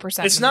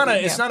 100%. It's in the not a.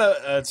 movie, It's yeah. not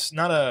a. It's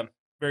not a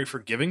very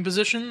forgiving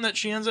position that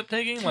she ends up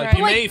taking. Like Right.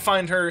 you But, may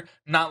find her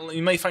not.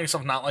 You may find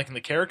yourself not liking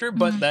the character,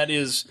 but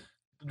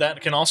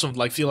that can also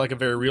like feel like a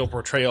very real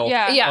portrayal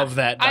Yeah. of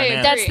that I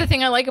dynamic. That's the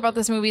thing I like about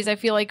this movie is I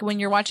feel like when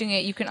you're watching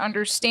it, you can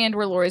understand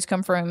where Laurie's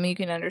come from. You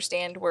can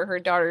understand where her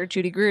daughter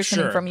Judy Greer is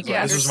coming Sure. from. You can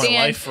Yeah, this was my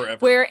understand life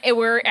forever.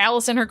 where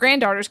Alice and her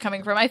granddaughter's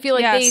coming from. I feel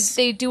like Yes.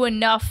 they do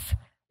enough,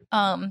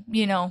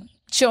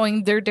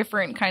 showing their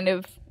different kind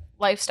of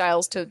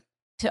lifestyles to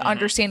Mm-hmm.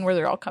 understand where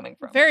they're all coming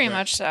from. Very Right.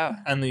 much so.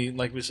 And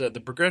like we said, the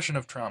progression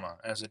of trauma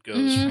as it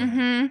goes from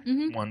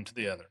Mm-hmm. one to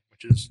the other,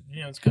 which is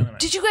it's kind of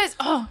nice. Did you guys?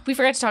 Oh, we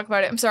forgot to talk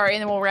about it. I'm sorry,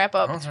 and then we'll wrap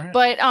up. Oh, that's all right.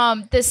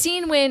 But the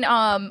scene when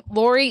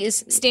Laurie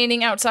is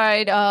standing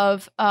outside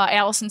of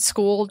Allison's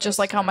school, just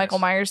like how Michael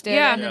Myers did,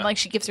 Yeah. and then Yeah. like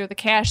she gives her the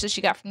cash that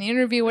she got from the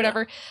interview,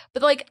 whatever.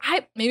 But like,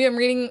 maybe I'm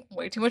reading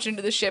way too much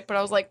into this shit, but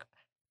I was like,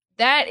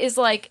 that is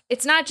like,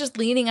 it's not just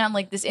leaning on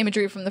like this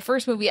imagery from the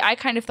first movie. I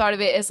kind of thought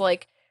of it as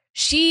like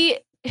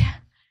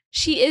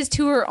she is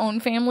to her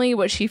own family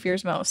what she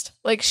fears most.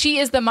 Like she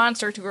is the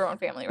monster to her own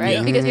family, right?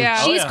 Yeah. Because Yeah.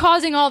 she's Oh, yeah.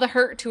 causing all the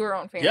hurt to her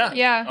own family. Yeah.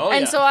 Yeah. Oh,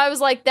 And yeah. so I was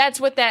like, that's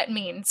what that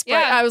means. But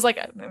Yeah. I was like,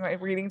 am I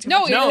reading too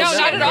No, much? no, No, not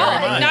very at all.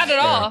 much. Not at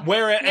all.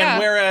 Yeah.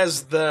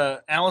 Whereas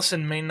the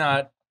Allison may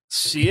not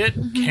see it,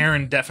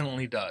 Karen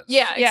definitely does.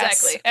 Yeah, Yes,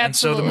 exactly. And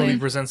so the absolutely. movie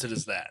presents it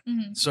as that.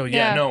 Mhm. So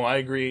Yeah. no, I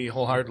agree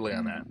wholeheartedly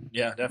on that.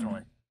 Yeah,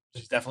 definitely.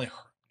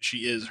 She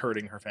is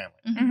hurting her family.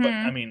 Mhm. But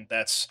I mean,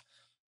 that's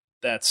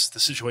the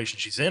situation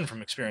she's in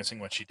from experiencing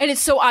what she did. And it's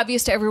so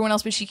obvious to everyone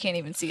else, but she can't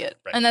even see it.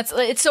 Right. And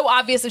it's so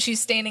obvious that she's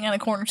standing on a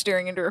corner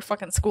staring into her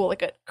fucking school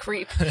like a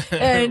creep.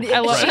 And I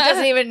love she that.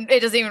 it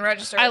doesn't even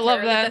register. I with love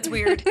her that. That's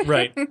weird.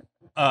 Right.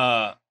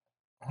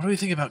 What do we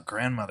think about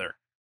grandmother?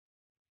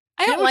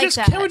 I don't Can't we like just-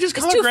 that. can't we just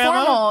call it's her too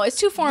grandma? formal. It's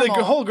too formal.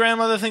 The whole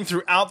grandmother thing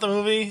throughout the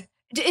movie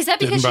Is that because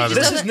Didn't she bother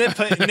This just is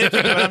doesn't? nitpicking,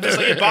 but I'm just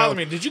like, it bothered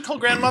me. Did you call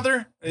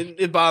grandmother?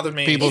 It bothered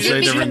me. People She say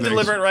didn't- she different didn't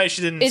things. deliver it right.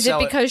 She didn't Is it sell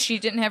because she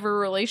didn't have a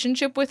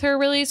relationship with her,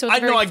 really? So it's I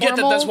a very know, I get that.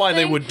 formal that's why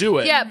they thing? would do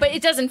it. Yeah, but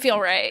it doesn't feel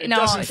right. It No,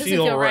 doesn't it doesn't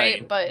feel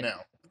right. But no.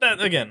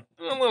 That, again,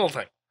 a little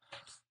thing.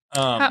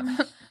 How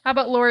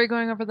about Lori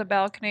going over the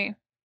balcony?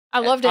 I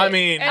loved it. I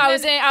mean, I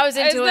was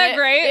into Isn't that it.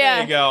 great? there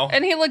Yeah. you go.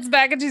 And he looks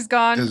back and she's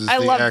gone. Because it's I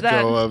the loved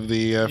echo that. of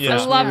the first Yeah.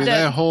 I loved movie. it.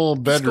 That whole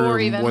Score bedroom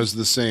even. was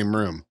the same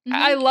room.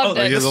 I loved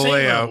Oh, it. Yeah, the same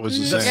layout room. was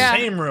the The same. Yeah.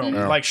 same room,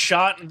 Yeah. like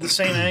shot the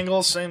same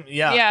angle, same.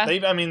 Yeah, Yeah.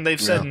 They've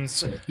said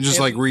Yeah. in, You just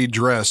like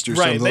redressed or right.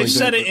 something. They've like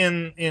said that. it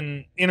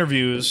in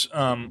interviews.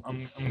 I'm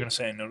gonna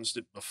say I noticed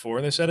it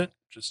before they said it.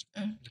 Just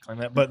to claim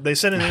that, but they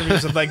said in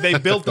interviews that like they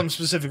built them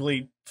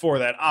specifically for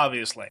that.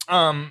 Obviously.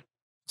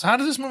 So how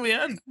does this movie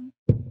end?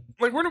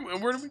 Like where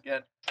do we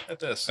get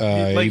at this?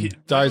 He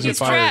dies in He's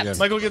fire trapped. again.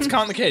 Michael gets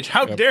caught in the cage.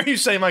 How Yep. dare you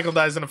say Michael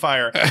dies in a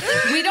fire?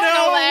 We don't No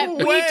know that.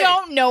 way. We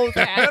don't know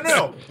that.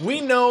 No.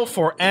 We know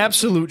for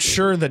absolute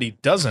sure that he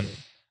doesn't.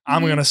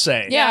 I'm gonna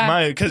say,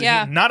 Yeah. because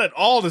Yeah. not at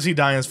all does he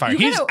die in his fire. You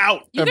He's gotta-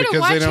 out. You gotta because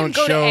watch they him don't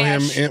go to show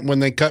him Ash. when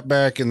they cut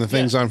back and the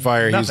thing's on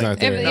fire. He's Nothing. not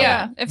there. If, No.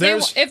 yeah, if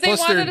There's- they plus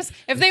wanted they're- us,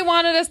 if they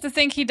wanted us to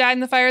think he died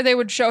in the fire, they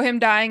would show him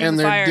dying in And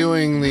the they're fire.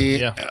 doing the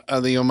Yeah.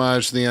 the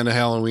homage to the end of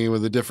Halloween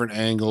with the different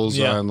angles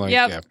Yeah. on like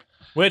Yep. yeah.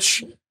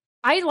 Which,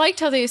 I liked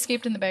how they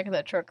escaped in the back of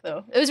that truck,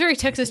 though. It was very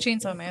Texas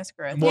Chainsaw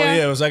Massacre. I thought. well, Yeah.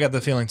 yeah, it was. I got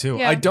the feeling too.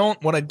 Yeah.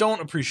 What I don't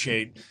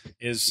appreciate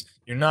is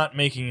you're not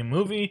making a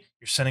movie.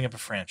 You're setting up a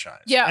franchise.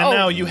 Yeah, and oh.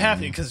 now you have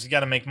to because you got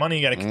to make money.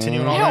 You got to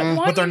continue and all You that. don't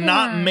want But they're any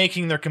not more.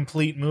 making their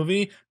complete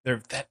movie.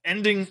 That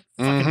ending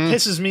fucking Mhm.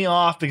 pisses me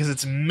off because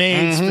it's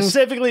made Mhm.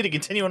 specifically to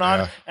continue it on,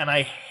 Yeah. and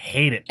I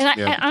hate it. And I,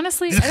 Yeah. and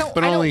honestly, I don't.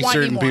 But I don't only want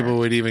certain any more. people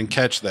would even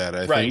catch that.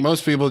 I Right. think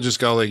most people just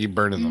go like, "You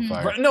burn in the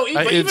fire." Right, no, I-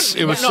 but it was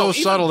no, so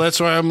even- subtle. That's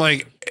why I'm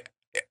like,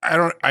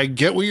 I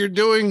get what you're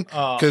doing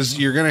because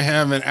you're gonna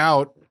have an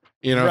out.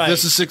 You know, Right. if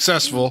this is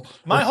successful,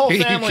 my whole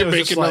you family can was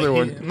make just another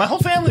like, one. my whole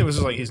family was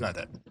just like, he's not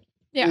dead.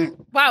 Yeah.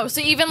 Wow.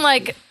 So even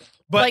like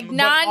But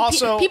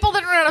also people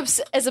that are not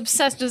as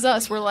obsessed as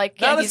us were like,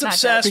 yeah, Not he's as not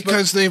obsessed, dead.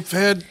 because they've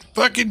had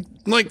fucking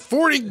like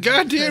 40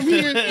 goddamn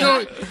years. You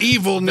know,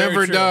 evil Very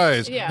never true.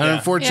 dies. Yeah. And Yeah.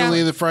 unfortunately,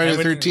 Yeah. the Friday And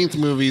the when- 13th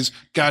movies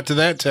got to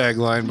that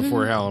tagline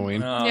before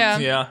Halloween. Yeah.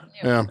 yeah,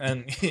 Yeah.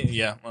 and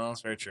yeah, well,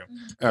 that's very true.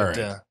 All But,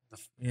 right.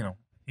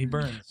 He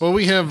burns. Well,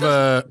 we have.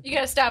 You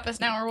gotta stop us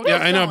now, or we'll Yeah,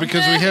 keep I know going.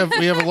 because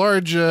we have a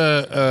large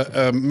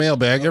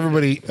mailbag.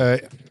 Everybody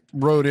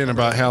wrote in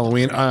about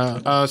Halloween.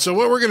 So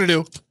what we're gonna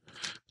do?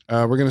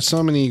 We're gonna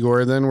summon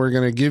Igor. Then we're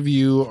gonna give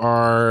you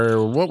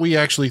our what we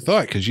actually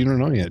thought because you don't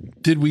know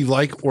yet. Did we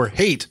like or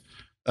hate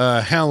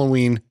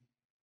Halloween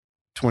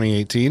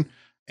 2018?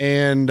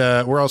 And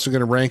we're also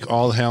gonna rank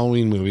all the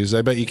Halloween movies.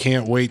 I bet you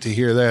can't wait to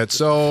hear that.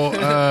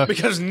 So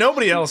Because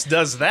nobody else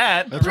does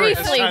that. That's right.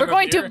 briefly, we're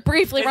going to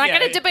briefly. We're not Yeah.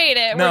 going to debate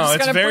it. No, we're just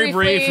it's gonna very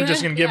briefly, brief. We're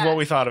just going to give yeah. what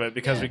we thought of it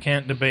because we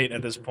can't debate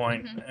at this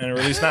point, and or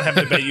at least not have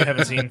a debate you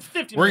haven't seen.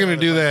 50 we're gonna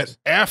million do other that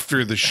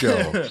after the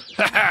show. places.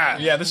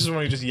 Yeah, this is when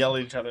we just yell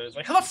at each other. It's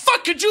like, how the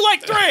fuck could you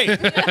like 3?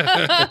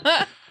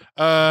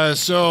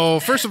 So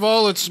first of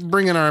all, let's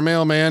bring in our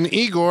mailman,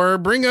 Igor.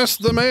 Bring us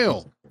the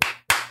mail.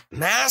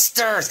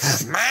 Masters,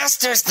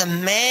 the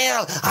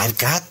mail. I've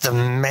got the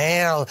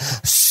mail.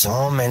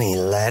 So many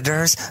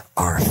letters.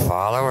 Our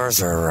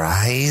followers are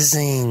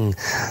rising.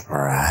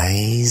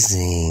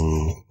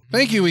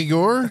 Thank you,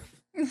 Igor.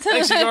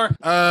 Thanks, Igor. He's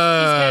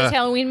got his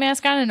Halloween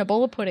mask on and a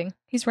bowl of pudding.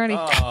 He's ready.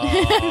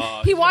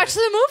 Oh, He watched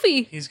the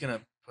movie. He's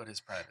gonna put his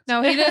private.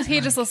 No,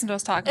 he just listened to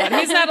us talk about it.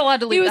 He's not allowed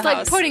to leave He was the like,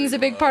 house. pudding's a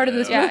big part of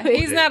this Yeah, movie.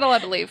 he's not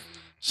allowed to leave.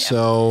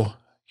 So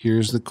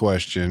here's the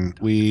question: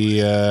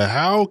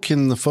 how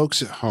can the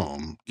folks at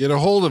home get a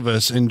hold of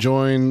us and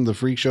join the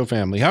Freak Show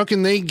family? How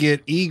can they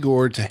get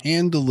Igor to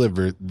hand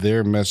deliver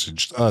their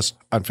message to us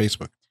on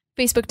Facebook,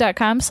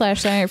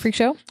 Facebook.com/Saturday Night Freak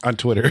Show. on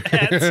Twitter,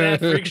 That's a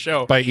freak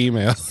show. by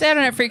email?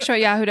 Saturday Night Freak Show,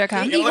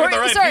 yahoo.com. Yeah, look at the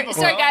right sorry,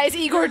 people. guys.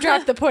 Igor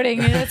dropped the pudding.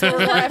 And that's what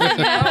we're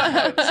laughing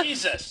at. Oh,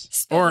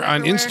 Jesus. Or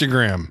on Everywhere.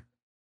 Instagram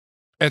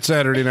at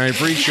Saturday Night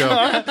Freak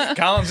Show.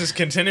 Collins is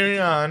continuing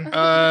on.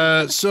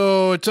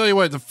 So I tell you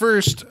what, the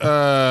first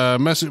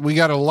message, we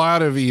got a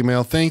lot of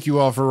email. Thank you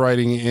all for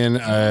writing in.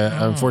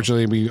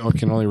 Unfortunately, we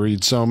can only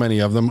read so many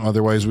of them.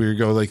 Otherwise, we would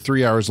go like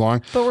 3 hours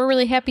long. But we're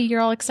really happy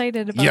you're all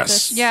excited about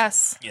Yes. this.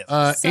 Yes.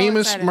 So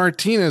Amos excited.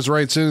 Martinez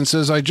writes in and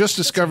says, I just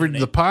discovered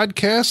the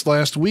podcast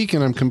last week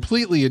and I'm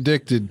completely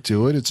addicted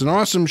to it. It's an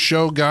awesome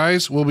show,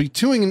 guys. We'll be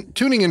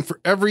tuning in for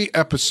every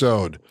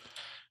episode.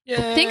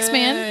 Thanks,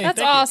 man.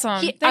 That's awesome.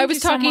 I Thank was you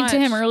so talking to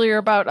him much. earlier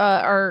about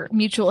our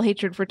mutual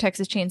hatred for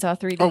Texas Chainsaw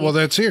 3D. Oh, well,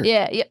 that's here.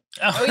 Yeah.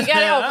 Oh, you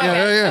got it? Oh,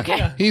 okay. Yeah.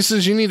 Okay. He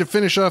says you need to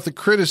finish off the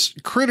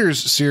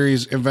Critters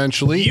series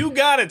eventually. You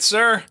got it,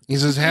 sir. He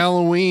says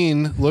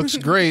Halloween looks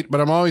great,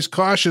 but I'm always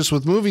cautious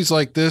with movies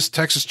like this.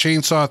 Texas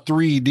Chainsaw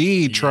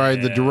 3D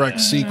tried the direct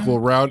sequel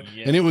route,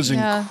 and it was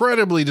Yeah.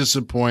 incredibly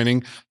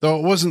disappointing, though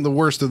it wasn't the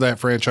worst of that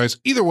franchise.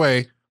 Either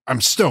way, I'm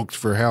stoked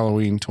for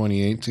Halloween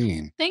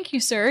 2018. Thank you,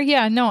 sir.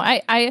 Yeah, no,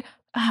 I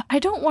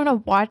don't want to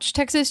watch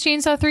Texas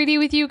Chainsaw 3D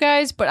with you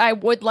guys, but I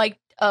would like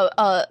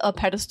a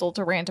pedestal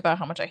to rant about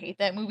how much I hate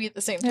that movie at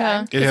the same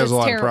time. It has It's a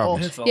lot of terrible.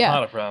 problems. It's a Yeah.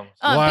 lot of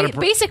problems.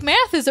 Basic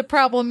math is a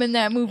problem in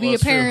that movie, Well,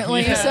 that's true.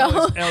 apparently. Yeah.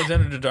 So,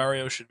 Alexandra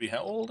Daddario should be how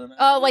old in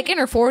that? like in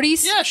her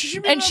 40s. Yeah, she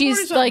should be. And in her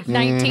she's 40s. like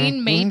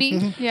 19,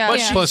 maybe. Yeah. But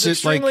Yeah. she's Plus,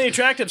 it's like- extremely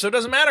attractive, so it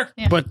doesn't matter.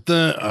 Yeah. But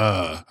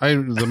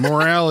the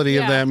morality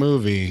of Yeah. that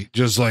movie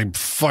just like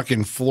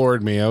fucking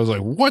floored me. I was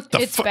like, what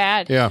the It's fuck?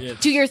 bad. Yeah. Yeah.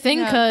 Do your thing,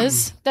 Yeah.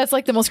 cuz that's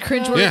like the most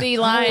cringeworthy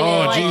line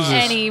Oh, in like Jesus.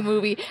 any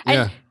movie. And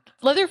Yeah.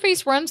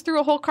 Leatherface runs through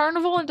a whole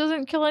carnival and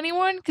doesn't kill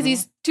anyone because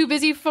he's too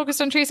busy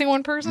focused on chasing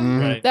one person. Mhm.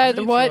 Right. That-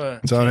 You what? throw a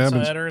That's how it chainsaw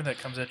happens. at her that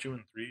comes at you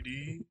in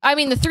 3D. I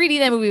mean, the 3D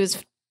in that movie was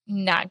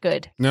not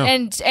good. No.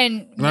 And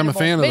I'm a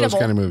fan of those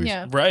kind of movies.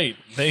 Yeah, Right.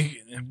 They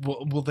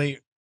will they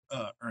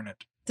earn it?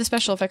 the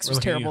special effects was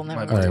Well, terrible in that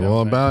my movie. All right. Yeah.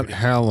 Well, about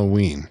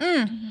Halloween,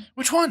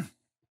 Which one?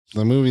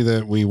 the movie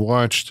that we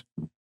watched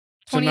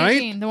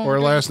 2018, tonight the one or we're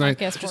doing last the night,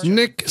 podcast for.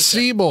 Nick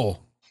Siebel.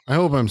 I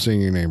hope I'm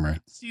saying your name right.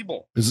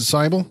 Siebel. Is it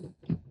Siebel?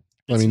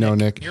 Let me know,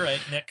 Nick. You're right,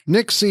 Nick.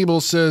 Nick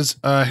Siebel says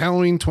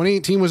Halloween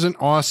 2018 was an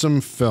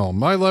awesome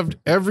film. I loved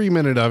every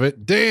minute of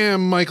it.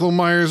 Damn, Michael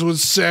Myers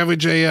was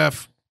savage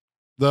AF.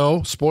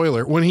 Though,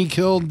 spoiler, when he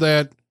killed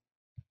that,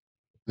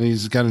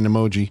 he's got an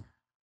emoji.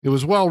 It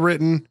was well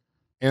written,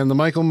 and the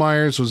Michael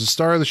Myers was the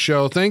star of the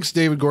show. Thanks,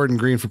 David Gordon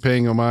Green, for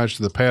paying homage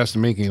to the past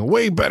and making a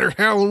way better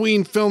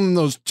Halloween film than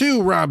those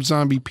two Rob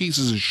Zombie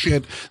pieces of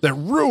shit that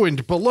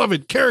ruined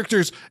beloved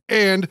characters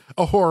and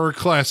a horror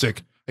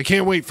classic. I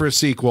can't wait for a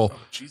sequel. Oh,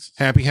 Jesus.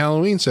 Happy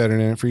Halloween,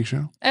 Saturday Night Freak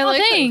Show. I Oh,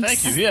 like thanks.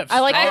 Thank you. Yeah, I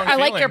like strong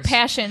your feelings.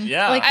 passion.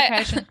 Yeah. I like your I-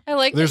 passion. I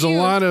like There's a that you-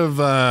 lot of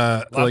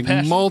like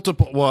passion.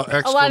 multiple, well,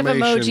 A lot of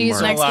exclamation emojis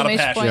and marks. A lot of exclamation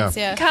passion. points.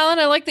 Yeah. Colin,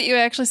 I like that you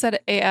actually said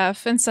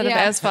AF instead of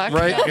Yeah. as fuck.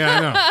 Right? Yeah, I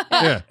know.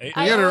 Yeah. You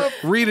I gotta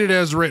hope- read it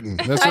as written.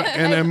 That's what,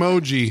 an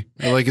emoji.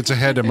 Like it's a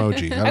head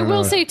emoji. I don't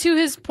will know. say to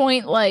his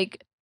point,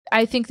 like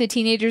I think the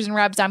teenagers in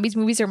Rob Zombie's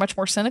movies are much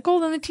more cynical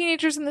than the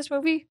teenagers in this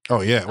movie. Oh,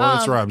 yeah. Well,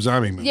 it's um, Rob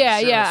Zombie movie. Yeah,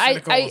 Sure,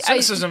 yeah.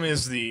 cynicism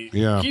is the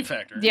Yeah. key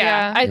factor.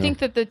 I think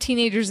that the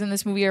teenagers in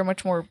this movie are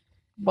much more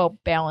well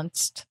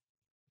balanced.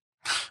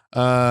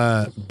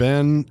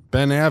 Ben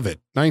Avitt,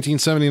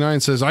 1979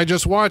 says, I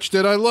just watched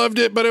it. I loved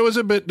it, but I was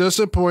a bit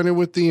disappointed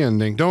with the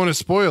ending. Don't want to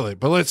spoil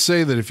it, but let's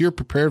say that if you're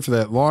prepared for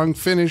that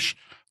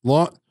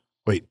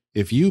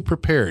if you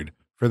prepared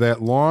for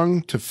that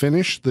long to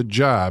finish the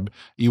job,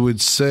 you would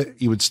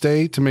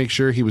stay to make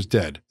sure he was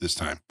dead this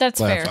time. That's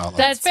Laugh fair. out loud.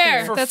 That's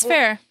fair. For That's four-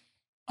 fair.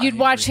 You'd I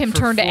watch agree. him For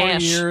turn to 4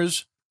 ash.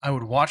 years, I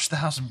would watch the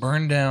house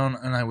burn down,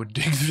 and I would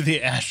dig through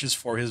the ashes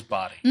for his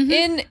body.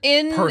 Mhm.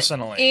 In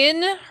Personally.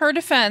 in her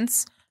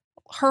defense,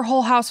 her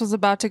whole house was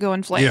about to go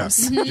in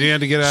flames. Yeah. She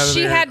had to get out of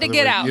She there. had to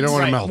get Otherwise, out. You don't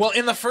want to Right. melt. Well,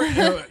 in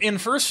the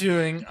first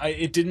viewing,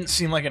 it didn't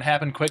seem like it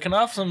happened quick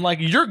enough. So I'm like,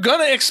 "You're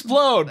gonna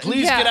explode!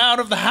 Please Yeah. get out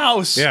of the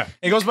house!" Yeah.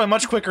 It goes by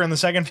much quicker in the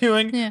second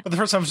viewing, Yeah. but the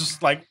first time was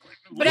just like,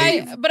 But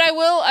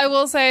I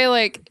will say,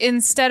 like,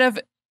 instead of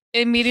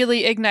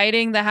immediately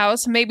igniting the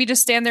house, maybe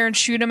just stand there and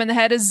shoot him in the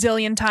head a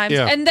zillion times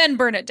Yeah. and then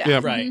burn it down. Yeah.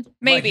 right,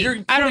 Maybe. Like,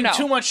 you're I don't putting know.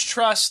 Too much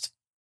trust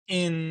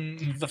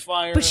in the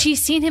fire. But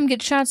she's seen him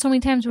get shot so many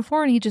times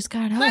before, and he just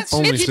got up. That's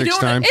Only if you're 6 doing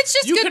it, times. It's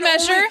just you good can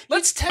measure. only-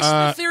 let's test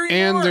the theory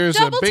and more. there's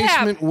Double a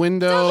basement tap.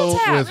 window Double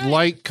tap, with right.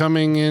 light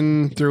coming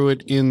in through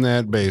it in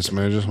that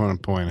basement. I just want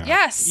to point out.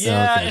 Yes.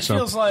 yeah, Okay, it so-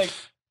 feels like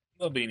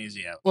there'll be an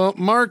easy out. Well,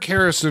 Mark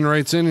Harrison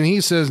writes in and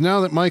he says, now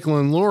that Michael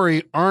and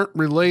Lori aren't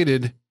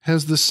related,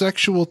 has the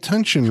sexual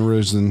tension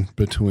risen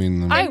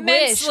between them? I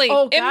Immensely. wish.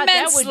 Oh, God,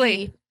 that would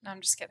Immensely. be- No,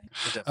 I'm just kidding.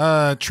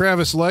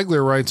 Travis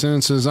Legler writes in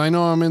and says, I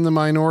know I'm in the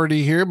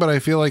minority here, but I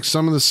feel like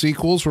some of the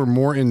sequels were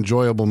more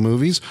enjoyable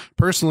movies.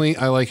 Personally,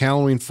 I like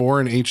Halloween 4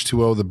 and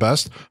H2O the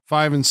best.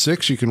 5 and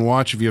 6 you can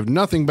watch if you have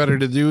nothing better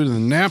to do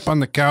than nap on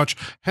the couch.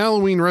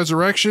 Halloween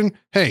Resurrection,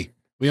 hey,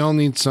 we all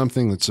need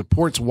something that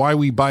supports why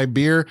we buy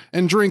beer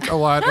and drink a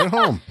lot at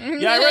home.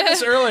 Yeah, I read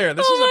this earlier.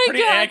 This Oh is a my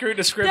pretty God. accurate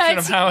description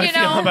of how I you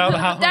feel know, about the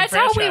Halloween That's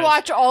franchise. how we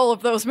watch all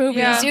of those movies.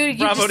 Yeah. You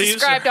Bravo just to you,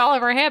 described sir. all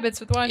of our habits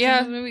with watching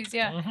Yeah. those movies.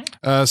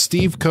 Yeah.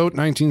 Steve Coate,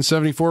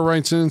 1974,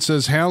 writes in and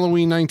says,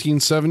 Halloween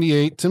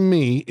 1978, to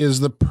me,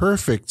 is the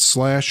perfect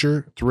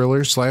slasher,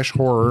 thriller /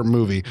 horror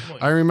movie.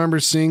 I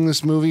remember seeing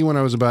this movie when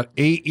I was about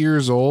 8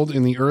 years old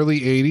in the early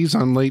 80s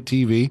on late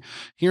TV.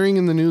 Hearing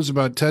in the news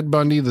about Ted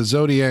Bundy, the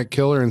Zodiac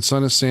Killer, and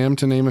Son of Sam,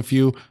 to name a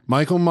few,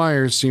 Michael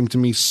Myers seemed to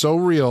me so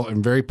real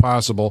and very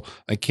possible.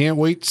 I can't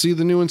wait to see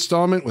the new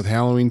installment with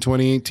Halloween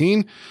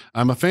 2018.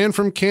 I'm a fan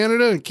from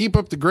Canada, and keep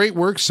up the great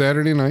work,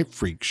 Saturday Night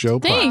Freak Show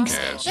Thanks.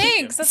 podcast.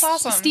 Thanks. That's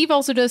awesome. Steve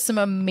also does some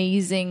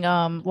amazing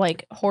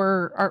like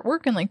horror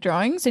artwork and like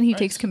drawings, and he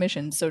takes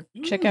commissions. So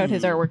check out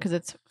his artwork because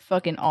it's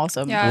fucking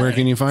awesome. Yeah. Where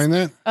can you find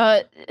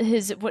that?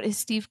 His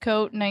Steve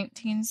Coate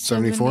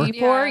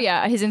 1974?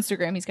 Yeah, his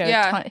Instagram. He's got a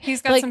ton.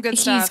 He's got some good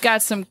stuff. He's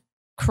got some.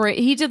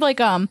 He did like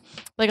a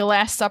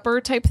Last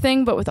Supper type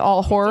thing, but with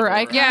all horror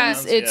icons.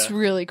 Yes. It's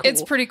really cool.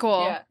 It's pretty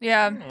cool.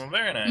 Yeah. Oh,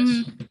 very nice.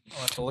 Mm-hmm. I'll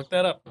have to look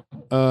that up.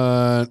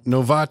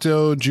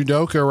 Novato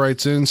Judoka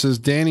writes in and says,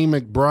 Danny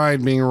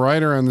McBride being a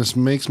writer on this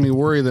makes me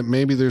worry that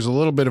maybe there's a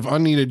little bit of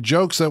unneeded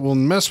jokes that will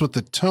mess with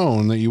the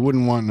tone that you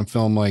wouldn't want in a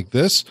film like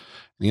this.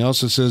 And he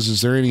also says,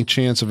 is there any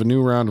chance of a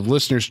new round of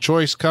listener's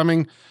choice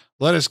coming?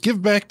 Let us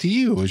give back to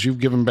you as you've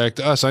given back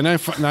to us. I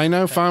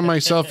now find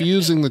myself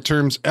using the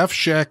terms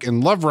F-Shack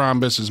and Love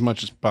Rhombus as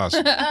much as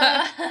possible.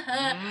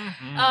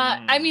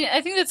 I mean,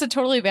 I think that's a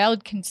totally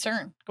valid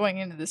concern going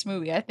into this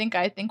movie. I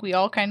think we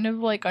all kind of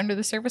like under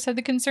the surface had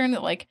the concern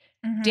that like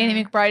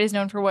Danny McBride is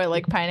known for what,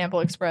 like Pineapple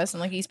Express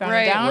and like Eastbound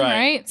and Down,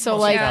 right? So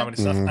Most like comedy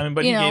stuff. I mean,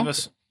 but he you know. gave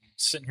us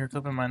sitting here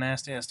clipping my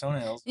nasty ass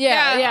toenails.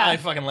 yeah. I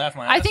fucking laughed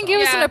my ass I think it off.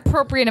 was an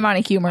appropriate amount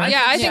of humor.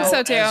 I think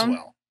so too. As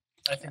well.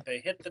 I think they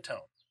hit the tone.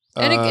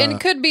 And it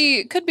could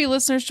be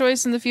listener's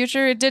choice in the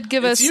future. It did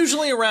give us. It's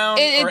usually around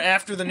or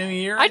after the new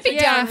year. I'd be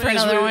down for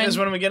another one. Is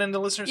when we get into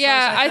listener's choice.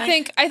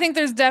 I think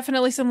there's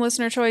definitely some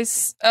listener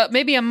choice.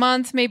 Maybe a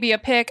month, maybe a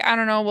pick. I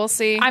don't know. We'll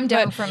see. I'm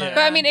down for another.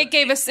 But I mean, it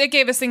gave us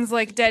things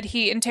like Dead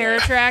Heat and Terror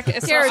Track.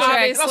 Terror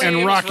Track.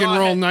 And Rock and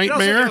Roll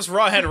Nightmare. It was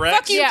Rawhead Rex.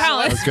 Fuck you,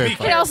 Colin. Okay,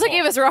 It also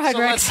gave us Rawhead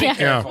Rex.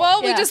 Yeah.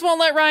 Well, we just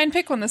won't let Ryan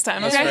pick one this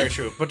time. That's Okay. very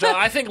true. But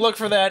I think look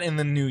for that in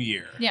the new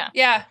year.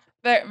 Yeah.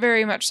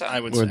 Very much so. I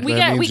would say.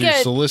 That means you're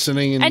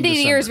soliciting in End of the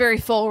year is December. very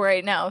full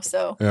right now,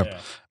 so. Yep.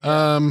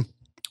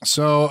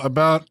 So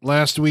about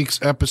last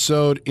week's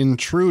episode,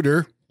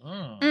 Intruder,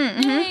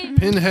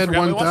 Pinhead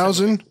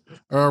 1000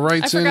 I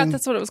writes forgot in.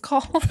 that's what it was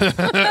called.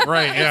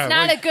 Right, yeah.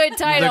 Not a good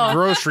title. The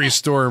grocery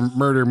store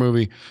murder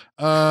movie.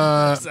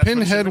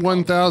 Pinhead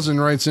 1000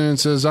 writes in and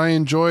says, I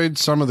enjoyed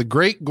some of the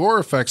great gore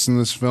effects in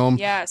this film,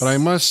 Yes.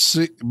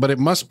 but it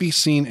must be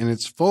seen in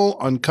its full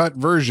uncut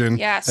version,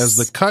 Yes. as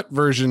the cut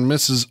version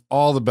misses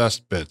all the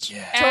best bits.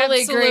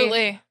 Totally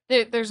Absolutely.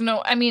 agree. There's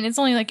no, I mean, it's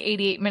only like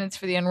 88 minutes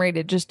for the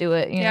unrated. Just do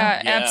it. You know?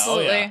 Yeah, Yeah,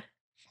 absolutely.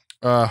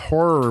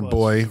 Horror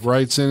Boy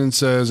writes in and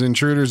says,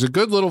 Intruder's a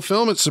good little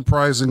film. It's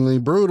surprisingly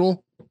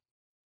brutal.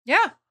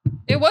 Yeah.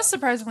 It was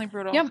surprisingly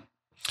brutal. Yep.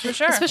 For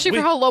sure. Especially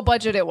for how low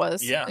budget it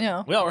was. Yeah. You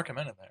know. We all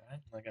recommended that, right?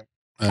 Like,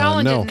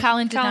 Colin no. didn't.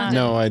 Colin did not.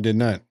 No, I did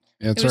not.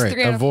 That's It was right.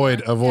 3 out of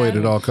Avoid 4.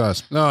 at all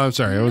costs. No, I'm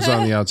sorry. I was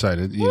on the outside.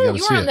 You got to You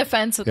see were on it. the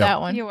fence with Yeah. that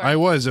one. You were. I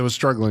was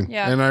struggling.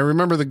 Yeah. And I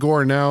remember the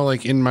gore now,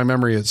 like in my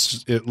memory,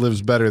 it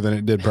lives better than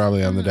it did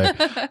probably on the day.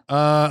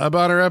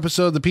 About our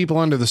episode, The People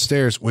Under the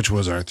Stairs, which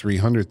was our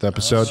 300th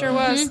episode. Sure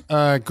was.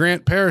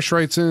 Grant Parrish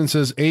writes in and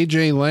says,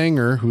 AJ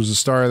Langer, who's the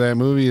star of that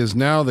movie, is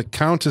now the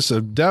Countess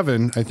of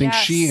Devon. I think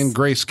she Yes. and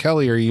Grace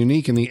Kelly are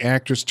unique in the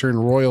actress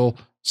turned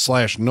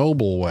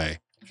royal/noble way.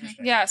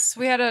 Yes,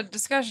 we had a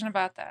discussion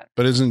about that.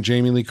 But isn't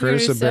Jamie Lee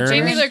Curtis a Baroness?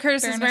 Jamie Lee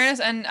Curtis is Baroness. Baroness,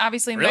 and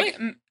obviously Really?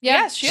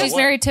 Yes, she She's is.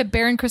 married to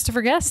Baron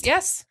Christopher Guest.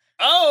 Yes.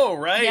 oh,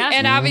 right. Yeah.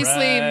 And obviously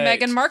Right.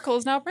 Meghan Markle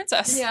is now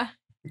princess. Yeah.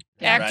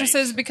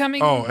 Actresses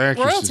becoming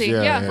Actresses. royalty.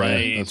 Yeah.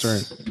 Right. That's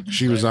right.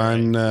 She was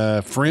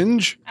on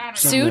Fringe. I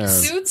don't know.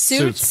 Suits.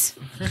 Suits.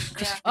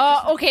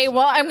 Okay,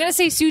 well, I'm going to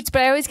say Suits,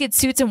 but I always get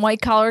Suits and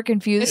White Collar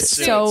confused. It's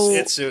Suits. So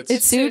It's Suits.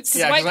 It's Suits.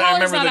 Yeah, White because I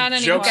Collar's remember not the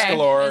on jokes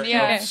anymore. galore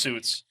Yeah. of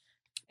Suits.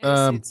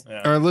 Um,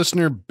 Yeah. Our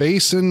listener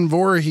Basin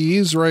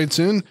Voorhees writes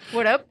in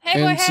What up? Hey,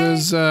 boy, and hey.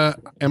 says,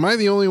 am I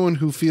the only one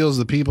who feels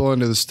The People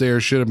Under the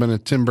Stairs should have been a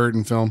Tim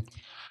Burton film?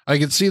 I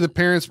could see the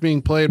parents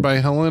being played by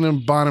Helena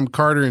Bonham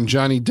Carter and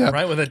Johnny Depp.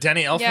 Right, with a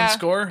Denny Elfman Yeah.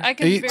 score. I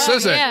can He very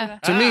says well it. get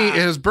that. To me, it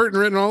has Burton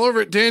written all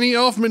over it. Danny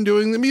Elfman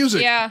doing the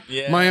music. Yeah.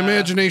 Yeah. My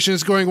imagination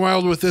is going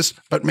wild with this,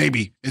 but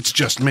maybe it's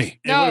just me.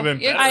 It would have been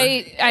No, better.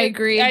 I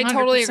agree. I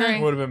totally 100%. agree.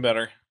 It would have been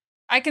better.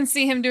 I can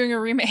see him doing a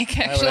remake,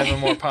 I would have a actually.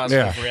 more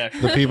positive Yeah.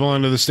 reaction. The People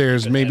Under the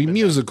Stairs, maybe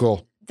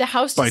musical. The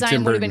house By design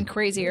Tim would have Burton. been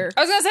crazier.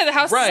 I was going to say the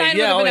house Right, design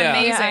yeah, would have oh,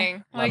 been yeah.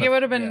 amazing. Yeah. Like, it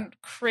would have been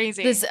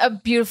crazy. This a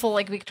beautiful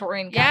like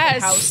Victorian Gothic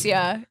Yes. house.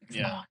 Yeah.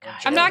 Yeah. Oh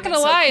gosh. I'm not going to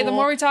so lie. cool. The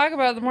more we talk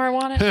about it, the more I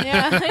want it.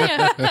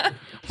 Yeah.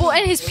 Well,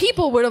 and his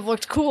people would have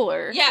looked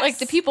cooler. Yes. Like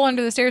the people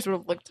under the stairs would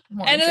have looked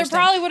more And there interesting.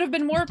 probably would have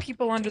been more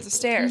people under the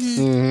stairs.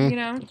 Mhm. You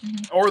know?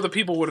 Or the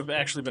people would have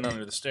actually been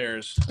under the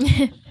stairs.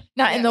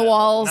 not in the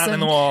walls. Not in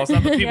and- the walls.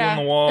 Not the people Yeah. in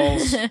the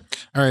walls.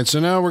 All right, so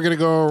now we're going to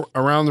go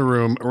around the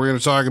room. We're going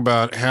to talk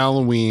about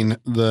Halloween,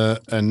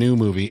 a new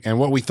movie, and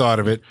what we thought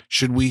of it.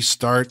 Should we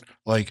start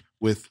like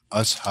with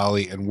us,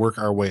 Holly, and work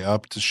our way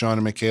up to Sean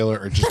and Michaela,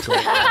 or just go?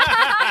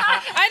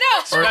 I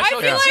know.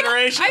 Special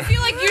consideration. I feel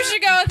like you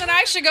should go, then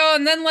I should go,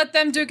 and then let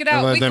them duke it out.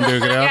 And let We them can-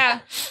 duke it out? Yeah.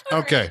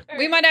 Okay.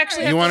 We might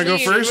actually You have wanna to go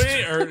leave. first? Should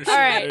we, or should,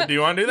 right. do you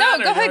want to do No,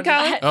 that? go or do you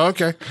ahead, wanna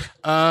do- Colin.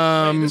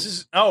 Okay. This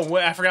is. Oh,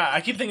 wait, I forgot.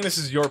 I keep thinking this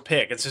is your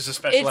pick. It's just a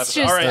special It's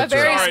episode. just All right, a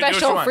very all right, do what you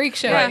special want. freak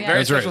show. Right, Yeah. very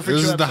That's right. special freak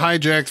This show is the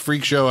episode. hijacked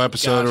freak show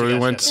episode Gotcha, where we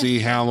gotcha, went to gotcha. see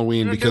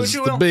Halloween Do because what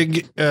you the will.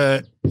 big.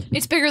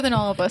 It's bigger than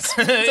all of us.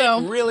 It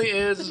So really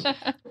is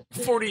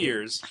 40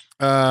 years.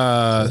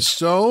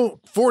 So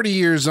 40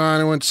 years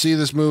on, I went to see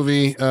this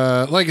movie.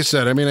 Like I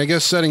said, I mean, I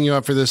guess setting you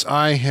up for this,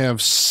 I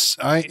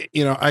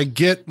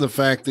get the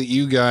fact that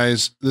you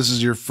guys, this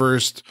is your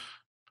first,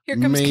 here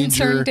comes major-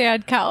 concerned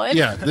Dad Colin.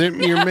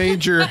 your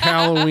major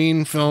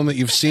Halloween film that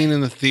you've seen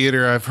in the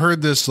theater. I've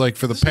heard this like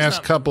for the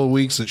past couple of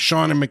weeks that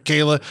Sean and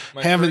Michaela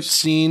My haven't first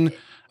seen.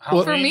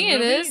 Well, For me, it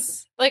movie? is.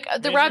 Like the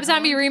Major Rob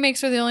Zombie Halloween?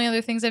 remakes are the only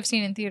other things I've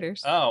seen in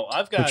theaters. Oh,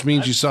 I've got. Which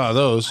means you saw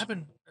those. I've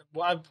been.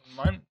 Well,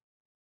 mine.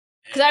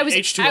 Because I was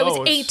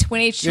H2O is- 8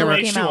 when H2O Yeah,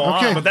 right. came H2O out.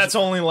 on, Okay. but that's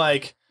only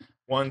like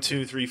 1,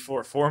 2, 3,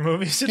 4, 4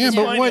 movies. At Yeah, this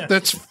but point? what? Yeah.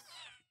 That's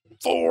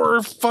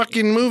 4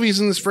 fucking movies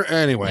in this.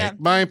 Anyway, Yeah.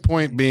 my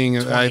point being,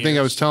 20 I think I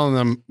years. was telling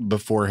them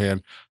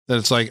beforehand that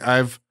it's like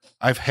I've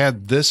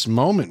had this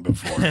moment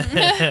before.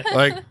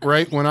 Like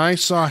right when I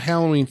saw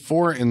Halloween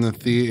 4 in the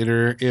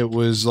theater, it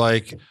was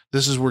like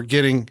this is we're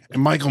getting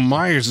Michael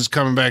Myers is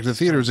coming back to the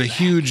theater. It was a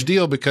huge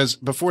deal because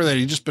before that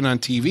he'd just been on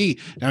TV.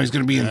 Now he's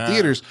going to be in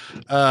theaters.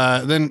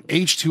 Then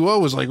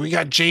H2O was like we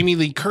got Jamie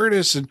Lee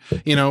Curtis and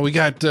we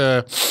got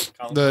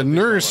the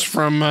nurse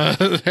from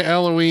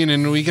Halloween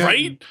and we got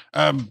Right?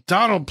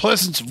 Donald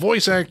Pleasant's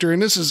voice actor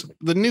and this is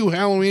the new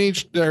Halloween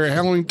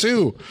Halloween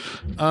 2.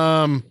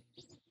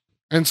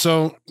 And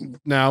so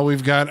now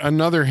we've got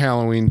another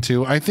Halloween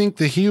 2. I think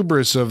the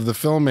hubris of the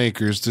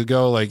filmmakers to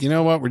go like, you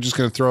know what, we're just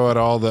going to throw out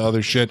all the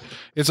other shit.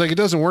 It's like, it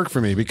doesn't work for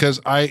me because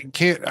I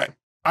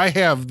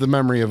have the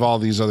memory of all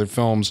these other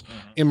films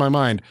in my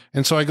mind.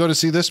 And so I go to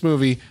see this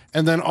movie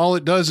and then all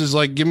it does is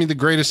like, give me the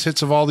greatest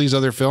hits of all these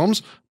other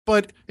films,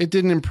 but it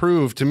didn't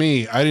improve to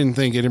me. I didn't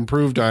think it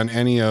improved on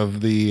any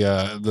of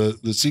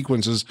the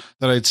sequences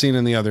that I'd seen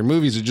in the other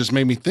movies. It just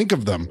made me think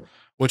of them,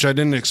 which I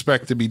didn't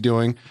expect to be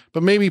doing.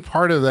 But maybe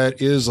part of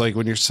that is like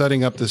when you're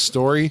setting up this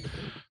story,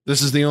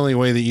 this is the only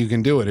way that you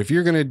can do it. If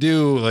you're going to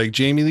do like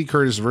Jamie Lee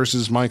Curtis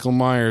versus Michael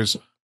Myers,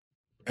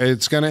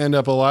 it's going to end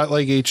up a lot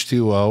like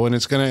H2O, and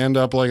it's going to end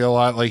up like a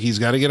lot like he's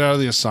got to get out of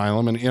the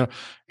asylum. And,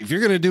 if you're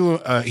going to do,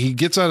 he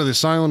gets out of the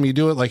asylum, you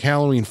do it like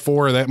Halloween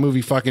 4, that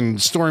movie fucking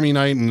Stormy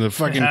Night and the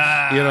fucking,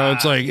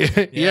 it's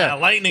like, yeah.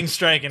 Lightning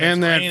striking.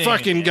 And that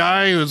fucking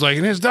guy who's like,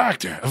 and his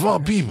doctor of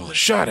all people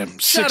shot him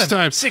six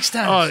times. 6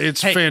 times. Oh,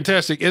 it's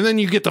fantastic. And then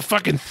you get the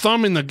fucking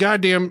thumb in the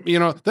goddamn,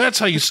 that's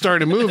how you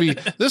start a movie.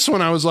 This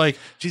one, I was like,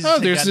 Jesus,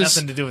 there's got this.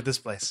 nothing to do with this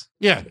place.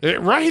 Yeah,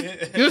 right?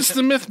 It's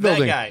the myth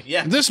building. That guy,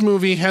 yeah. This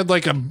movie had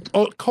like a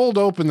cold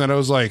open that I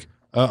was like,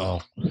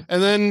 uh-oh.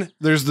 And then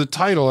there's the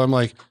title. I'm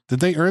like, did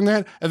they earn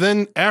that? And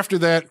then after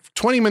that,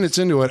 20 minutes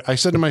into it, I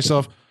said to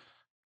myself,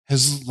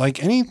 has there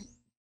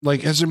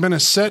been a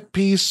set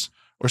piece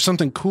or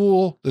something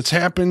cool that's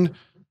happened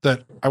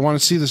that I want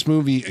to see this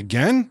movie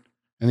again?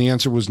 And the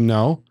answer was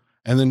no.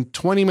 And then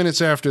 20 minutes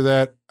after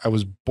that, I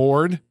was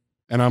bored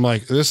and I'm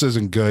like, this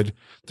isn't good.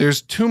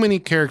 There's too many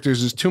characters.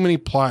 There's too many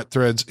plot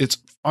threads. It's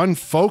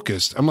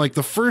unfocused. I'm like,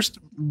 the first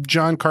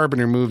John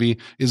Carpenter movie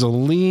is a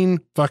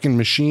lean fucking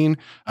machine.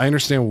 I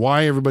understand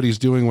why everybody's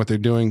doing what they're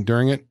doing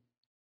during it.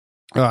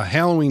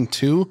 Halloween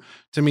 2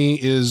 to me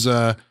is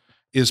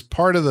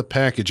part of the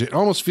package. It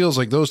almost feels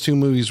like those two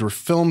movies were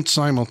filmed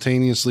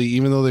simultaneously,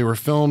 even though they were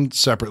filmed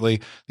separately.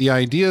 The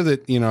idea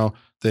that,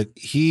 that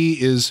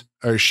he is,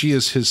 or she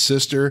is his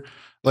sister,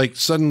 like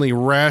suddenly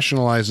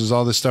rationalizes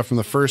all this stuff from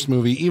the first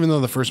movie, even though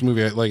the first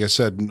movie, like I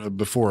said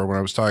before, when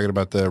I was talking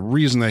about the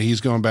reason that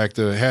he's going back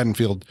to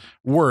Haddonfield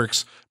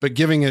works, but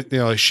giving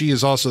it, she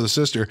is also the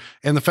sister.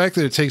 And the fact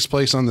that it takes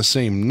place on the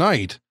same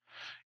night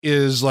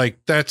is like,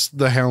 that's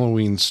the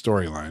Halloween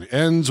storyline. It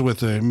ends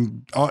with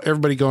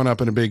everybody going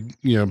up in a big,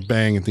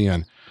 bang at the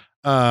end.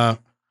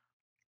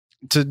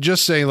 To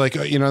just say like,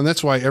 and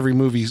that's why every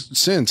movie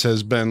since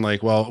has been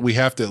like, well, we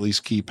have to at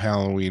least keep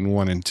Halloween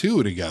 1 and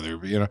 2 together.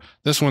 But,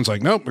 this one's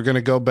like, nope, we're going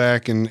to go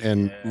back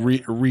and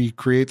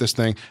recreate this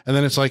thing. And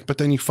then it's like, but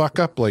then you fuck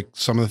up like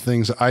some of the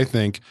things that I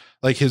think,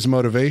 like his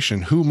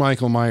motivation, who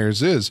Michael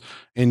Myers is,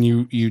 and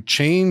you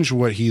change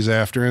what he's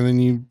after. And then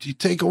you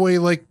take away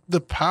like the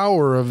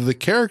power of the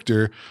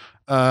character.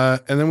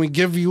 And then we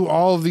give you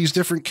all of these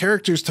different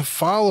characters to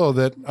follow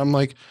that I'm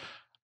like,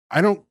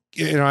 I don't,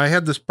 I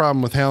had this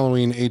problem with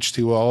Halloween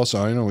H2O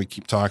also. I know we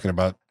keep talking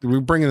about, we're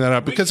bringing that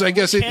up because I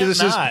guess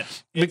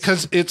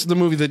because it's the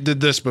movie that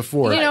did this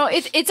before.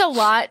 It's a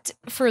lot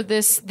for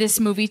this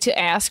movie to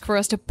ask for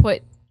us to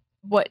put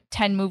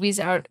 9 movies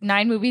out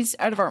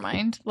of our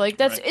mind. Like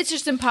it's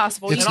just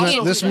impossible.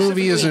 This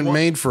movie isn't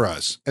made for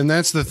us. And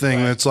that's the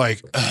thing that's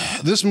like,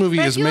 this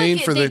movie is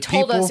made for the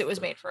people. They told us it was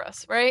made for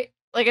us, right?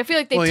 Like, I feel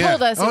like they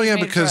told us. Oh, yeah,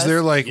 because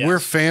they're like, we're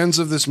fans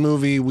of this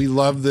movie. We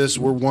love this.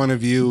 We're one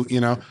of you,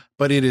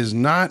 but it is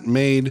not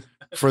made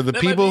for the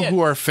people who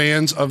are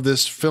fans of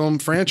this film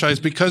franchise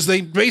because they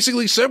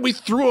basically said we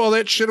threw all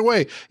that shit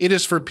away. It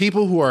is for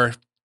people who are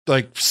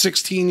like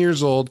 16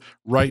 years old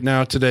right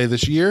now, today,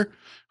 this year,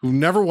 who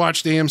never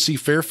watched AMC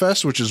Fair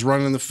Fest, which is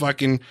running the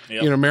fucking,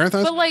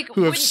 marathons, but like,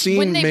 who have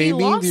seen maybe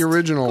the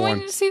original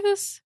one. To see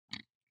this?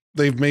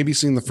 They've maybe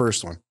seen the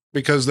first one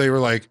because they were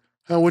like,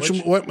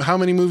 how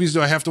many movies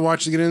do I have to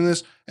watch to get into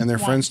this? And their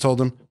friends told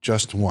them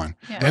just one.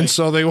 Yeah. And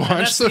so they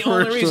watched the first one.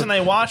 That's the only reason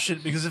they watched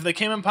it, because if they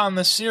came upon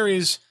this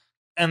series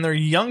and they're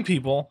young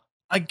people,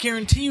 I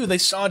guarantee you they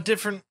saw a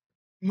different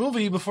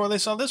movie before they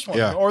saw this one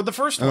or the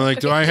first one. And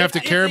like, do I have to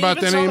care about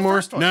that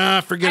anymore?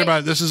 Nah, forget about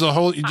it. This is a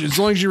whole, as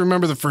long as you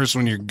remember the first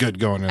one, you're good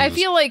going into I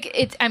feel like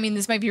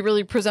this might be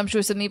really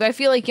presumptuous of me, but I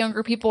feel like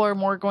younger people are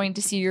more going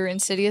to see your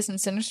Insidious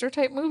and Sinister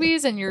type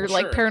movies and your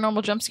like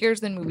paranormal jump scares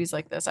than movies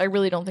like this. I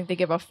really don't think they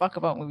give a fuck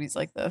about movies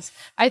like this.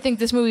 I think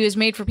this movie was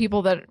made for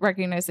people that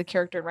recognize the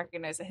character and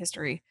recognize the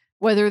history.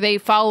 Whether they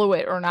follow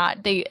it or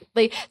not, they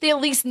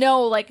at least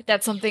know like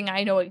that's something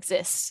I know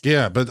exists.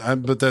 Yeah,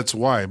 but that's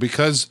why,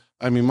 because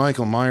I mean,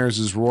 Michael Myers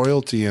is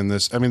royalty in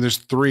this. I mean, there's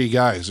 3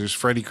 guys. There's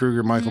Freddy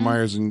Krueger, Michael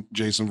Myers, and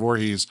Jason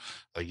Voorhees.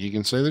 Like, you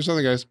can say there's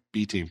other guys.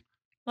 B team.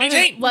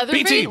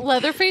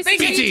 Leatherface B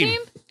is team.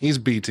 He's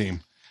B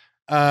team.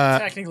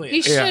 Technically,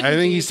 I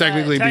think he's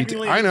technically B team.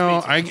 Technically, I know,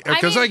 he's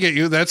because I get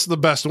you. That's the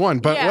best one.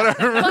 But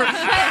whatever.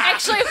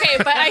 Actually, okay,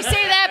 but I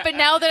say that. But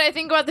now that I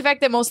think about the fact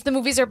that most of the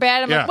movies are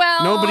bad, I'm like,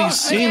 well, nobody's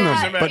seen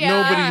them. But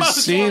nobody's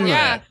seen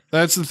them.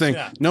 That's the thing.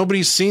 Yeah.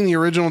 Nobody's seen the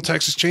original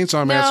Texas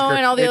Chainsaw Massacre. No,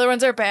 and all the other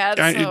ones are bad.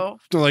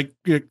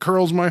 It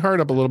curls my heart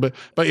up a little bit.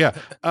 But yeah,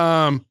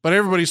 but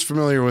everybody's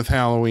familiar with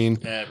Halloween.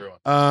 Yeah,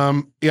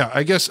 everyone.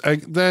 I guess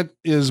that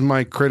is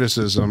my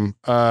criticism.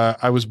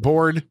 I was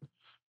bored.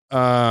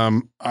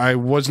 I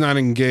was not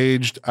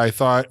engaged. I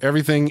thought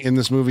everything in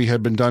this movie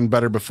had been done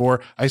better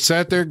before. I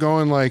sat there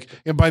going like,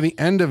 and by the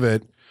end of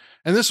it,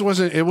 and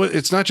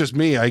it's not just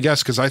me, I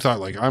guess, because I thought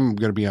like I'm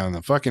going to be on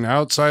the fucking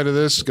outside of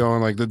this going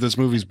like that this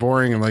movie's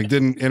boring and like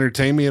didn't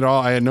entertain me at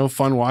all. I had no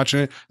fun watching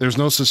it. There's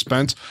no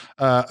suspense.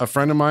 A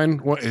friend of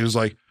mine, he's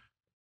like,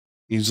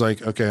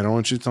 okay, I don't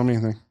want you to tell me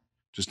anything.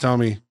 Just tell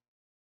me,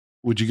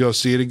 would you go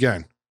see it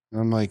again?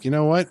 And I'm like, you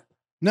know what?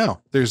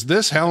 No, there's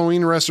this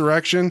Halloween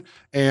Resurrection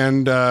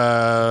and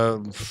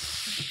Rob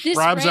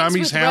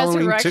Zombie's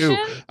Halloween 2.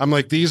 I'm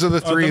like, these are the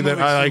 3 that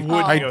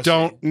I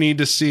don't need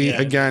to see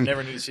again.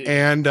 Never need to see it.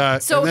 And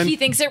then, he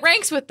thinks it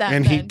ranks with them.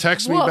 And he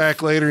texts me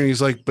back later and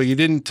he's like, but you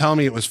didn't tell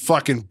me it was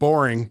fucking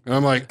boring. And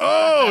I'm like,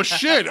 oh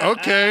shit,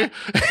 okay.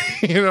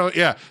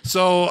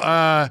 So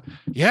I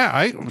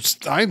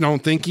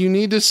don't think you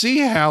need to see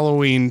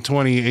Halloween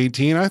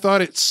 2018. I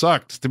thought it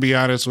sucked, to be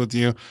honest with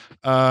you.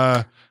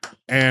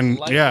 And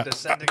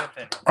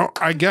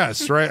I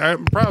guess, right?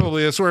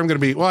 Probably that's where I'm going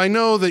to be. Well, I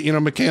know that,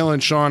 Michaela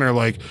and Sean are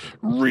like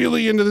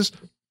really into this.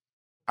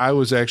 I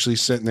was actually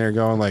sitting there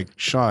going like,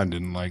 Sean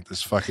didn't like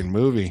this fucking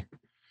movie.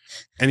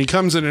 And he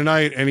comes in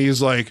tonight and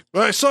he's like,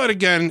 well, I saw it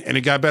again and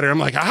it got better. I'm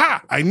like,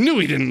 aha, I knew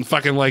he didn't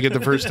fucking like it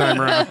the first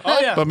time around.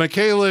 But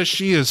Michaela,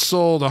 she is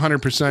sold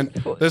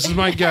 100%. This is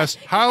my guess.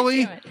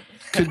 Holly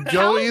could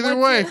go either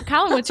way.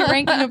 Colin, what's your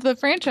ranking of the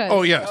franchise?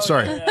 Oh, yeah.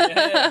 Sorry.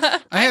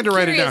 I had to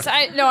write it down.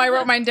 I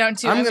wrote mine down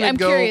too. I'm going to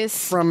go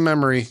curious. from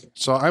memory.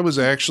 So I was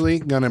actually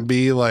going to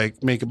be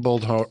like, make a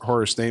bold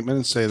horror statement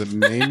and say that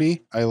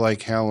maybe I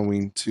like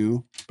Halloween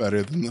 2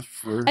 better than the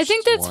first. I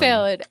think that's one.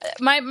 valid.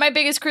 My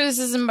biggest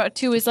criticism about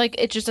 2 is like,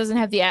 it just doesn't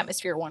have the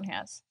atmosphere 1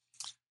 has.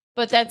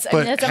 But that's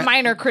a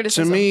minor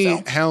criticism. To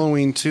me,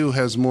 Halloween 2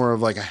 has more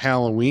of like a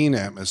Halloween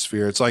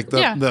atmosphere. It's like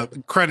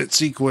the credit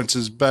sequence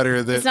is better.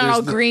 It's not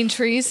all green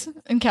trees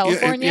in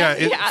California.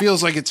 It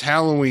feels like it's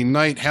Halloween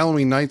night.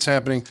 Halloween night's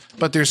happening,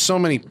 but there's so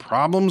many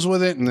problems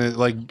with it. And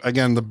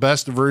again, the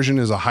best version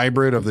is a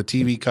hybrid of the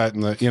TV cut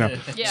and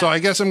So I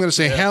guess I'm going to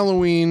say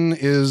Halloween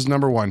is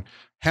number 1.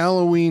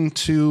 Halloween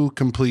 2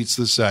 completes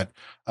the set.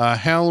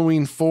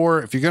 Halloween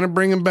 4, if you're going to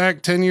bring him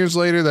back 10 years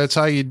later, that's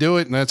how you do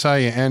it, and that's how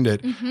you end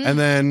it. Mm-hmm. And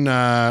then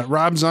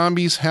Rob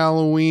Zombie's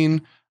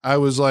Halloween, I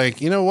was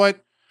like, you know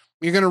what?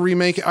 You're going to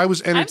remake it. I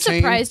was entertained.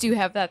 I'm surprised you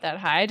have that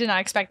high. I did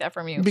not expect that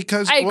from you.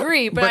 Because I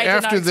agree, but I did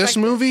after not this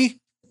movie,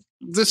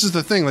 this is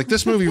the thing. Like,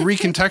 this movie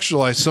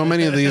recontextualized so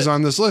many of these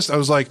on this list. I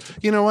was like,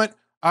 you know what?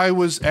 I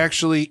was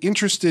actually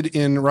interested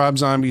in Rob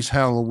Zombie's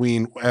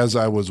Halloween as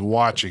I was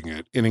watching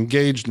it. It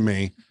engaged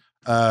me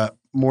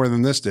more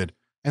than this did.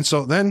 And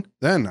so then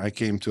I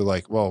came to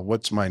like, well,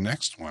 what's my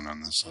next one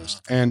on this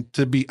list? And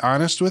to be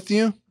honest with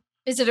you,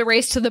 is it a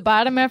race to the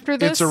bottom after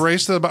this? It's a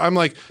race to the bottom. I'm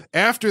like,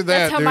 after that,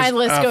 that's how my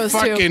list goes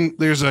too.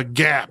 There's a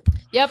gap.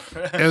 Yep.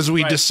 As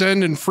we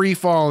descend and free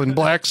fall in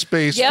black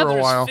space for a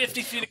while.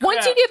 50 feet of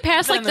Once you get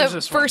past like the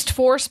first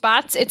 4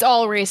 spots, it's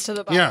all race to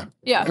the bottom.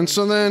 Yeah. And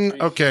so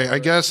then, okay, I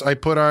guess I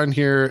put on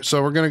here.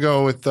 So we're going to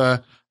go with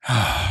 5.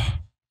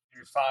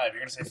 You're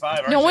going to say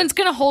 5. No one's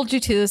going to hold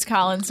you to this,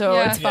 Colin, so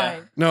it's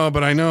fine. No,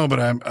 but I know, but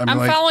I'm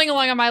like, following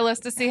along on my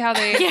list to see how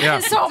they.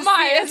 So am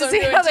I. To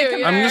see how they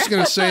compare. I'm just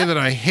going to say that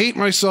I hate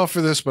myself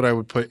for this, but I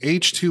would put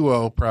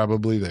H2O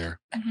probably there.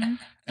 Mm-hmm.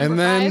 And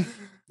then,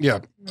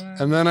 5?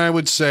 And then I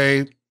would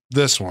say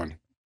this one,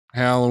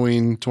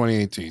 Halloween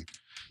 2018.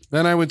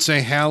 Then I would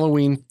say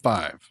Halloween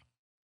 5.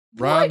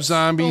 Rob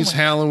Zombie's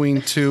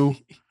Halloween 2,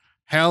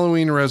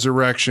 Halloween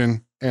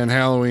Resurrection, and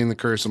Halloween The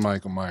Curse of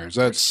Michael Myers.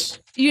 That's...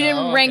 You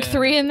didn't rank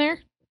 3 in there?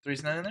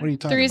 3's not in there? What are you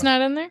talking 3's about?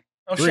 not in there?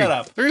 Oh, 3. shut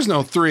up. There is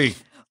no 3.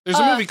 There's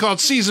a movie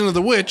called Season of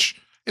the Witch.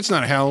 It's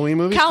not a Halloween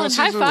movie. Colin,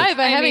 high five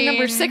by having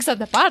number 6 at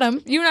the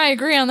bottom. You and I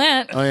agree on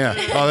that. Oh, yeah.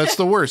 Oh, that's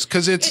the worst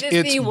because it's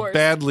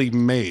badly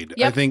made.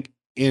 Yep. I think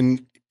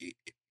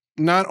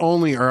not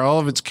only are all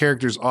of its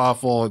characters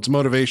awful, its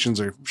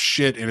motivations are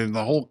shit, and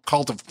the whole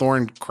Cult of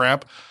Thorn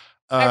crap.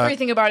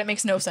 Everything about it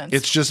makes no sense.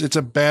 It's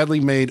a badly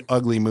made,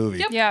 ugly movie.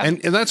 Yep. Yeah.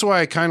 And that's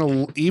why I kind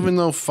of, even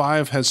though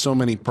 5 has so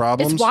many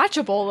problems. It's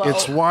watchable, though.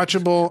 It's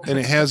watchable, and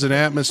it has an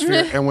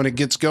atmosphere, and when it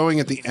gets going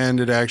at the end,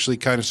 it actually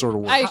kind of sort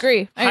of works. I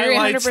agree. I agree 100%,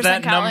 Highlights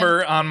that Colin.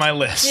 number on my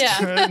list.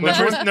 Yeah.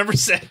 number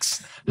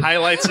 6.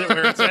 highlights it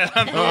where it's at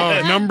on the Oh,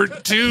 list. number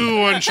 2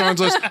 on Sean's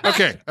list.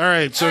 Okay, all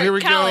right. So here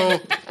we Colin.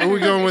 go. Are we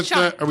going with?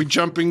 Are we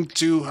jumping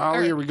to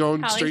Holly? Are we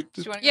going Holly, straight?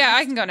 do you wanna go Yeah, next?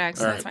 I can go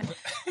next. All That's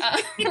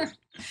fine.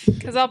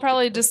 Because I'll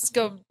probably just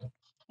go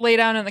lay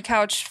down on the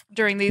couch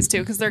during these two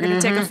because they're going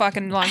to take a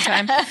fucking long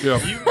time. Yeah.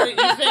 You think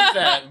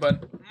that,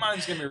 but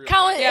mine's gonna be real.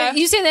 Colin, Yeah.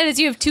 you say that as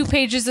you have 2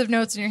 pages of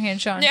notes in your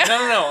hand, Sean. Yeah.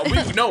 No.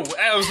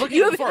 I was looking.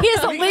 You have- before. he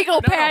has a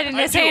legal pad in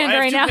his hand I have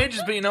right 2 now.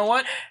 pages, but you know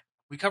what?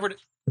 We covered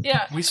it.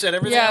 Yeah. We said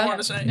everything Yeah. I wanted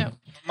to say. No.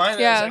 Mine,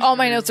 Yeah. is All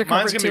my actually- notes are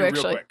mine's covered gonna too, be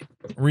real actually.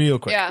 quick. Real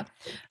quick. Yeah.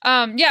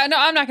 No,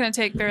 I'm not going to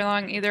take very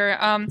long either.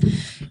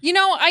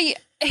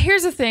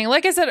 Here's the thing.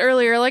 Like I said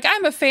earlier, like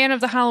I'm a fan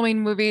of the Halloween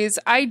movies.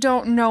 I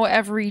don't know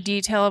every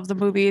detail of the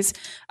movies.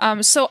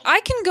 So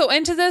I can go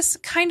into this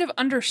kind of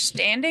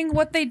understanding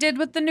what they did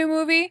with the new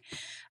movie.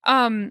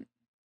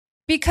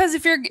 Because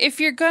if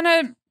you're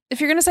gonna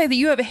say that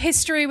you have a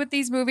history with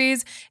these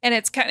movies and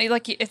it's kind of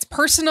like it's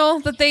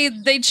personal that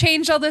they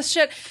changed all this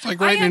shit. It's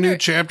like writing a new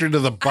chapter to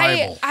the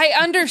Bible. I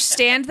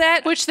understand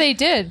that. Which they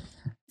did.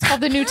 It's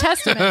called the New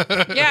Testament.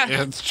 Yeah.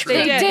 It's true.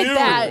 They They did. did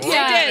that. They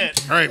Yeah.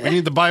 did. All right, we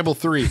need the Bible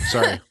 3.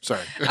 Sorry.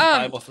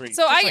 Bible 3.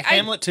 So Just I- like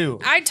Hamlet 2.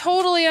 I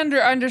totally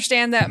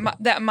understand that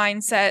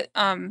mindset,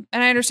 and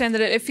I understand that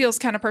it feels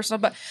kind of personal.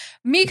 But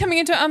me coming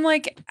into it, I'm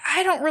like,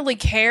 I don't really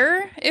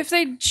care if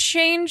they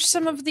change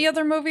some of the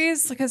other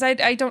movies because I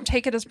don't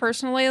take it as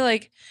personally.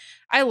 Like,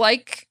 I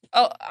like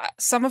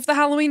some of the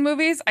Halloween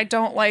movies. I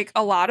don't like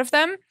a lot of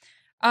them.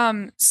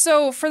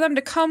 So for them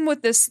to come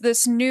with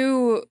this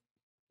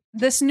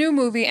new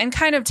movie and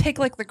kind of take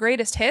like the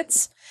greatest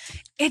hits,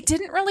 it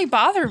didn't really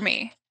bother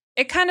me.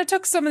 It kind of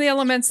took some of the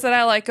elements that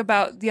I like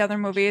about the other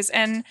movies,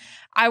 and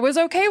I was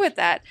okay with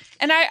that.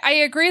 And I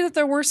agree that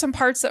there were some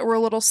parts that were a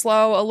little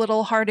slow, a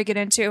little hard to get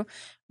into,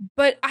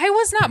 but I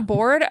was not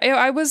bored.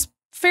 I was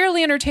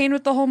fairly entertained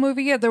with the whole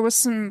movie. There was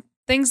some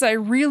things that I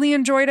really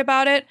enjoyed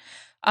about it.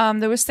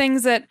 There was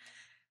things that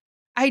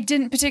I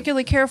didn't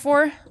particularly care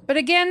for, but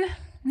again,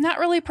 not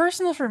really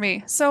personal for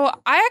me. So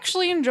I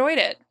actually enjoyed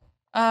it.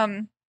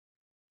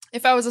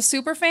 If I was a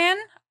super fan,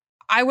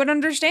 I would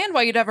understand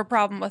why you'd have a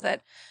problem with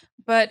it.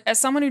 But as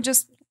someone who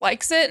just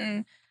likes it,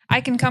 and I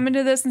can come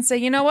into this and say,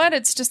 you know what,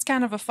 it's just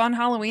kind of a fun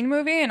Halloween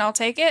movie, and I'll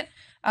take it.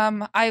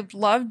 I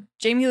loved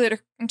Jamie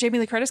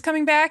Lee Curtis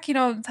coming back. You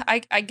know,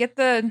 I get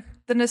the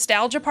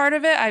nostalgia part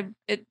of it.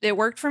 It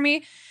worked for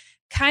me.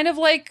 Kind of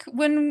like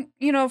when,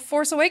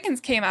 Force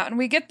Awakens came out, and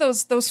we get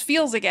those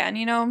feels again.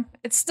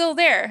 It's still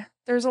there.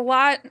 There's a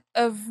lot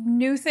of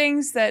new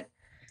things that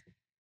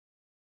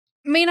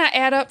may not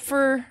add up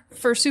for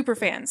super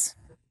fans,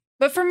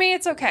 but for me,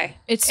 it's okay.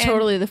 It's And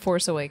totally the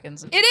Force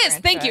Awakens. It is.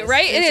 Thank you.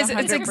 Right? It is.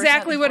 It's 100%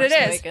 exactly the what it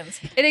Force is. Awakens.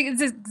 It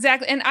is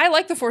exactly, and I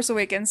like the Force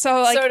Awakens.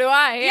 So like, so do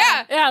I.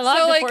 yeah. Yeah, I love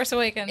So, the like, Force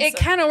Awakens. it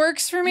kind of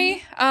works for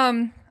me.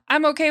 I'm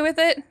okay with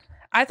it.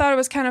 I thought it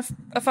was kind of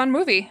a fun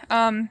movie.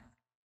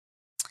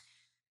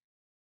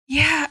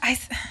 Yeah,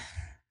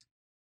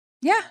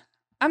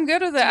 I'm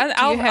good with it.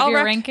 Do you have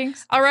your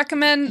rankings? I'll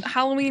recommend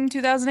Halloween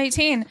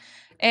 2018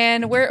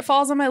 and where it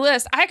falls on my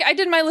list. I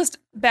did my list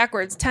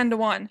backwards, 10 to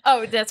 1.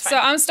 Oh, that's fine. So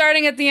I'm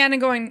starting at the end and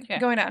going Okay.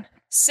 down.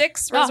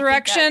 6, Oh, thank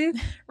Resurrection,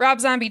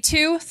 Rob Zombie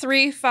 2,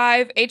 3,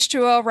 5,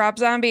 H2O, Rob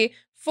Zombie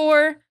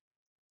 4,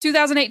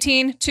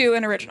 2018, 2,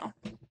 and original.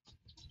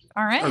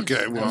 All right.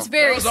 Okay, well, It's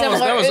very similar.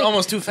 That was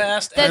almost too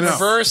fast and That's-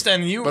 reversed,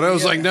 and you. but I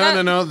was like,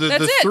 no. The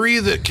That's it. 3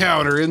 that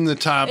count are in the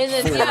top In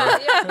the- 4.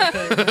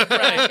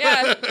 yeah.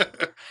 Yeah.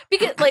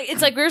 Because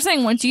it's like we were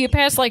saying, once you get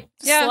past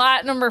Yeah.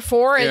 slot number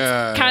 4, it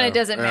Yeah, kind yeah, of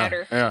doesn't yeah,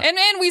 matter. Yeah.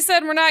 And we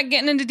said we're not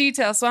getting into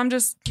detail, so I'm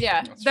just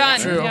Yeah. done.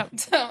 true. Yep.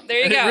 So there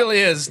you It go. really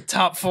is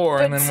top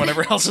 4, and then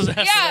whatever else is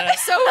after Yeah. that.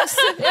 So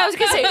I was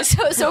gonna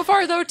say, so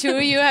far though, 2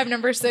 of you have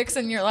number 6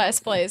 in your last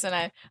place, and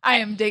I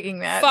am digging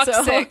that. Fuck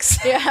so, 6.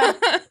 Yeah.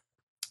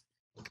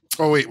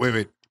 Oh, wait.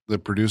 The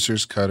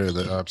producer's cut or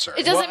the... I'm sorry.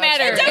 It doesn't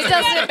matter. It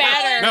doesn't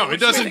matter. No, it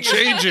doesn't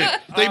change it.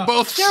 They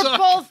both They're suck.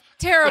 both I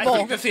terrible.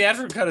 think the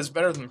theatrical cut is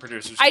better than the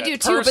producer's I cut. do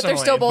too, but they're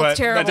still both personally,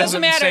 terrible. That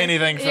doesn't Doesn't matter. say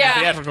anything for Yeah. the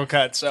theatrical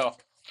cut. So,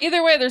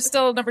 Either way, there's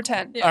still number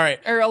 10. all right.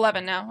 Or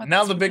 11 now.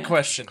 Now the big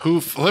question: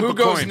 Flip Who a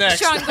goes coin?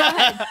 next? Sean, go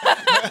ahead.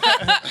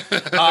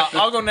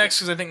 I'll go next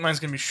because I think mine's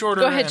gonna be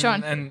shorter. Go ahead, and,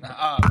 Sean. And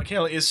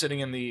Michaela is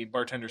sitting in the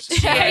bartender's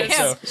seat, Yeah, right?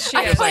 yeah. So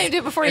I claimed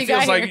it before it you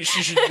feels got like here.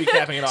 she should be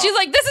capping it off. She's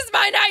like, this is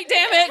my night,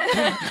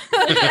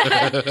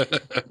 damn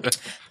it.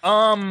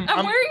 I'm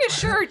wearing a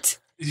shirt.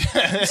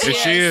 Yes,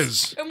 she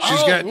is. Oh,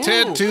 She's got ooh,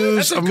 tattoos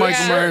that's a of good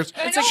Michael shirt. Myers.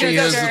 It's a She good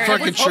has the shirt.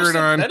 fucking shirt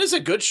on. That is a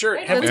good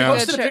shirt. Have we is a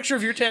posted good a shirt. picture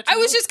of your tattoo? I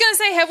was just going to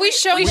say, have we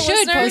shown We the should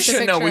listeners? post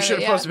a No, we picture should of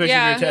it, have posted a picture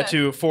yeah. of your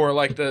tattoo for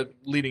like the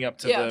leading up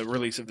to Yeah. the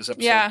release of this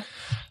episode. Yeah.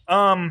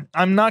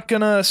 I'm not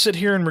gonna sit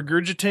here and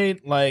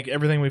regurgitate like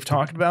everything we've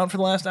talked about for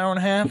the last hour and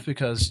a half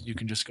because you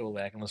can just go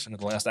back and listen to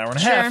the last hour and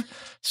a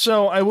half.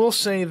 So I will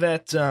say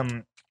that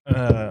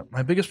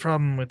my biggest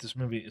problem with this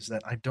movie is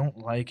that I don't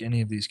like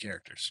any of these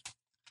characters.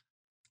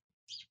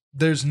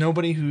 There's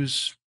nobody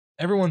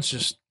everyone's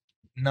just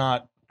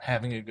not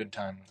having a good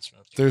time in this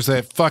movie. There's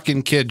that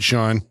fucking kid,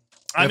 Sean.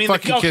 That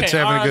fucking kid's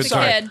having a good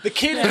time. Kid. The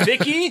kid and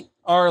Vicky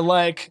are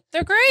like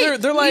They're great.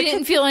 They're You like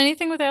didn't feel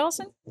anything with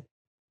Allison?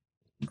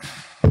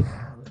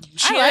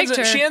 she I liked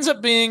her. She ends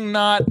up being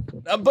not.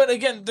 But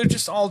again, they're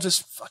just all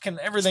just fucking.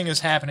 Everything is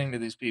happening to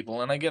these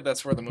people, and I get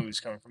that's where the movie's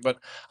coming from. But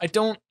I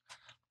don't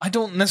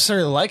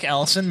necessarily like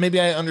Allison. Maybe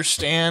I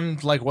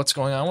understand like what's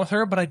going on with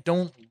her, but I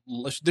don't.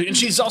 And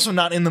she's also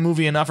not in the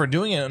movie enough or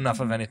doing enough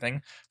of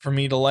anything for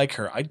me to like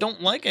her. I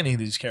don't like any of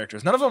these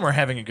characters. None of them are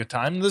having a good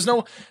time.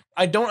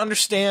 I don't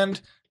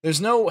understand.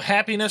 There's no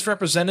happiness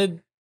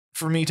represented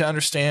for me to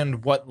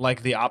understand what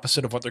like the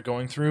opposite of what they're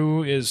going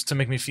through is to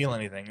make me feel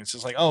anything. It's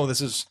just like, oh, this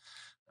is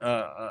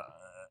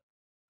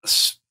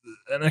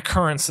an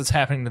occurrence that's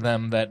happening to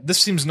them, that this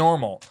seems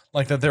normal,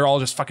 like that they're all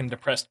just fucking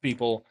depressed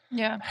people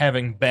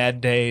having bad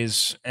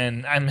days,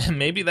 and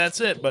maybe that's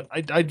it, but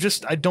I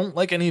don't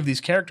like any of these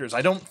characters.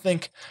 I don't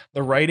think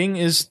the writing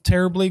is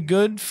terribly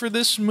good for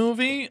this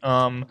movie.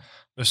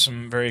 There's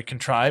some very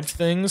contrived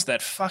things.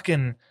 That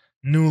fucking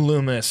New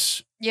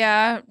Loomis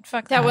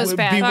Fuck That was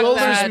bad.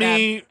 bewilders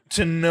me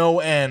to no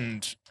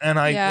end, and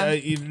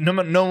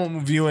no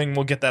viewing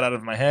will get that out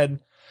of my head.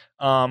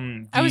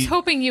 I was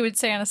hoping you would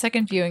say on a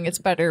second viewing it's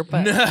better,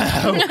 but No,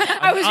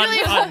 I was really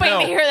hoping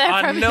to hear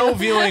that from you. no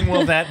viewing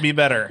will that be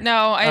better.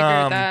 No, I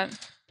agree with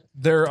that.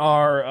 There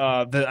are,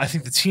 I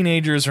think the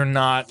teenagers are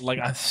not like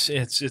it's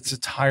a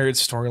tired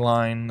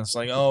storyline. It's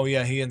like, oh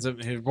yeah, his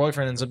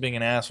boyfriend ends up being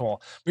an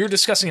asshole. We were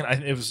discussing it. I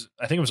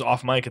think it was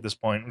off mic at this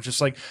point. It was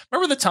just like,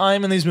 remember the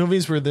time in these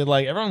movies where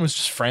everyone was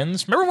just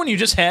friends? Remember when you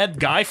just had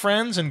guy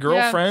friends and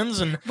girl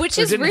friends, and which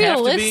is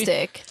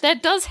realistic.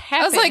 That does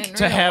happen. I was like,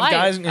 to have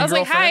guys and I was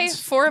like, hi,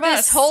 girlfriends. 4 of us.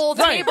 This whole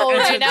table And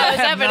right to now is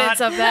have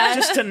evidence of that.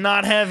 Just to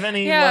not have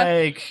any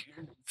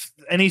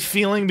any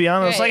feeling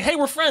beyond it. It's like, hey,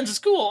 we're friends. It's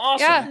cool.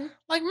 Awesome. Yeah.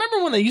 Like,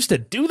 remember when they used to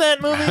do that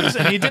in movies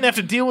and you didn't have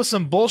to deal with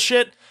some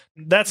bullshit?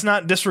 That's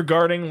not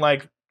disregarding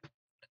like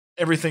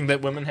everything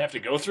that women have to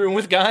go through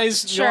with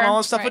guys doing all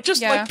this stuff, but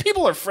just like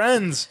people are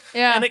friends.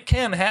 Yeah. And it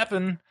can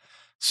happen.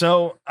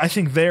 So I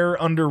think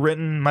they're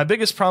underwritten. My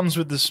biggest problems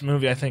with this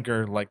movie, I think,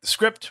 are like the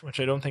script, which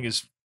I don't think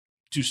is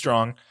too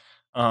strong,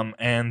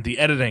 and the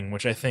editing,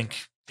 which I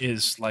think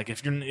is like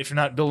if you're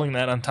not building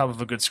that on top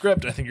of a good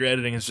script, I think your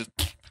editing is just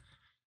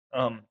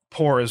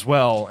poor as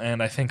well.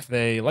 And I think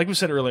they, like we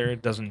said earlier,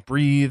 it doesn't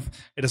breathe.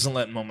 It doesn't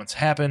let moments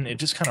happen. It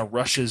just kind of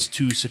rushes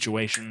to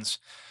situations.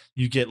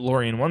 You get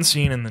Laurie in one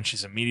scene, and then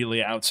she's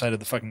immediately outside of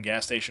the fucking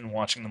gas station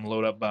watching them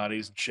load up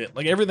bodies and shit.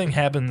 Like everything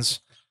happens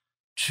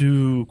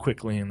too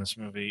quickly in this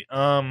movie.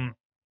 Oh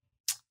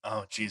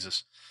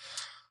Jesus.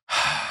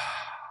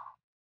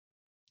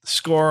 The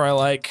score I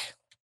like,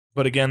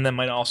 but again, that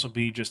might also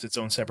be just its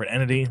own separate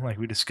entity, like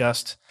we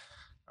discussed.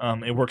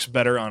 It works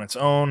better on its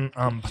own,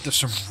 but there's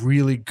some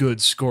really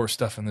good score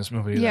stuff in this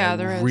movie that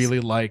I really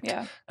liked,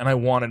 and I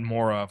wanted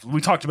more of.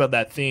 We talked about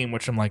that theme,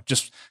 which I'm like,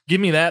 just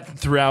give me that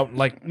throughout,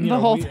 like the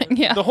whole thing.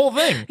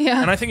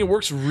 Yeah. And I think it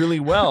works really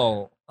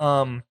well.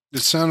 It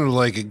sounded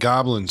like a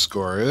Goblin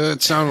score.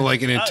 It sounded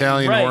like an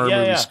Italian horror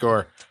movie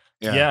score.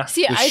 Yeah.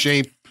 See,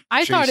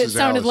 I thought it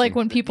sounded like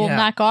when people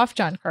knock off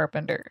John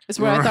Carpenter. Is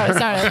what I thought it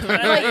sounded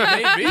like.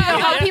 Maybe. You know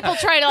how people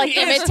try to like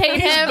imitate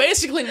him. He's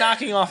basically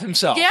knocking off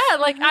himself. Yeah,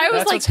 like I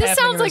was like, this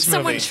sounds like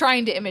someone movie.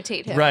 trying to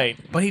imitate him. Right,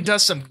 but he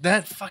does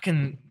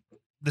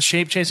the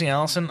shape chasing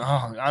Allison.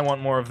 Oh, I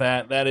want more of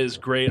that. That is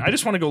great. I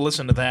just want to go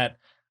listen to that.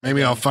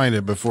 Maybe I'll find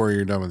it before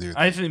you're done with your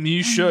thing. I think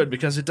you should,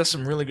 because it does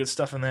some really good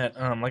stuff in that.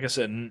 Like I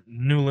said,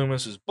 New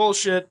Loomis is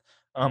bullshit.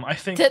 I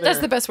think That's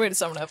the best way to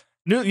sum it up.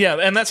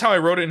 And that's how I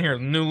wrote it in here.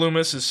 New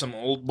Loomis is some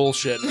old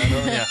bullshit. Let's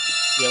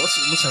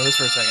listen to this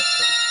for a second.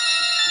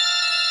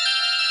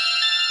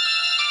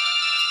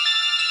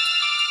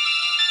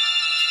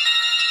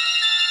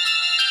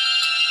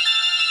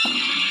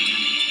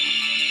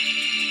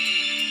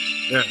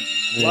 Yeah.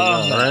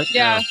 Love that. Right?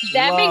 Yeah.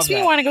 That Love makes me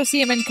that. want to go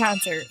see him in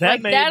concert.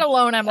 That That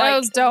alone, I'm like,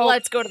 was dope.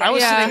 let's go to that. I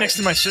was Yeah. sitting next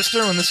to my sister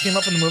when this came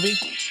up in the movie,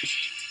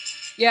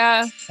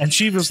 Yeah. and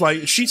she was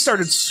like, she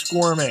started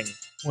squirming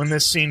when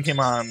this scene came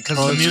on because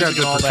Oh, the it's music got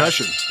and all the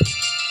percussion. that.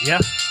 Yeah.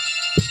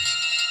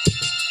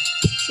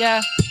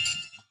 Yeah.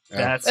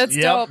 That's It's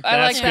dope. I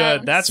that's like that.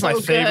 good. That's So my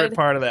favorite good.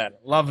 part of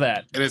that. Love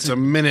that. And it's a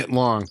minute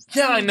long.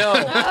 Yeah, I know.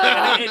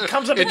 And it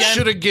comes up It again.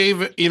 should have gave,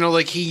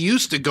 like he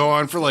used to go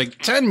on for like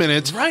 10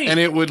 minutes. Right. And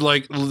it would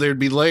there'd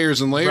be layers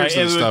and layers Right,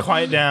 and it would stuff.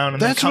 quiet down.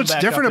 And then That's come what's back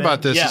different up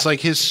about in. this. Yeah. It's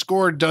like his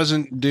score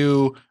doesn't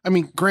do,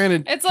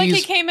 granted, It's like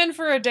he came in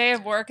for a day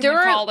of work and There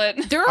then are- called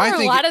it. There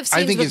are a lot of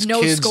scenes with his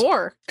no kids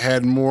score.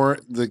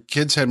 the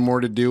kids had more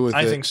to do with it.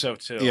 I think so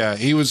too. Yeah,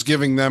 he was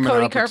giving them Cody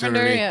an opportunity.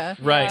 Carpenter, yeah.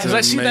 Right, because To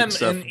I see make them,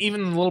 stuff. and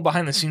even the little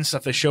behind the scenes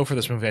stuff they show for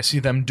this movie, I see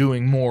them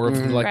doing more of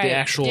like Right. the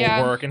actual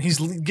Yeah. work, and he's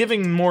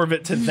giving more of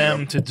it to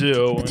them to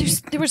do. And-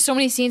 There were so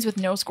many scenes with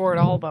no score at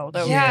all,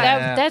 though.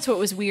 Yeah. That's what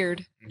was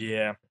weird.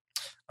 yeah.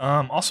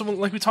 Also,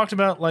 like we talked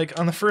about, like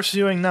on the first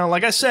viewing. Now,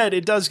 like I said,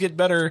 it does get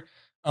better.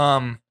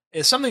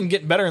 It's something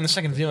get better in the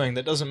second viewing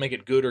that doesn't make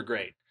it good or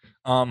great.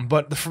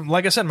 But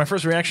like I said, my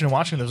first reaction to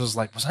watching this was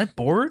like, was I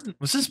bored?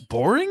 Was this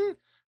boring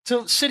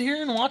to sit here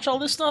and watch all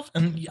this stuff?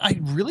 And I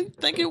really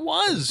think it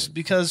was,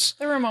 because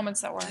There were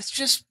moments that were. it's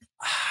just,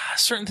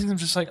 certain things I'm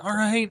just like, all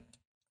right,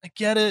 I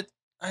get it.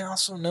 I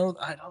also know,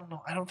 I don't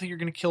know. I don't think you're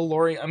going to kill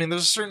Lori. I mean,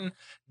 there's a certain,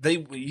 they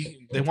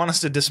want us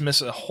to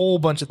dismiss a whole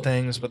bunch of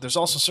things, but there's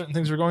also certain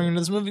things we're going into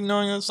this movie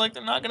knowing it's like,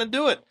 they're not going to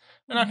do it.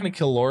 They're not going to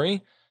kill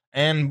Lori.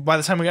 And by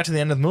the time we got to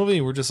the end of the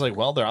movie, we're just like,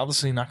 well, they're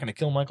obviously not going to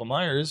kill Michael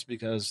Myers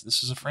because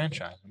this is a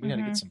franchise. We got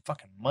to get some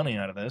fucking money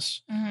out of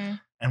this.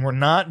 And we're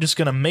not just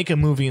going to make a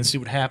movie and see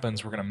what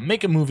happens. We're going to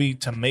make a movie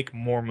to make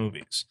more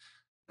movies.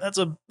 That's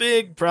a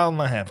big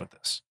problem I have with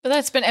this. But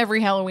that's been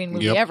every Halloween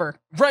movie ever.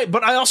 Right,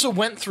 but I also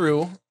went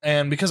through,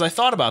 and because I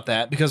thought about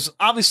that, because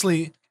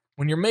obviously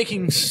when you're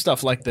making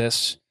stuff like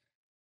this,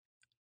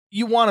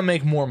 you want to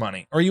make more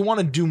money, or you want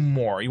to do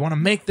more. You want to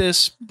make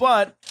this,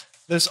 but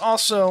there's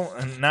also,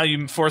 and now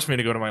you forced me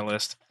to go to my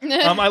list.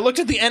 I looked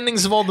at the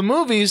endings of all the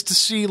movies to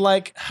see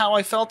like how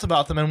I felt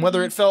about them and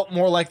whether it felt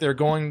more like they're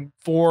going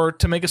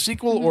to make a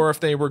sequel, or if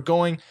they were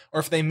going, or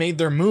if they made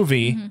their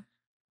movie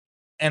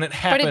and it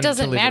happened. But it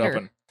doesn't to leave matter. It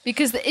open.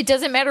 Because it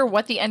doesn't matter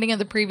what the ending of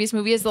the previous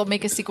movie is, they'll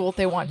make a sequel if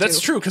they want to. That's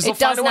true, because they'll it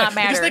does find a way. not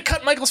matter. Because they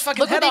cut Michael's fucking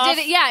look head what off.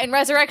 they did. In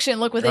Resurrection,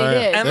 look what they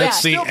did. And That's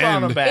they the still brought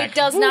him end. back. It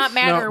does not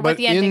matter No, what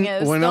the ending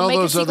is. when They'll all make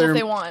those a sequel other if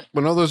they want.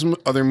 when all those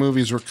other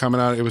movies were coming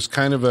out, it was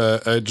kind of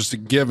just a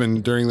given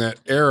during that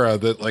era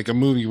that like a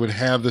movie would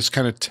have this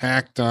kind of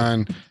tacked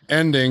on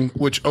ending,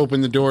 which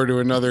opened the door to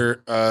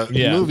another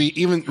movie,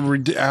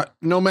 even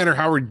no matter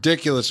how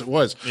ridiculous it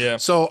was. Yeah.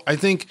 So I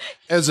think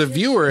as a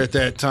viewer at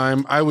that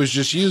time, I was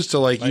just used to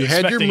like you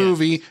had your expecting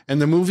movie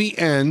and the movie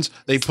ends,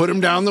 they put him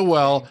down the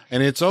well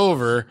and it's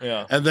over.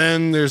 Yeah. And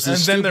then there's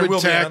this And then there stupid will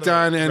be tacked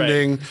on another-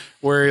 ending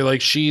where like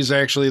she's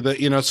actually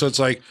so it's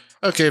like,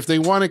 okay, if they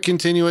want to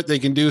continue it, they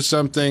can do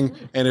something,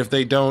 and if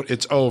they don't,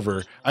 it's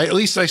over. At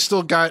least I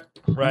still got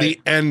the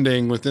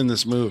ending within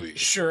this movie.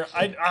 Sure,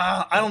 I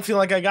don't feel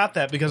like I got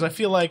that because I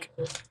feel like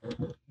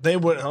they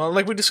would,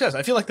 like we discussed,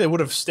 I feel like they would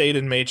have stayed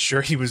and made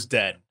sure he was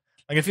dead.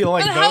 Like I feel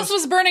like the house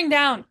was burning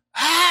down.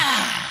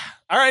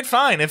 All right,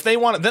 fine. If they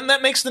want it, then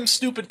that makes them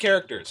stupid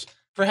characters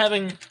for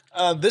having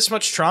this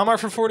much trauma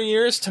for 40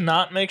 years to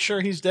not make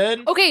sure he's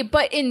dead. Okay,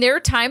 but in their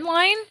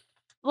timeline,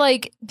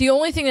 like the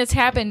only thing that's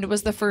happened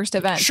was the first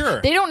event.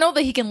 Sure. They don't know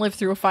that he can live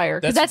through a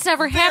fire because that's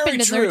never very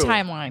happened in their true.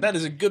 timeline. That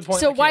is a good point.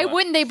 So why Michaela.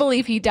 wouldn't they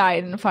believe he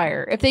died in a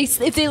fire? If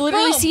they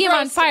literally see him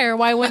on fire,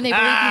 why wouldn't they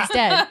believe he's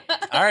dead?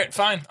 All right,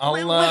 fine. I'll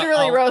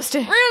Literally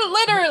roasted.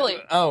 Literally.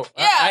 Oh,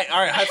 yeah.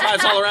 All right. High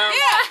fives all around.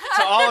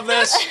 To all of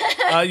this,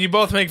 you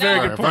both make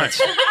very good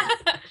points.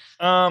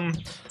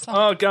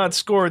 Oh God,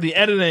 score. The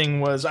editing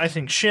was, I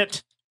think,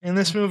 shit in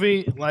this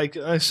movie. Like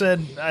I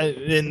said,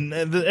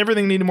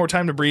 everything needed more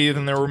time to breathe,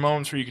 and there were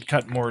moments where you could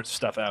cut more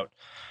stuff out.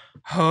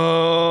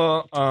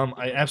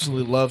 I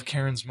absolutely love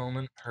Karen's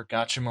moment, her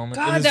gotcha moment.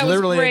 God, it is that was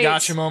literally great. a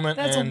gotcha moment.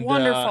 That's and,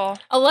 wonderful.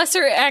 A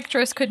lesser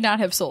actress could not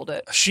have sold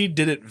it. She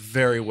did it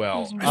very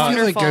well. I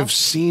feel like Wonderful. I've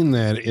seen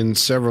that in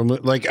several.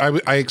 Like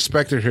I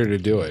expected her to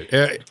do it.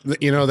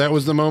 That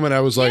was the moment I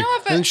was like. know,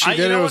 but- and she you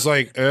did it. know I was what?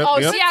 like, Oh,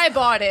 yep. see, I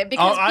bought it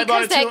because, I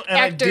bought it that too, and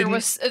I actor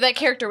didn't- that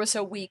character was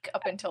so weak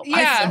up until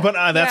Yeah. But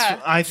that's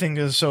Yeah. I think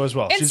is so as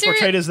well. And She's seri-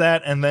 portrayed as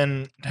that, and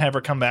then have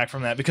her come back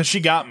from that because she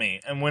got me.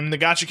 And when the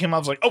gotcha came out, I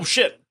was like, "Oh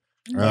shit!"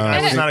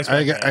 I was not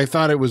expecting that. I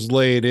thought it was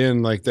laid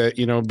in like that,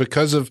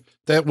 because of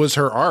that was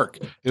her arc.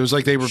 It was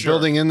like they were Sure.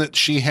 building in that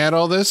she had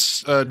all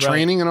this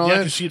training and all Yeah,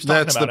 that. 'cause she was talking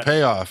That's the about it.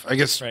 payoff, I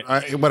guess. Right.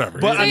 Whatever.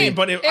 But I See,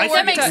 mean, it I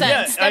think makes yeah,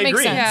 sense. I That makes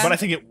agree. sense. But I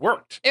think it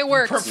worked. It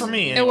works. for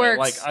me. It Anyway.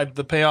 works. Like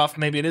the payoff,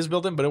 maybe it is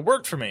built in, but it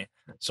worked for me.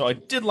 So I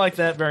did like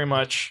that very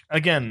much.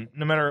 Again,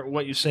 no matter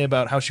what you say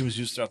about how she was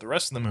used throughout the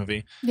rest of the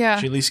movie, Yeah.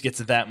 she at least gets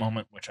to that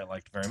moment, which I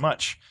liked very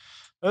much.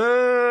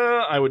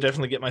 I would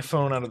definitely get my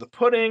phone out of the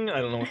pudding.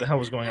 I don't know what the hell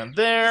was going on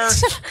there.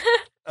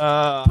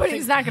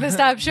 Pudding's not going to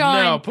stop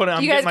Sean. No, pudding.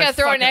 I'm You guys getting my got to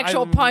throw an fucking-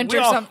 actual punch we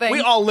or all- something.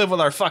 We all live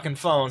with our fucking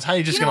phones. How are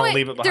you just You know going to what?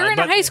 leave it behind? They're in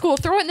But high school.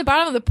 Throw it in the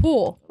bottom of the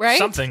pool, right?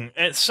 Something.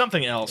 It's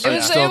something else. It I'd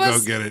was- still it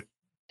was- go get it.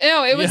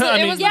 No, it was. Yeah, I it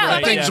mean, was yeah, the but-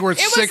 That thing's yeah. worth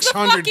It was the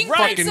 $600 fucking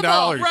fucking principle.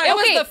 dollars. Right. It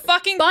Okay, was the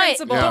fucking But,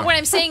 principle. but what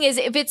I'm saying is,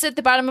 if it's at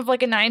the bottom of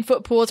like a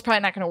 9-foot pool, it's probably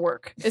not going to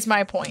work. Is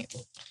my point,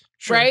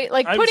 Sure. right?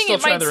 Like I would putting still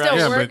it try might the still rest.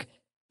 Yeah, work,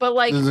 but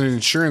like There's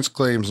insurance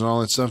claims and all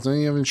that stuff. Don't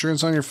you have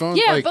insurance on your phone?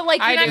 yeah, Like, but like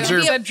I you're not do. going to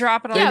be Said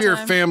drop it all maybe the your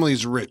time.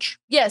 family's rich.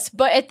 yes,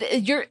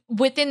 but you're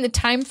within the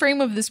time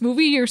frame of this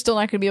movie, you're still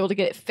not going to be able to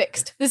get it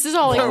fixed. This is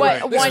all like No,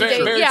 what right. This one is very,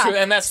 day, very yeah. true,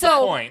 and that's so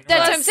the point. That's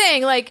right? what I'm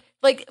saying. Like,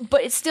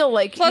 but it's still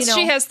like Plus, you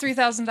know, she has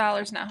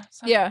 $3,000 now.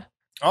 So. yeah.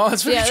 Oh,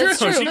 that's very Yeah, true. that's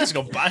true. She can just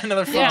go buy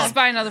another phone. Yeah. Just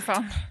buy another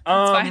phone.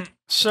 fine.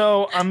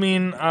 So, I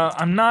mean,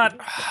 I'm not.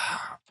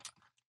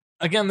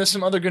 Again, there's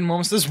some other good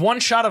moments. There's one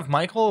shot of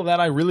Michael that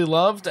I really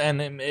loved,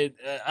 and I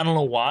don't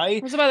know why.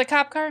 Was it by the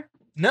cop car?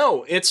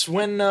 No, it's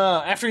when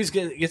after he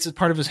gets a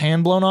part of his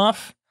hand blown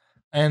off,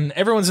 and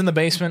everyone's in the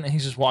basement, and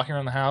he's just walking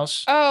around the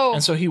house. Oh,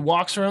 And so he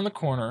walks around the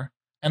corner,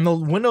 and the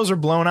windows are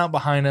blown out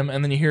behind him,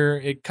 and then you hear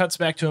it cuts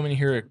back to him, and you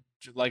hear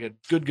like a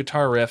good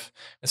guitar riff.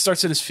 It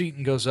starts at his feet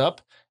and goes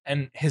up,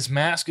 and his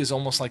mask is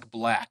almost like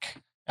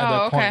black at Oh,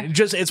 that point.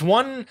 okay. It's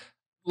one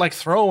like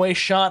throwaway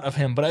shot of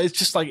him, but it's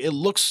just like it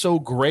looks so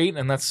great,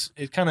 and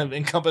it kind of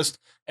encompassed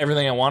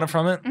everything I wanted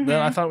from it.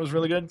 That I thought was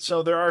really good.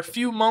 So there are a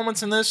few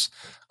moments in this,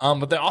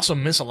 but they also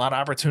miss a lot of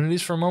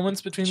opportunities for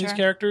moments between these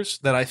characters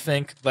that I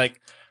think, like,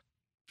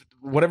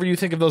 whatever you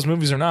think of those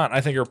movies or not,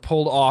 I think are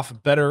pulled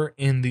off better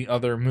in the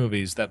other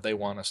movies that they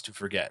want us to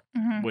forget,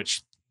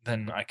 which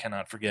then I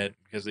cannot forget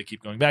because they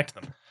keep going back to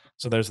them.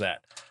 So there's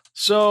that.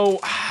 So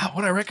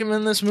would I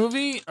recommend this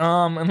movie?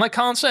 And like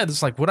Colin said,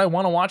 it's like, would I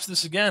want to watch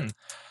this again?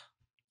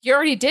 You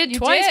already did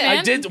twice, man.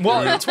 I did.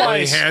 Well,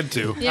 twice. I had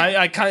to.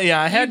 Yeah.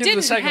 I had to do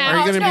the second Are you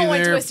one. going to No be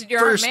one there twisted your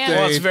arm, first man. day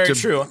Well, that's very to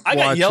true. I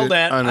got watch yelled it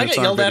at. on I its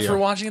got own yelled at video? for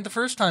watching it the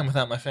first time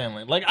without my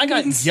family. Like, I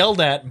got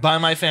yelled at by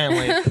my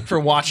family for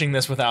watching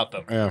this without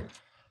them. Yeah.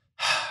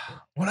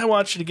 Would I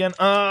watch it again?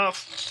 I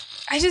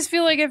just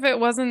feel like if it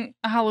wasn't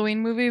a Halloween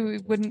movie, we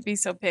wouldn't be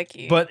so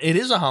picky. But it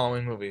is a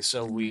Halloween movie,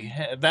 so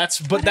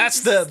that's what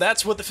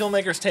the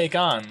filmmakers take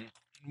on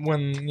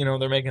when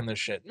they're making this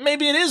shit.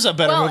 Maybe it is a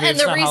better movie. And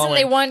it's the not reason Halloween.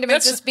 they wanted to make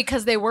That's- this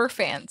because they were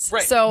fans.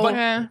 Right, So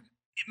but-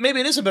 maybe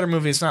it is a better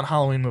movie. It's not a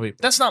Halloween movie.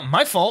 That's not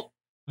my fault.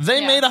 They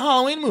Yeah. made a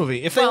Halloween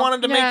movie. If they Well,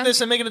 wanted to make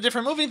this and make it a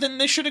different movie, then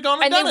they should have gone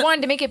and and done they it.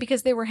 wanted to make it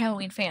because they were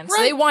Halloween fans. So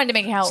Right. they wanted to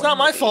make a Halloween. It's not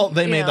my movie, fault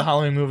they you made know? the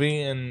Halloween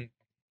movie, and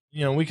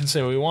we can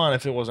say what we want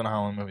if it wasn't a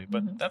Halloween movie,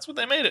 but that's what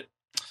they made it.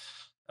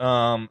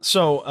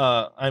 So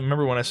I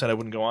remember when I said I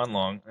wouldn't go on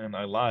long, and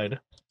I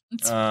lied.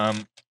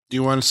 Do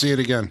you want to see it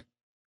again?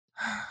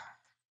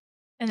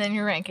 And then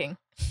your ranking.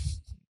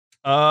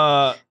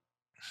 No,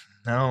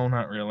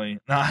 not really.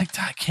 No, I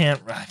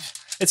can't.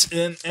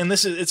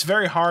 It's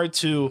very hard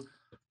to.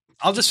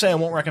 I'll just say I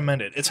won't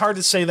recommend it. It's hard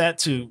to say that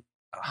to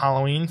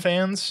Halloween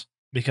fans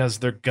because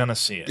they're gonna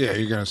see it. Yeah,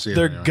 you're gonna see it.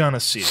 They're anyway. gonna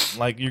see it.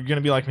 Like, you're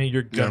gonna be like me.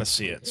 You're gonna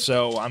see it.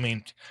 So I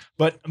mean,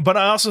 but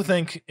I also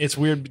think it's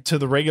weird to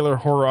the regular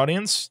horror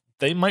audience.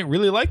 They might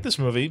really like this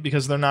movie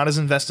because they're not as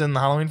invested in the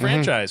Halloween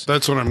franchise.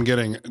 That's what I'm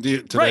getting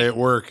today Right. at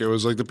work. It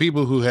was like the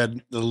people who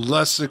had the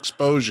less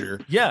exposure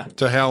Yeah,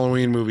 to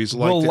Halloween movies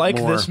will like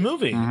it more. this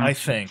movie, I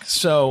think.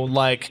 So,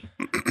 like,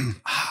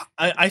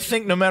 I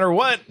think no matter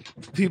what,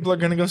 people are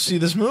going to go see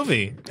this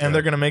movie, and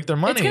they're going to make their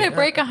money. It's going to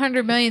break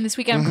 100 million this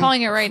weekend. I'm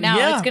calling it right now.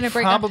 Yeah, It's going to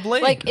break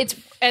probably. Like it's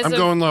as I'm of,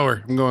 going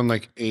lower. I'm going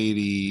like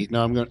 80.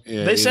 No, I'm going.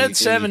 Yeah, They said 80,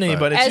 70, 85.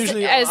 but it's As-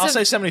 usually as I'll of-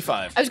 say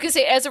 75. I was going to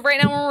say, as of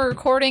right now when we're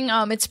recording,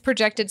 it's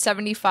projected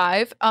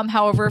 75.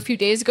 However, a few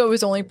days ago it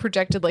was only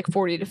projected like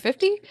 40 to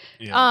 50.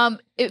 Yeah.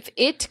 If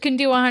it can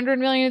do 100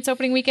 million its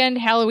opening weekend,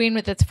 Halloween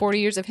with its 40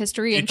 years of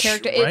history and It sh-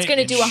 character, right, it's going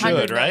to it do 100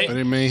 should, right? But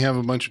it may have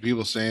a bunch of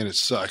people saying it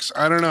sucks.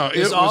 I don't know. It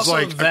There's was also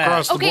like that.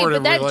 across the Okay, board.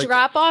 but that everybody liked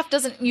drop off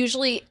doesn't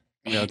usually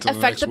it. Yeah, till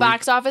affect next the week.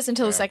 box office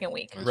until the second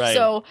week. Right.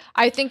 So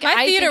I think My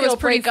theater think was it'll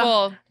pretty break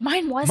full.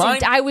 Mine wasn't.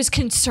 Mine- I was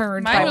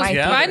concerned by my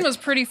theater. Mine was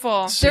pretty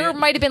full. There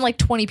might have been like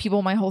 20 people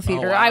in my whole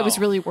theater. wow. I was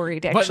really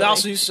worried. Actually, But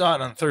also, you saw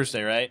it on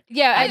Thursday, right?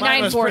 yeah, at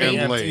Mine was pretty 9:40.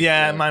 empty. Late.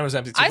 Yeah, mine was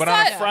empty too. I but saw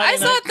on it. a Friday I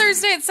saw night, it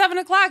Thursday at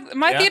 7:00.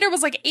 My Yeah. theater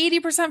was like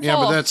 80% full. Yeah,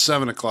 but that's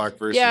 7 o'clock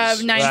versus. Yeah,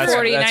 9:40. That's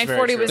very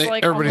 9:40 true. was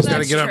like Everybody's got to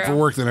almost- get that's up true. for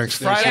work the next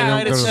day. Friday so they don't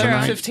night go at to the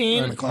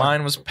 7:15, 9 o'clock.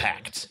 mine was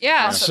packed.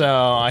 Yeah. So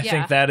I Yeah.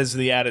 think that is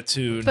the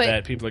attitude But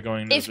that people are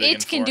going to If this weekend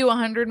it can for. do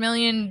 100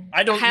 million,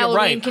 I don't. Halloween You're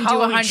right. can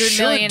Halloween do 100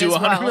 should million do as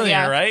 100 well. million,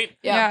 Yeah. right?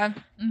 Yeah.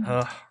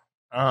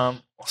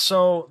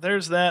 So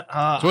there's that.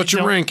 So what's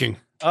your ranking?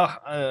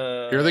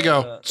 Here they go.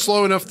 Uh,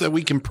 Slow enough that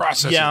we can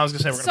process Yeah, I it. was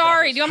gonna say. We're gonna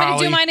Sorry, do you want me to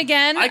Holly. do mine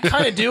again? I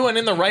kind of do, and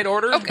in the right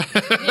order. Okay.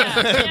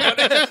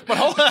 but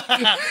hold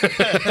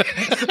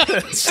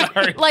on.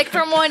 Sorry. Like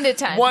from 1 to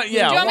 10. What?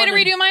 Yeah. do you want me to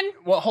one- redo mine?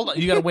 Well, hold on.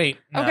 You gotta wait.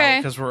 Okay.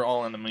 Because we're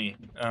all into me.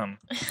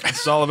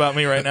 It's all about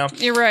me right now.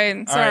 You're right.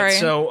 All Sorry. right.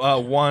 So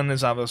 1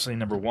 is obviously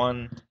number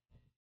 1.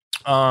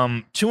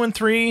 2 and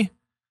 3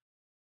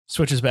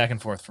 switches back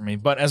and forth for me,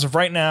 but as of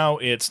right now,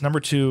 it's number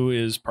 2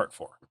 is part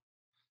 4.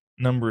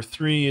 Number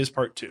 3 is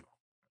part 2.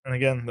 And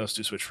again, those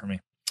two switch for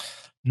me.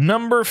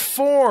 Number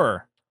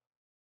 4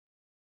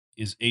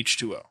 is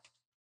H2O.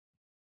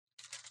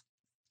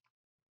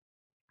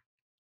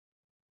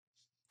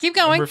 Keep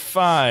going. Number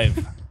 5.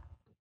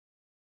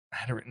 I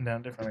had it written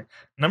down differently.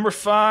 Number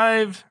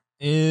 5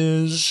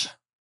 is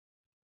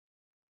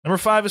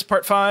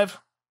part 5.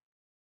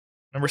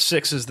 Number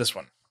 6 is this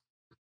one.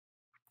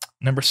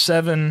 Number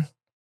 7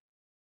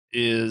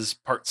 is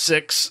part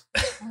 6.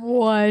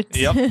 What?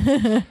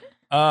 Yep.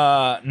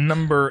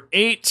 Number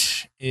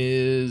 8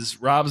 is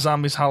Rob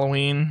Zombie's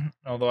Halloween,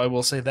 although I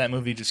will say that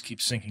movie just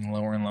keeps sinking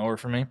lower and lower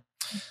for me.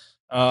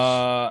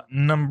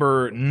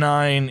 Number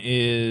 9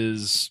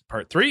 is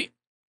part 3.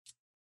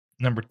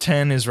 Number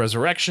 10 is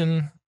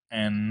Resurrection,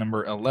 and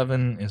number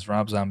 11 is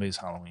Rob Zombie's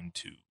Halloween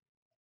 2.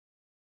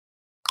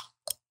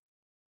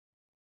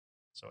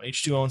 So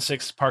H2O and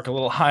 6 park a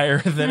little higher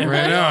than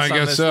everybody Right now, I else on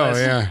guess this so.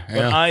 list. Yeah. But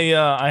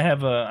Yeah. I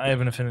have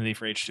an affinity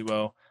for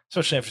H2O,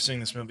 especially after seeing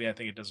this movie. I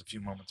think it does a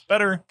few moments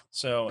better.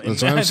 So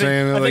That's I what I'm think-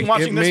 saying. I think Like, it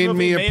watching this made movie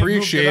me may have moved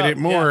appreciate it up.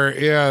 more,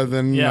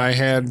 than Yeah. I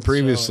had So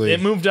previously.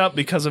 it moved up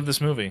because of this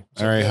movie.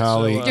 All right,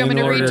 Holly. So, Do you want me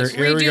in to order. redo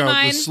Here we go.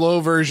 mine? The slow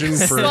version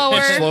for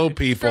Slower. slow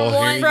people. From Here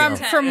one you from go.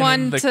 ten. From And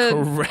 1 the to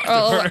correct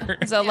order.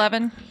 is it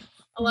 11?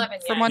 11.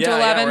 From yeah. 1 to Yeah,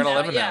 11. we're at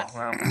 11 Yeah.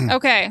 now. Wow.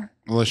 Okay.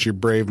 Unless you're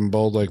brave and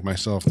bold like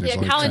myself. There's Yeah,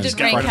 only Colin 10 just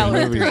fucking ranked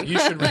Halloween movies. 3. You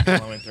should rank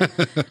Halloween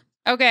 3.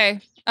 Okay.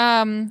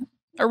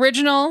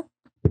 Original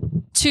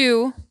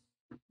 2.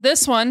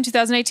 This one,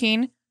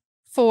 2018.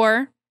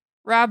 4.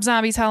 Rob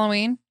Zombie's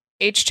Halloween.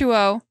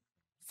 H2O.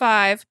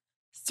 5.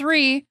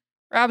 3.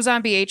 Rob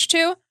Zombie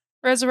H2.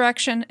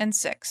 Resurrection. And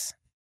 6.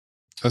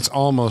 That's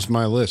almost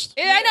my list.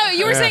 Yeah, I know.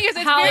 You were Yeah. saying it's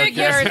How very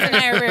yours good. and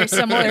I are very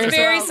similar. It's as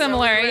very well.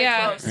 similar, Very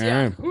yeah. close, All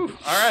yeah.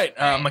 right.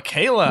 All right,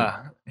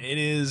 Michaela, it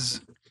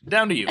is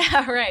down to you.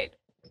 All right.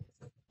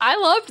 I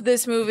loved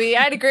this movie.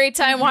 I had a great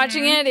time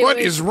watching it. What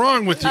was, is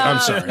wrong with you? I'm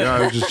sorry. No,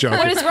 I was just joking.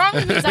 What is wrong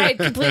with me is I had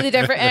completely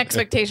different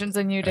expectations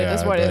than you did. Yeah,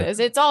 Is I what it bet. is.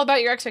 It's all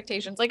about your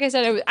expectations. Like I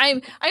said,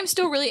 I'm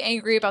still really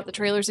angry about the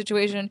trailer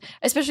situation,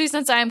 especially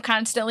since I am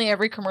constantly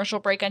every commercial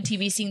break on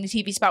TV seeing the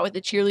TV spot with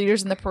the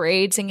cheerleaders in the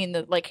parade singing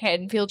the like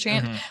Haddonfield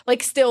chant. Mhm.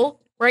 Like still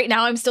right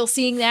now, I'm still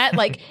seeing that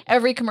like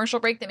every commercial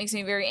break. That makes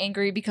me very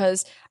angry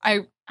because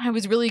I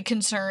was really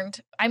concerned.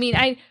 I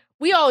mean,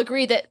 we all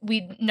agree that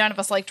none of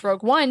us liked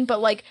Rogue One,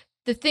 but like.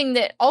 The thing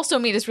that also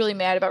made us really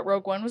mad about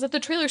Rogue One was that the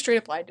trailer straight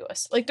up lied to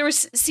us. Like there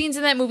was scenes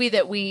in that movie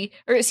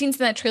or scenes in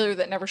that trailer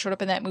that never showed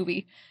up in that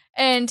movie.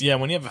 And Yeah,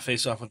 when you have a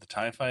face-off with the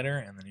TIE fighter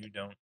and then you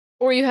don't.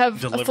 or you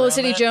have Deliver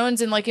Felicity on that?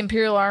 Jones in like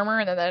Imperial armor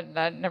and then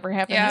that never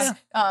happens.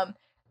 Yeah.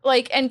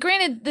 And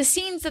granted the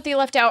scenes that they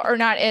left out are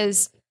not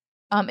as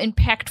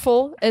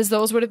impactful as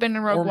those would have been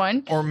in Rogue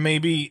One. Or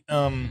maybe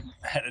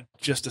had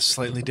just a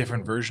slightly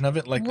different version of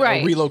it, like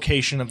Right. a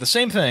relocation of the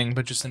same thing,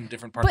 but just in a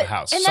different part of the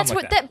house. And that's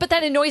something what like but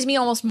that annoys me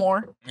almost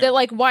more. Yeah. That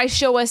like why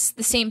show us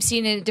the same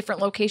scene in a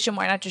different location?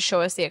 Why not just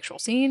show us the actual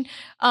scene?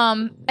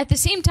 At the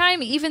same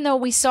time, even though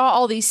we saw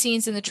all these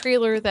scenes in the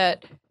trailer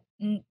that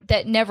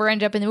never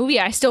ended up in the movie,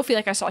 I still feel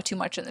like I saw too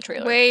much in the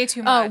trailer. Way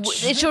too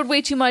much. It showed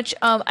way too much.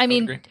 I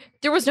mean, agree.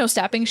 there was no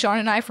stopping Sean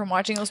and I from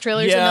watching those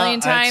trailers Yeah, a million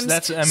times.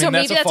 that's so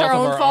maybe that's our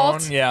own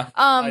fault. Yeah.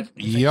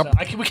 Yep.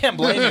 We can't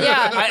blame it.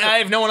 Yeah. I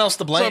have no one else to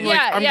So blame. I'm like,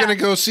 Yeah, I'm yeah. going to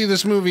go see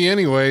this movie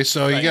anyway,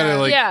 so you Right. got to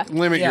like Yeah.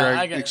 limit your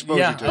I get- exposure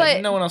yeah, to I it.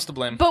 have no one else to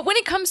blame. But when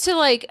it comes to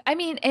like, I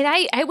mean, and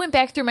I went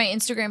back through my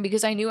Instagram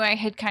because I knew I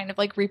had kind of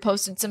like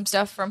reposted some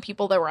stuff from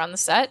people that were on the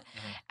set.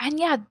 And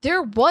yeah,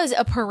 there was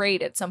a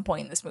parade at some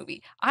point in this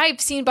movie.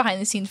 I've seen behind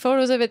the scenes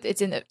photos of it.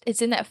 It's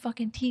in that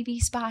fucking TV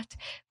spot.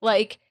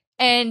 Like,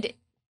 and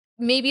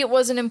maybe it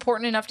wasn't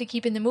important enough to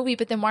keep in the movie,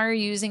 but then why are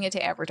you using it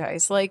to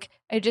advertise? Like,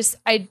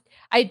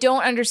 I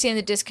don't understand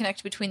the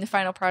disconnect between the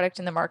final product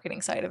and the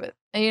marketing side of it.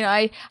 And, you know,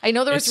 I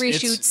know there was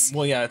reshoots.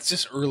 Well, yeah, it's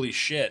just early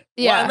shit.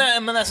 Yeah. Well,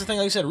 and that's the thing.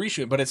 Like you said,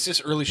 reshoot, but it's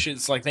just early shit.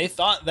 It's like they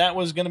thought that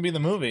was going to be the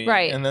movie,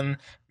 Right. And then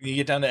you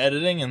get down to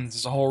editing, and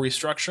there's a whole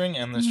restructuring,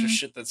 and there's just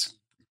shit that's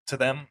to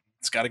them.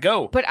 It's got to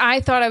go. But I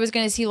thought I was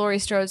going to see Laurie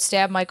Strode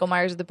stab Michael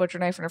Myers with a butcher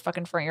knife in her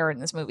fucking front yard in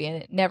this movie,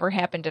 and it never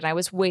happened. And I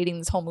was waiting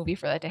this whole movie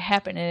for that to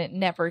happen, and it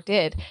never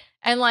did.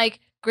 And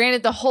like,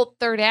 granted, the whole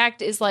third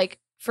act is like,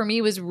 for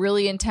me, was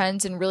really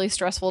intense and really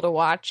stressful to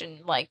watch,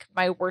 and like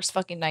my worst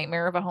fucking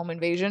nightmare of a home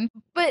invasion.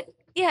 But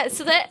yeah,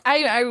 so that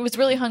I was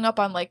really hung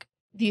up on like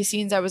these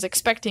scenes I was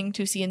expecting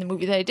to see in the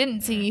movie that I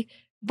didn't see.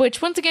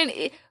 Which once again,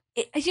 it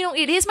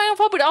is my own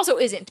fault, but it also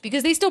isn't,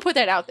 because they still put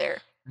that out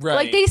there. Right.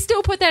 Like they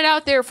still put that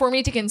out there for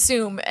me to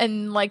consume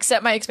and like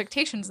set my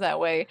expectations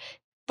that way.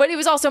 But it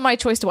was also my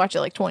choice to watch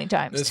it like 20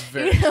 times. That's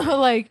very You know,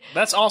 like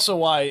That's also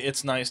why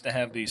it's nice to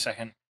have the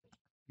second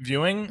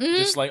viewing. Mhm.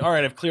 Just like, all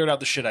right, I've cleared out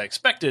the shit I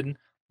expected.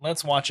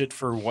 Let's watch it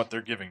for what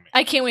they're giving me.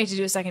 I can't wait to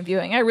do a second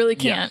viewing. I really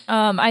can't.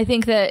 I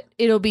think that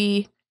it'll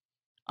be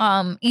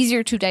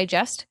easier to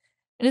digest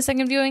in a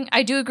second viewing.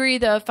 I do agree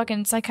the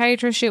fucking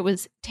psychiatrist shit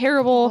was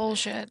terrible.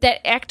 Bullshit.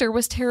 That actor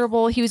was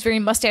terrible. He was very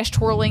mustache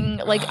twirling,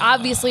 like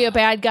obviously a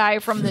bad guy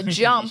from the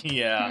jump.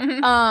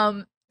 Yeah.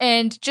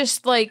 And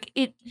just like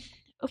it,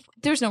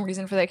 there's no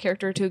reason for that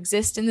character to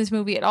exist in this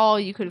movie at all.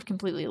 You could have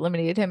completely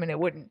eliminated him and it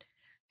wouldn't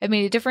have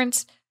made a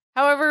difference.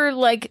 However,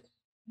 like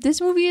this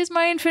movie is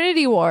my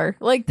Infinity War.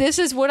 Like this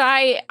is what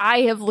I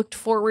have looked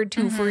forward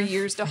to for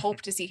years to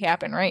hope to see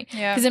happen, right?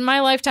 Yeah. Because in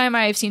my lifetime,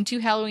 I have seen 2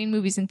 Halloween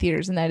movies in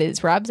theaters, and that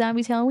is Rob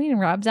Zombie's Halloween and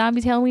Rob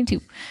Zombie's Halloween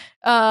 2.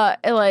 Like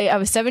I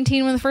was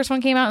 17 when the first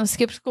one came out and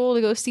skipped school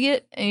to go see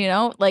it. And, you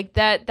know, like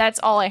that's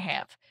all I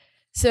have.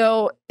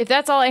 So if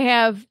that's all I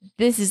have,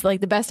 this is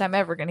like the best I'm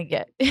ever gonna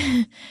get.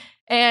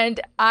 And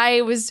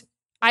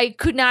I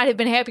could not have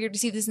been happier to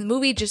see this in the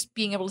movie, just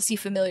being able to see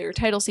familiar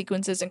title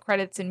sequences and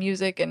credits and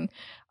music and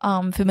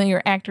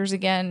familiar actors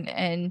again.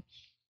 And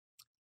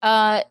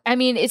I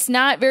mean, it's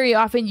not very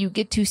often you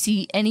get to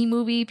see any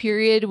movie,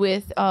 period,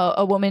 with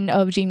a woman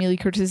of Jamie Lee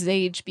Curtis's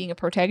age being a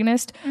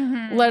protagonist,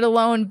 let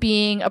alone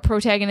being a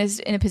protagonist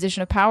in a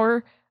position of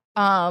power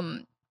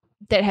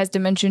that has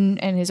dimension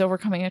and is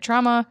overcoming a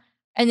trauma.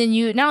 And then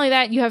you, not only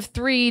that, you have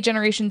 3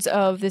 generations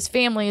of this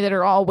family that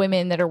are all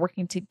women that are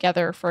working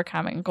together for a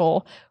common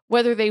goal,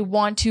 whether they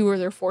want to or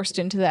they're forced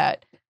into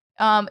that.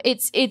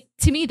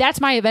 To me,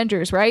 that's my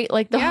Avengers, right?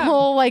 Like the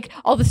whole, like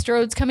all the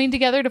Strodes coming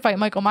together to fight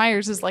Michael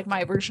Myers is like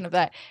my version of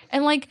that.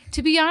 And like,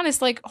 to be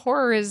honest, like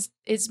horror is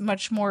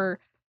much more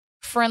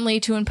friendly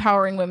to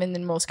empowering women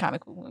than most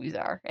comic book movies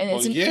are. And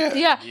it's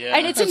Yeah.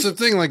 and it's That's the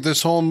thing. Like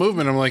this whole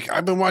movement, I'm like,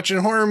 I've been watching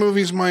horror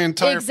movies my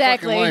entire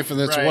Exactly. fucking life, and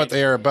that's Right. what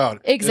they are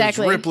about.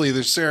 Exactly. There's Ripley.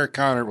 There's Sarah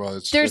Connor. Well,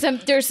 it's there's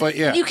but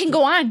yeah. you can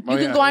go on. You Oh,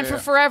 can yeah, go on yeah, for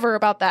yeah. forever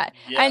about that.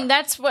 Yeah. And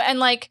that's what and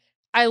like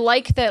I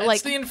like that It's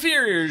like the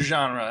inferior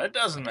genre. It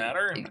doesn't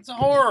matter. It's a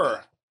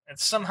horror.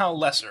 It's somehow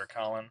lesser,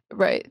 Colin.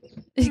 right.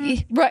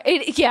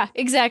 Right. Yeah,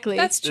 exactly.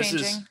 That's This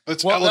changing. is-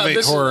 Let's Well, elevate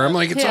this is- horror. I'm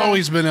like, it's Yeah.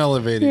 always been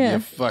elevated. Yeah. You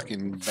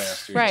fucking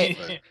bastards. Right.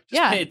 But, Just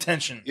Yeah. pay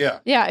attention. yeah.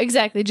 yeah,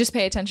 exactly. Just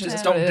pay attention.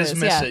 Just to what don't it is.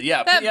 dismiss Yeah. it.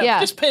 Yeah. That- yeah. yeah.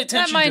 Just pay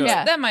attention to it.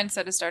 Yeah. That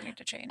mindset is starting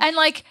to change. And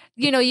like,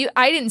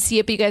 I didn't see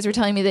it, but you guys were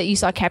telling me that you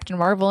saw Captain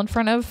Marvel in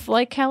front of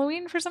like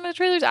Halloween for some of the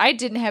trailers. I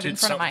didn't have it in Did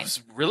front of mine.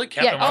 Really?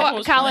 Captain Yeah, Marvel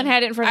was Colin playing?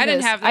 had it in front of I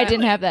didn't his. have I that.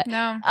 didn't have that.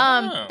 No.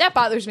 Oh. That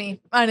bothers me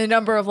on a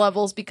number of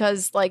levels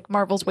because like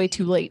Marvel's way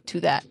too late to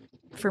that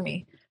for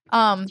me.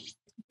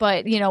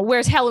 But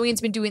whereas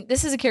Halloween's been doing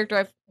this is a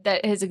character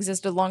that has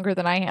existed longer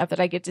than I have that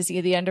I get to see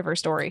at the end of her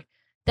story.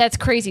 That's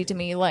crazy to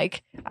me.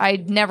 Like I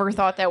never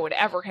thought that would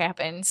ever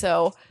happen.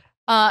 So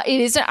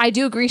it is. I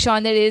do agree,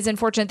 Sean, that it is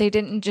unfortunate they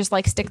didn't just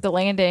like stick the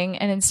landing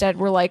and instead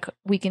were like,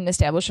 we can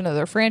establish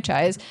another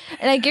franchise.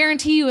 And I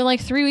guarantee you, in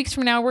like 3 weeks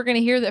from now, we're going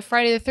to hear that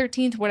Friday the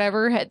 13th,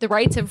 whatever, the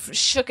rights have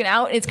shooken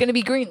out. It's going to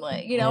be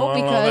greenlit, Well,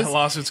 because. that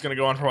lawsuit's going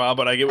to go on for a while,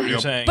 but I get what you're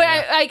saying. But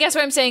yeah. I guess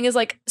what I'm saying is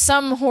like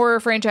some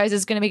horror franchise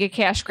is going to make a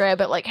cash grab,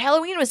 but like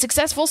Halloween was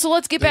successful, so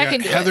let's get They back got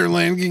into Heather it.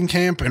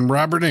 Langenkamp and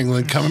Robert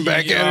England coming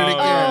back at it Oh, again.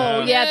 Oh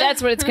Yeah. yeah,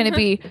 that's what it's going to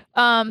be.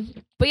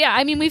 But yeah,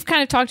 I mean, we've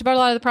kind of talked about a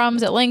lot of the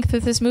problems at length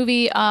with this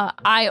movie.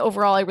 I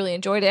really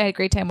enjoyed it. I had a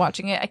great time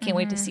watching it. I can't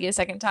wait to see it a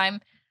second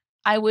time.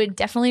 I would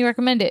definitely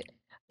recommend it.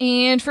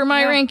 And for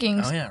my Yeah.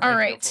 rankings, Oh, yeah, all right,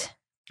 right.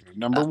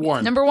 Number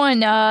one. Number one,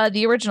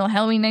 the original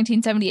Halloween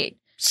 1978.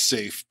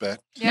 Safe bet.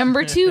 Yeah.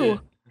 Number two,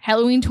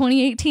 Halloween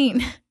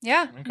 2018.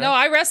 Yeah. Okay. No,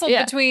 I wrestled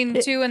Yeah.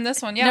 between 2 and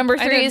this one. Yeah. Number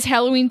I three did. is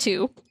Halloween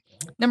 2.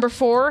 Number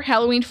 4,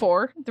 Halloween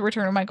 4, The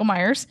Return of Michael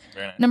Myers.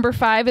 Very nice. Number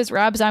 5 is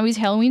Rob Zombie's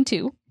Halloween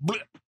 2.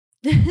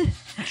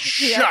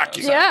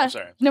 Shocking. Yeah.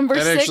 Sorry. Number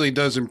That 6. actually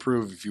does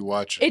improve if you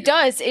watch it. It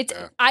does. It's.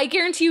 Yeah. I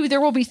guarantee you,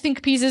 there will be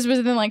think pieces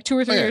within like 2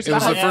 or 3 Oh, yeah. years. It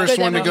was about the how first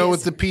good one that to go movie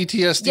with the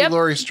PTSD Yep.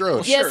 Laurie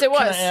Strode. Yes, it Can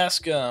was. I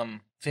ask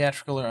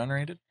theatrical or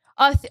unrated?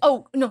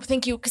 Oh no,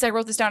 thank you, because I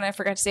wrote this down and I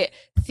forgot to say it.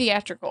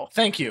 Theatrical,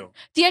 Thank you.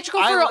 theatrical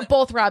I for li-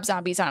 both Rob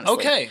Zombies, honestly.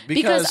 Okay,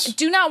 because because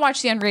do not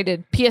watch the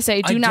unrated. PSA,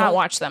 I do not don't-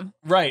 watch them.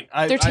 right,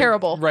 They're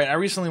terrible. Right, I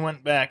recently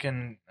went back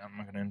and I'm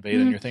not going to invade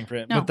on Mhm. your thing for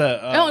it, No. but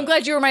the Oh, I'm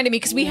glad you reminded me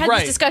because we had right,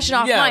 this discussion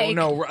off yeah, mic.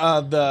 no,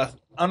 the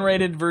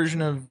unrated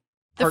version of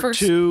The part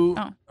first- 2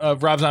 oh.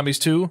 of Rob Zombies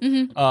 2.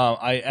 Mhm.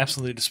 I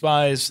absolutely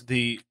despise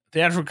the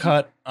theatrical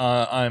cut.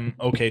 I'm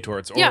okay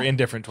towards or Yeah.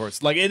 indifferent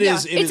towards. Like it Yeah.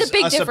 is. It It's a is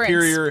big difference.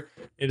 superior.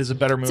 It is a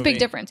better movie. It's a big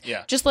difference.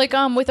 Yeah. Just like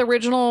with the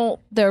original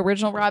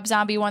Rob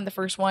Zombie one, the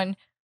first one,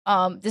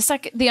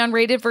 the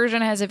unrated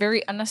version has a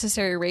very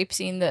unnecessary rape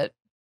scene that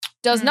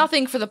does Mm.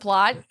 nothing for the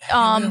plot. we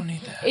don't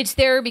need that. It's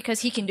there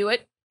because he can do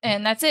it,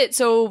 and that's it.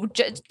 So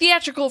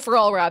theatrical for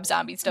all Rob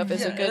Zombie stuff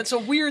is Yeah, a good. It's a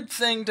weird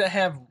thing to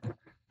have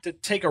to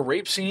take a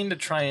rape scene to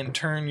try and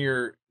turn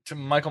to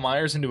Michael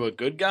Myers into a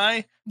good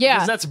guy. Yeah,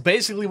 Because that's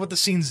basically what the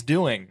scene's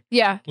doing.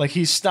 yeah. Like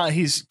he's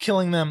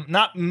killing them,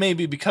 not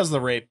maybe because of the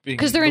rape,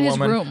 because they're in his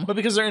room. but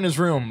because they're in his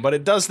room. But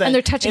it does that, And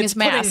they're touching it's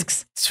his putting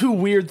masks. Two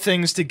weird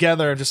things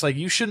together, just like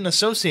you shouldn't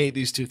associate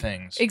these two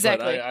things. But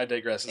Exactly. I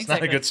digress. It's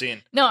Exactly. not a good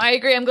scene. No, I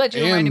agree. I'm glad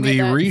you reminded And me the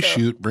of that, so.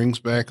 reshoot brings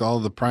back all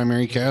the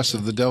primary cast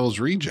of The Devil's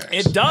Rejects.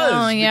 It does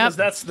Oh, yep. because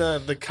that's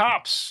the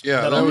cops.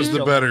 Yeah, that always was the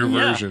kill better them.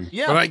 Yeah, version.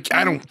 Yeah, But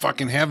I don't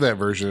fucking have that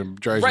version. It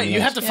drives right. me You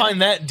nuts. have to Yeah.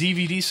 find that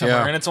DVD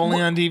somewhere, Yeah. and it's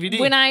only on DVD.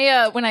 When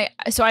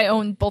I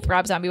own both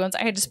Rob Zombie ones,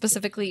 I had to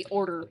specifically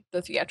order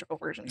the theatrical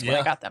versions when I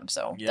Yeah. got them,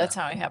 so Yeah. that's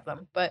how I have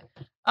them. But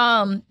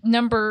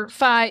number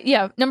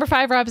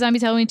 5, Rob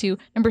Zombie's Halloween 2.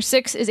 Number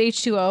 6 is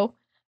H2O.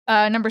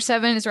 Number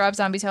 7 is Rob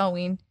Zombie's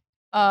Halloween.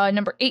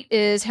 Number 8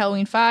 is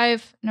Halloween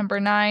 5. Number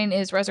 9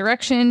 is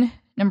Resurrection.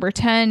 Number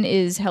 10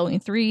 is Halloween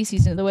 3,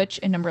 Season of the Witch,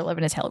 and number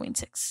 11 is Halloween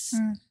 6.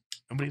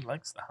 Nobody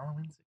likes the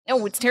Halloween.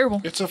 Oh, it's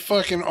terrible. It's a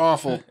fucking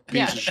awful piece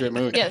Yeah. of shit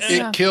movie. Yes. It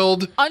Yeah.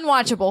 killed.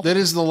 Unwatchable. That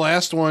is the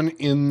last one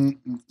in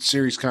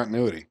series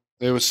continuity.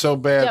 It was so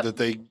bad Yep. that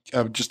they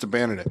just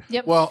abandoned it.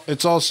 Yep. Well,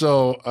 it's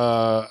also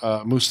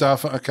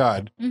Mustafa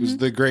Akkad, who's Mhm.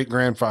 the great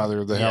grandfather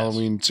of the Yes.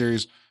 Halloween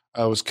series,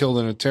 was killed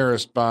in a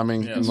terrorist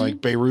bombing in Yes. like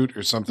Beirut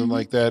or something Mhm.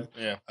 like that.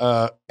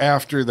 Yeah.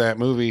 After that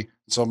movie,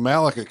 so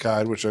Malik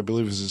Akkad, which I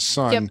believe is his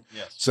son. Yep.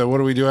 Yes. So what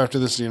do we do after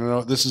this? You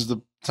know, this is the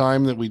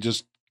time that we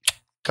just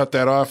cut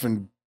that off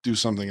and do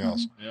something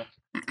else.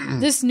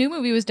 This new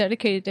movie was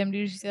dedicated to him. Did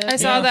you see that? I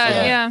saw that.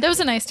 Yeah. Yeah. That was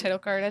a nice title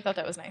card. I thought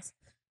that was nice.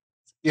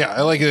 Yeah,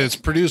 I like it. It's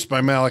produced by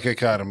Malik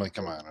Akkad. I'm like,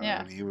 come on,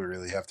 Yeah. you would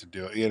really have to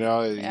do it. You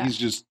know, Yeah. he's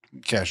just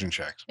cashing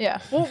checks. Yeah.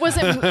 Well,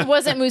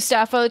 wasn't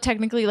Mustafa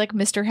technically like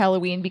Mr.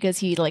 Halloween because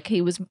he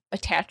was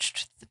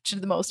attached to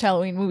the most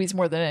Halloween movies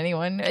more than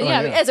anyone? Oh,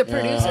 yeah, yeah. as a Yeah,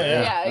 producer.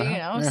 yeah. Yeah,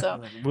 Yeah.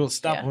 So We'll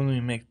stop Yeah. when we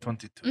make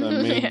 22. That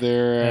Mhm. made Yeah.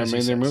 their As he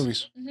made their says.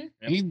 movies. Mhm.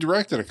 He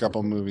directed a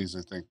couple movies,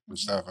 I think.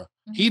 Mustafa.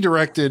 Mhm. He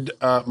directed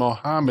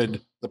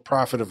Mohammed the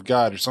Prophet of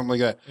God or something like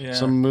that. Yeah.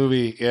 Some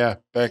movie,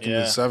 back in the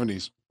Yeah.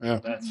 70s. Yeah,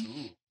 That's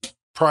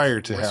prior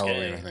to risque,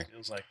 Halloween, I it think.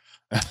 feels like.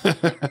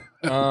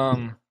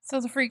 So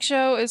the freak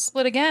show is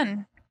split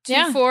again. 2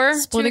 Yeah, for,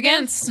 split 2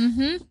 again. against.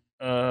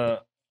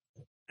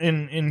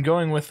 In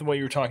going with what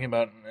you were talking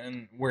about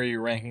and where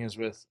your ranking is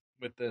with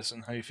this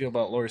and how you feel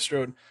about Laurie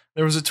Strode,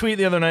 there was a tweet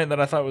the other night that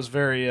I thought was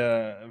very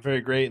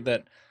very great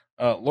that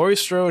Laurie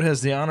Strode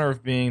has the honor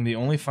of being the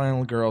only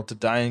final girl to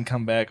die and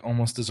come back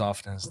almost as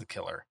often as the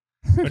killer.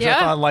 Which I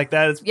thought like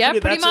that is Yeah,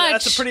 pretty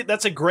much.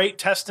 That's a great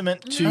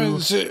testament to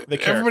the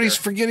character. Everybody's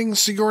forgetting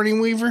Sigourney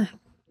Weaver.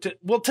 To die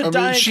I and mean,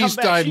 come she's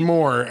back. died She-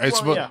 more. I well,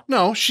 suppose. yeah.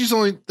 No,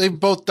 they've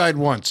both died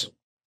once.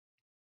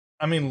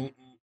 I mean,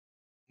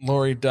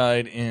 Laurie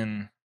died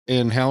in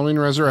In Halloween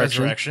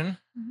Resurrection.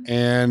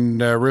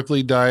 And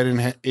Ripley died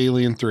in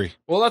Alien 3.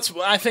 Well,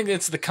 I think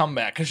it's the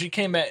comeback because she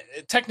came back.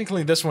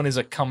 Technically, this one is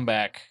a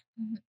comeback.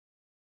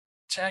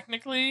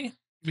 Technically, But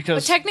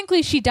because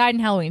technically, she died in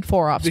Halloween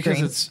 4 off because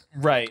screen. it's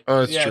right. Oh,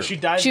 that's yeah, true. she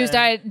died. She was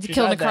then. died She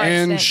killed in a car then.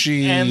 And accident.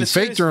 she And the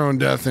faked series- her own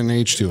death in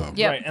H2O.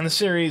 Yep. Right, and the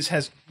series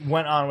has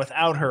went on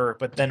without her,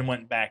 but then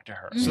went back to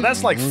her. So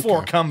that's like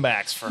 4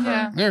 comebacks for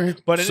her. Yeah. All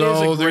right. But it is so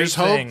a great there's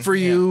thing. hope for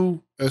Yeah.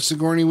 you,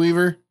 Sigourney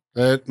Weaver,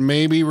 that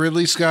maybe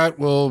Ridley Scott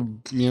will,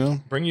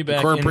 Bring you back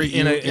incorporate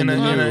in you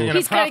a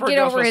He's got to proper get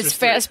over his Ghostbusters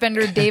 3.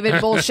 Fassbender David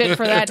bullshit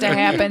for that to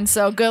happen.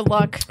 So good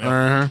luck.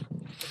 Uh-huh.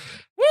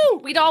 Woo!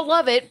 We'd all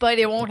love it, but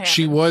it won't happen.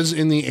 She was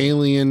in the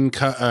Alien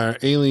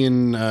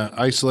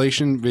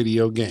Isolation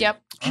video game.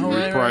 Yep. She Oh,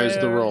 right, reprised right,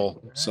 the right.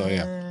 role. So,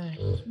 yeah.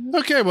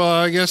 Okay, well,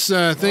 I guess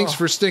thanks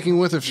for sticking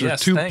with us for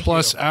Yes, 2+ thank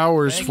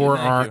hours Thank for you,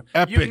 thank our you.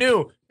 epic. You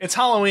knew it's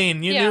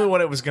Halloween. You Yeah. knew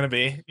what it was going to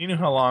be. You knew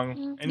how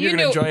long, and you're You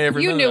going to knew, enjoy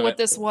every you minute knew of what it.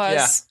 this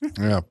was.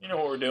 Yeah. You know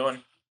what we're doing.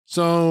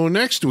 So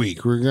next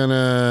week we're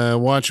gonna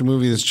watch a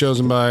movie that's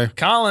chosen by.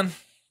 Colin,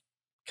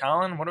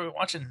 what are we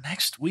watching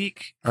next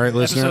week? All right,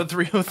 listener. Episode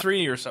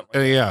 303 or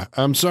something. Yeah,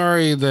 I'm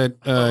sorry that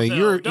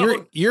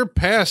you're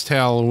past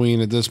Halloween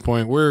at this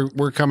point.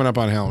 We're coming up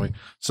on Halloween.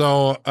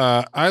 So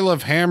I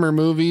love Hammer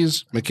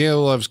movies.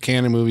 Michaela loves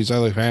Canon movies. I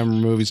love Hammer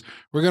movies.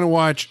 We're gonna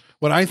watch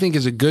what I think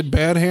is a good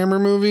bad Hammer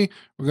movie.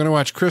 We're gonna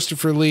watch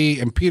Christopher Lee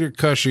and Peter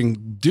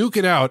Cushing duke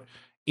it out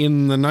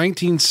in the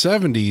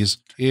 1970s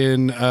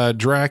in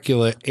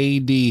Dracula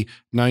AD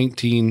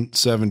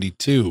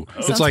 1972.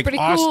 It's Sounds like pretty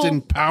cool.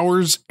 Austin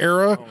Powers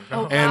era.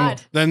 Oh, And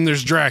God. then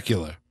there's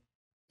Dracula.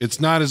 It's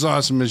not as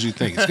awesome as you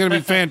think. It's going to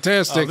be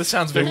fantastic. Oh, this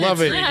sounds I very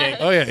love it. intriguing.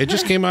 Oh yeah, it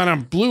just came out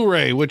on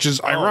Blu-ray, which is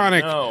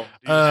ironic. Oh,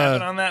 no. Do you have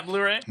it on that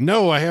Blu-ray?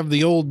 No, I have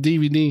the old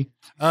DVD.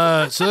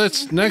 So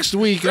that's next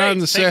week Great. on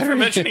the Thanks for Saturday.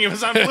 mentioning it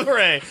was on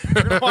Blu-ray.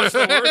 We're gonna watch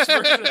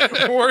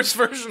the worst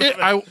version of it.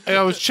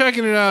 I was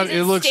checking it out.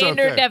 It looks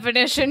standard okay.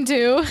 definition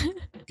too.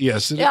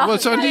 Yes, Yeah. well,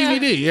 it's on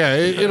DVD. Yeah,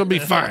 it'll be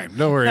fine.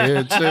 Don't worry.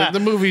 It's the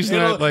movie's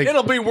not like.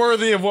 It'll be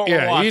worthy of what we're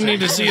Yeah, watching. you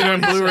need to see it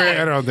on Blu-ray.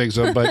 I don't think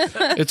so, but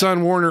it's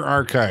on Warner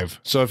Archive.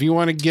 So if you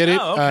want to get it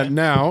Oh, okay.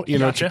 now, to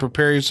Gotcha.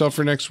 prepare yourself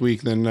for next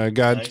week, then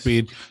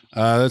Godspeed.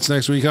 That's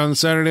next week on the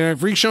Saturday Night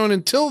Freak Show. And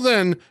until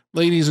then,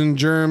 ladies and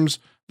germs,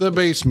 the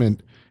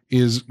basement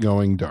is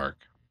going dark.